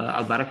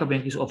Al-Barakah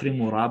Bank is offering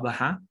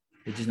Murabaha,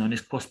 which is known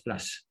as cost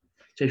plus.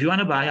 So if you want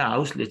to buy a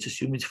house, let's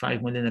assume it's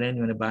 5 million rand,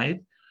 you want to buy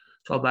it.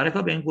 So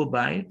Al-Barakah Bank will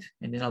buy it,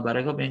 and then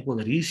Al-Barakah Bank will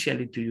resell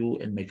it to you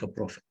and make a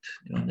profit.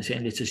 You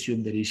understand? Let's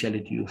assume they resell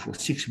it to you for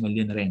 6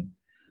 million rand.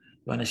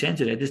 You understand?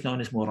 So that is known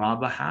as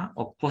Murabaha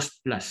or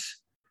cost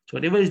plus. So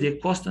whatever is their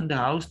cost on the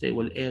house, they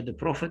will add the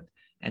profit,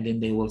 and then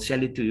they will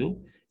sell it to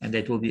you, and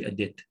that will be a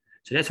debt.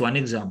 So that's one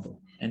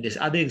example. And there's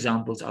other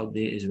examples out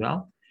there as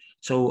well.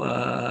 So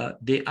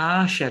there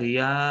are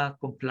Sharia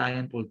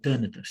compliant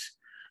alternatives.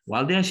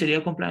 While there are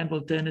Sharia compliant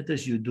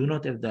alternatives, you do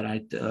not have the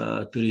right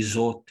to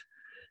resort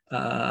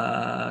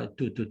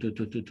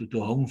to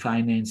home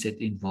finance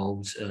that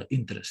involves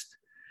interest.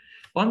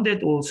 On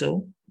that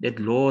also, that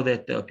law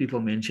that people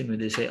mention when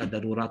they say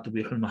ad-darurat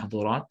tubihul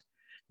mahdurat,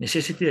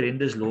 necessity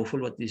renders lawful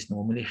what is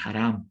normally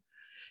haram.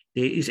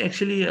 There is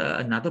actually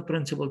another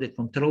principle that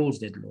controls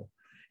that law,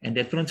 and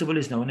that principle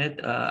is known as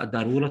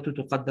ad-daruratu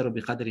tuqaddaru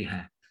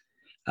biqadriha.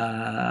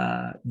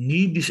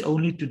 Need is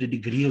only to the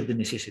degree of the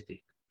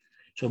necessity.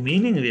 So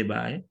meaning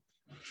thereby,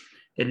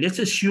 let's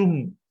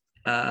assume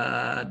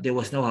there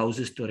was no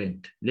houses to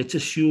rent. Let's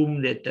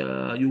assume that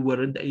you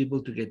weren't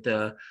able to get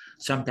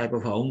some type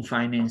of home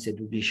finance that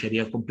would be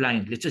Sharia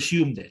compliant. Let's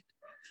assume that.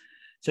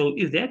 So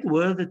if that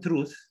were the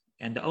truth,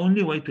 and the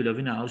only way to live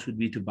in a house would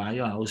be to buy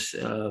a house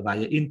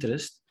via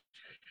interest,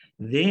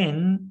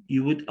 then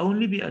you would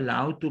only be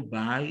allowed to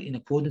buy in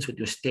accordance with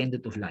your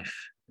standard of life.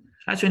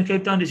 Right? So in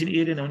Cape Town, there's an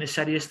area known as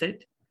Sari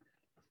Estate.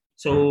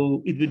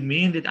 So it would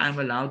mean that I'm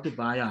allowed to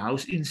buy a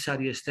house in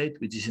Sari Estate,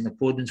 which is in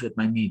accordance with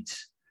my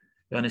needs.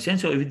 You understand?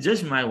 So if it's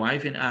just my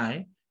wife and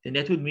I, then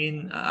that would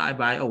mean I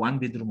buy a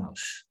 1-bedroom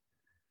house.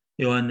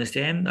 You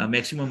understand?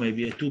 Maximum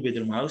maybe a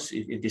 2-bedroom house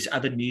if there's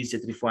other needs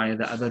that require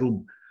the other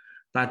room.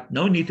 But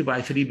no need to buy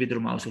a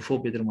 3-bedroom house or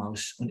 4-bedroom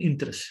house on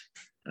interest.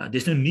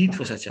 There's no need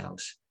for such a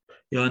house.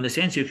 You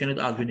understand? So you cannot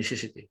argue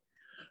necessity.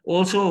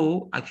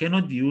 Also, I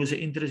cannot use an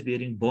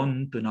interest-bearing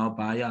bond to now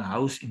buy a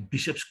house in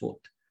Bishop's Court.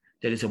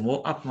 That is a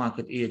more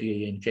upmarket area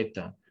here in Cape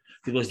Town,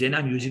 because then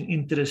I'm using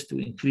interest to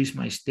increase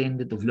my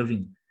standard of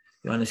living.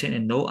 You understand?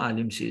 And no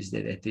alim says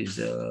that that is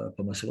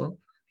permissible,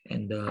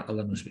 and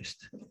Allah knows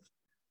best.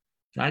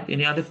 Right?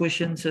 Any other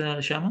questions,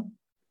 Shama?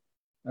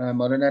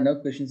 Moulana, no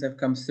questions have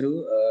come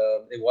through.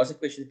 There was a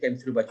question that came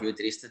through, but you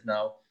addressed it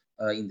now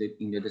in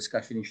the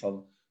discussion,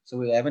 inshallah. So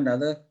we have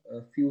another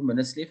few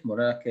minutes left.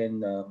 Moulana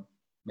can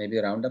maybe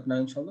round up now,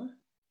 inshallah.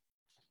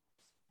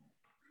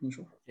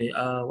 Okay,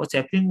 what's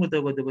happening with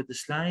the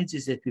slides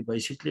is that we're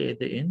basically at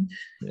the end,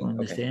 you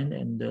understand,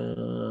 and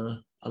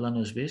Allah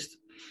knows best.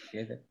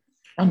 Okay,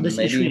 on this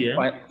issue maybe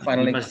here,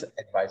 final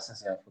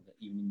advices for the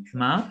evening.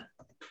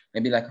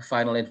 Maybe like a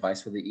final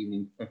advice for the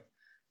evening.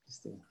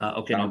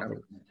 Okay, no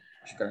problem.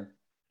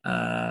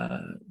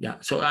 Yeah,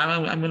 so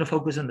I'm going to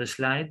focus on the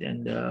slide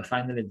and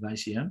final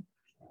advice here.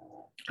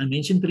 I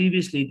mentioned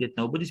previously that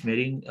nobody's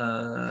marrying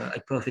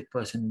a perfect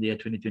person in the year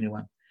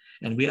 2021,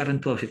 and we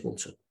aren't perfect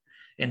also.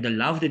 And the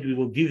love that we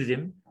will give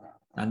them,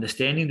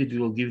 understanding that we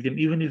will give them,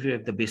 even if we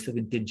have the best of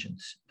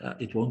intentions,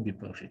 it won't be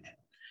perfect.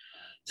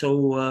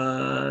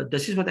 So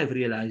this is what I've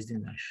realized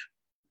in life.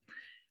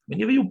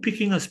 Whenever you're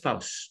picking a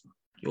spouse,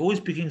 you're always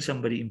picking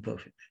somebody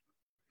imperfect.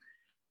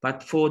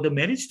 But for the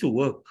marriage to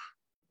work,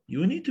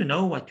 you need to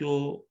know what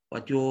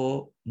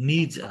your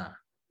needs are.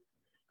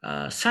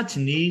 Such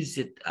needs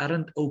that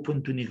aren't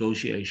open to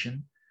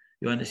negotiation.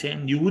 You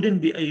understand? You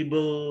wouldn't be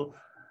able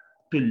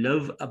to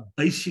live a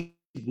basic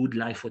good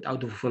life without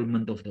the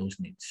fulfillment of those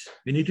needs.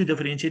 We need to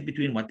differentiate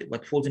between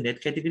what falls in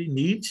that category,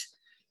 needs,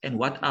 and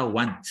what are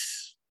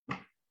wants.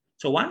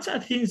 So wants are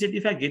things that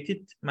if I get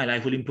it, my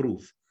life will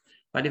improve.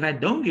 But if I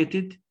don't get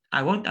it,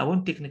 I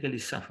won't technically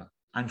suffer.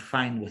 I'm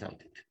fine without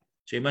it.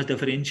 So you must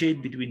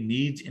differentiate between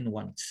needs and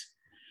wants.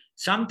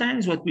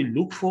 Sometimes what we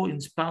look for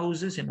in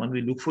spouses and what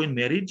we look for in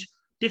marriage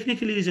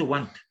technically is a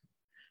want,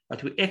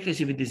 but we act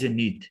as if it is a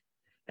need.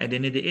 And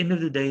then at the end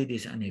of the day,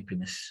 there's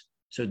unhappiness.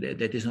 So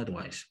that is not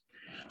wise.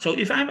 So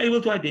if I'm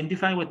able to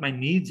identify what my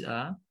needs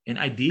are, and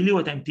ideally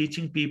what I'm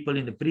teaching people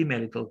in the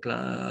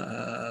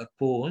premarital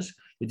course,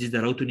 which is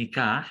the road to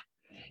nikah,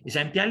 is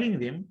I'm telling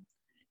them,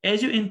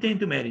 as you enter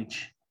into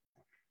marriage,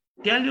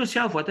 tell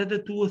yourself what are the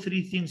 2 or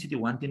 3 things that you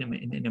want in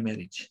a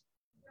marriage.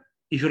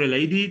 If you're a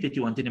lady, that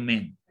you want in a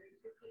man.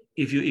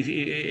 If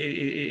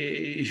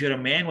you're a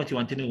man, what you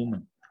want in a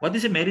woman. What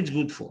is a marriage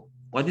good for?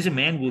 What is a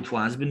man good for?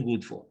 Husband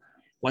good for?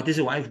 What is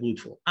a wife good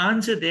for?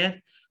 Answer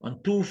that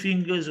on 2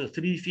 fingers or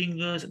 3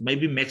 fingers,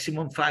 maybe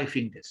maximum 5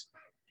 fingers.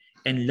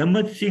 And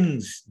limit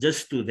things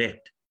just to that.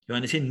 You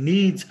understand?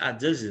 Needs are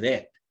just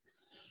that.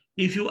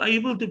 If you're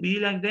able to be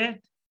like that,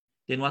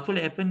 then what will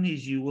happen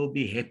is you will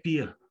be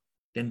happier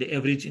than the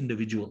average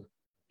individual.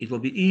 It will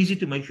be easy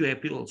to make you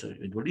happy also.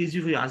 It will be easy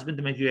for your husband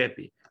to make you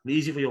happy. It will be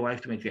easy for your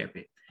wife to make you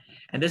happy.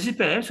 And this is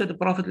perhaps what the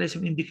Prophet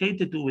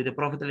indicated to, where the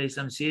Prophet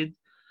said,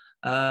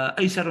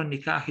 أَيْسَرُ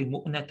النِّكَاحِ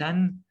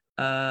مُؤْنَةً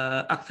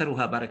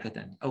أَكْثَرُهَا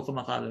بَرَكَةً أو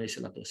كما قال عليه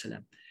الصلاة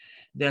والسلام.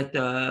 That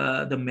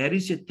the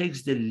marriage that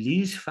takes the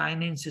least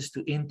finances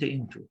to enter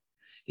into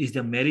is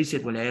the marriage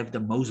that will have the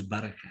most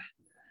barakah.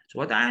 So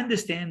what I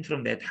understand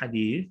from that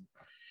hadith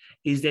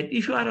is that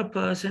if you are a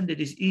person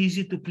that is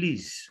easy to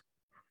please,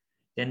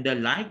 then the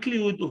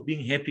likelihood of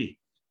being happy,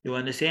 you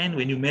understand,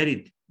 when you're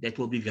married, that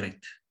will be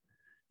great.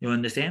 You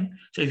understand?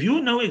 So if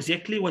you know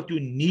exactly what you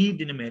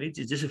need in a marriage,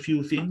 it's just a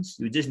few things,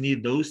 you just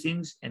need those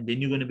things, and then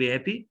you're going to be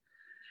happy.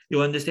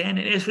 You understand?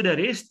 And as for the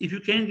rest, if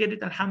you can get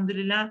it,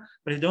 alhamdulillah,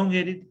 but if you don't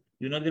get it,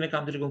 you're not going to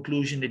come to the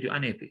conclusion that you're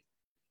unhappy.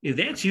 If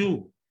that's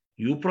you,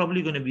 you're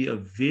probably going to be a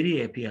very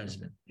happy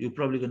husband. You're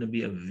probably going to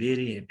be a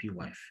very happy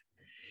wife.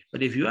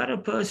 But if you are a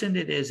person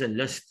that has a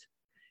list,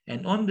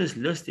 and on this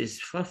list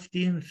is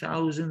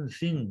 15,000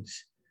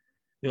 things,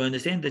 you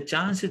understand, the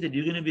chances that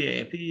you're going to be a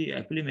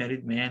happily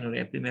married man or a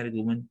happily married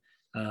woman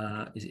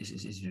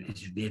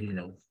is very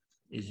low.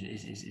 Is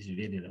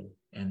very low.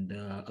 And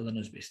Allah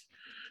knows best.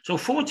 So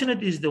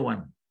fortunate is the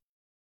one.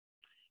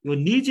 Your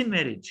needs in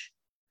marriage,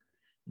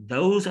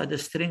 those are the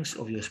strengths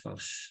of your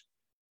spouse.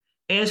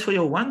 As for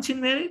your wants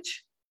in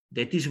marriage,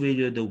 that is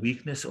where the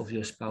weakness of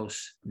your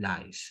spouse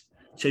lies.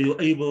 So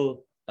you're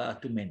able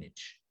to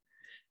manage.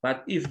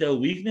 But if the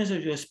weakness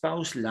of your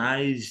spouse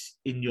lies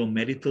in your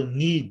marital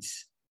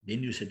needs,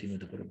 then you're sitting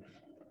with a problem.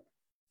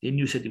 Then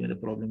you're sitting with a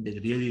problem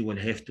that really will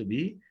have to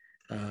be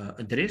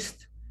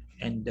addressed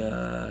and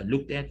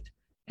looked at,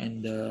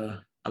 and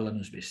Allah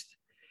knows best.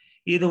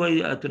 Either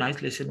way,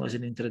 tonight's lesson was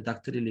an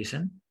introductory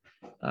lesson.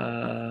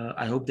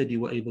 I hope that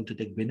you were able to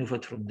take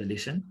benefit from the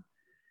lesson,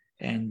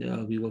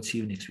 and we will see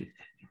you next week.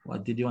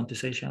 What did you want to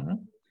say, Shana?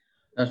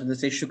 I was going to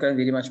say shukran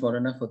very much,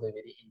 Moulana, for the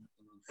very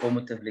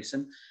informative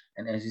lesson.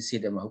 And as you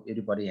said, I hope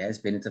everybody has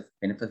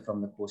benefit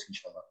from the course,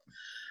 inshallah.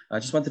 I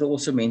just wanted to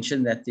also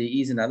mention that there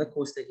is another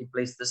course taking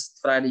place this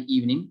Friday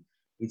evening.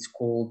 It's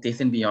called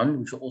Death and Beyond,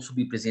 which will also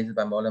be presented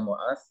by Moulana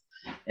Muaadth.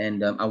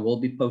 And I will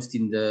be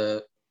posting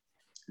the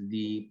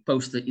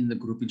poster in the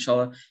group,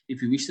 inshallah.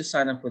 If you wish to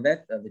sign up for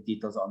that, the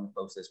details are on the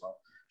post as well.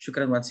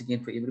 Shukran once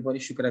again for everybody.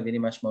 Shukran very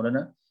much,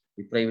 Moulana.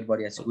 We pray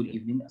everybody has a good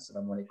evening.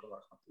 Assalamu alaikum wa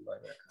rahmatullahi wa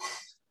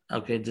barakatuh.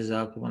 Okay,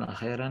 jazakumullah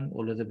khairan.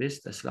 All of the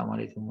best. Assalamu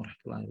alaikum wa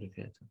rahmatullahi wa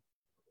barakatuh.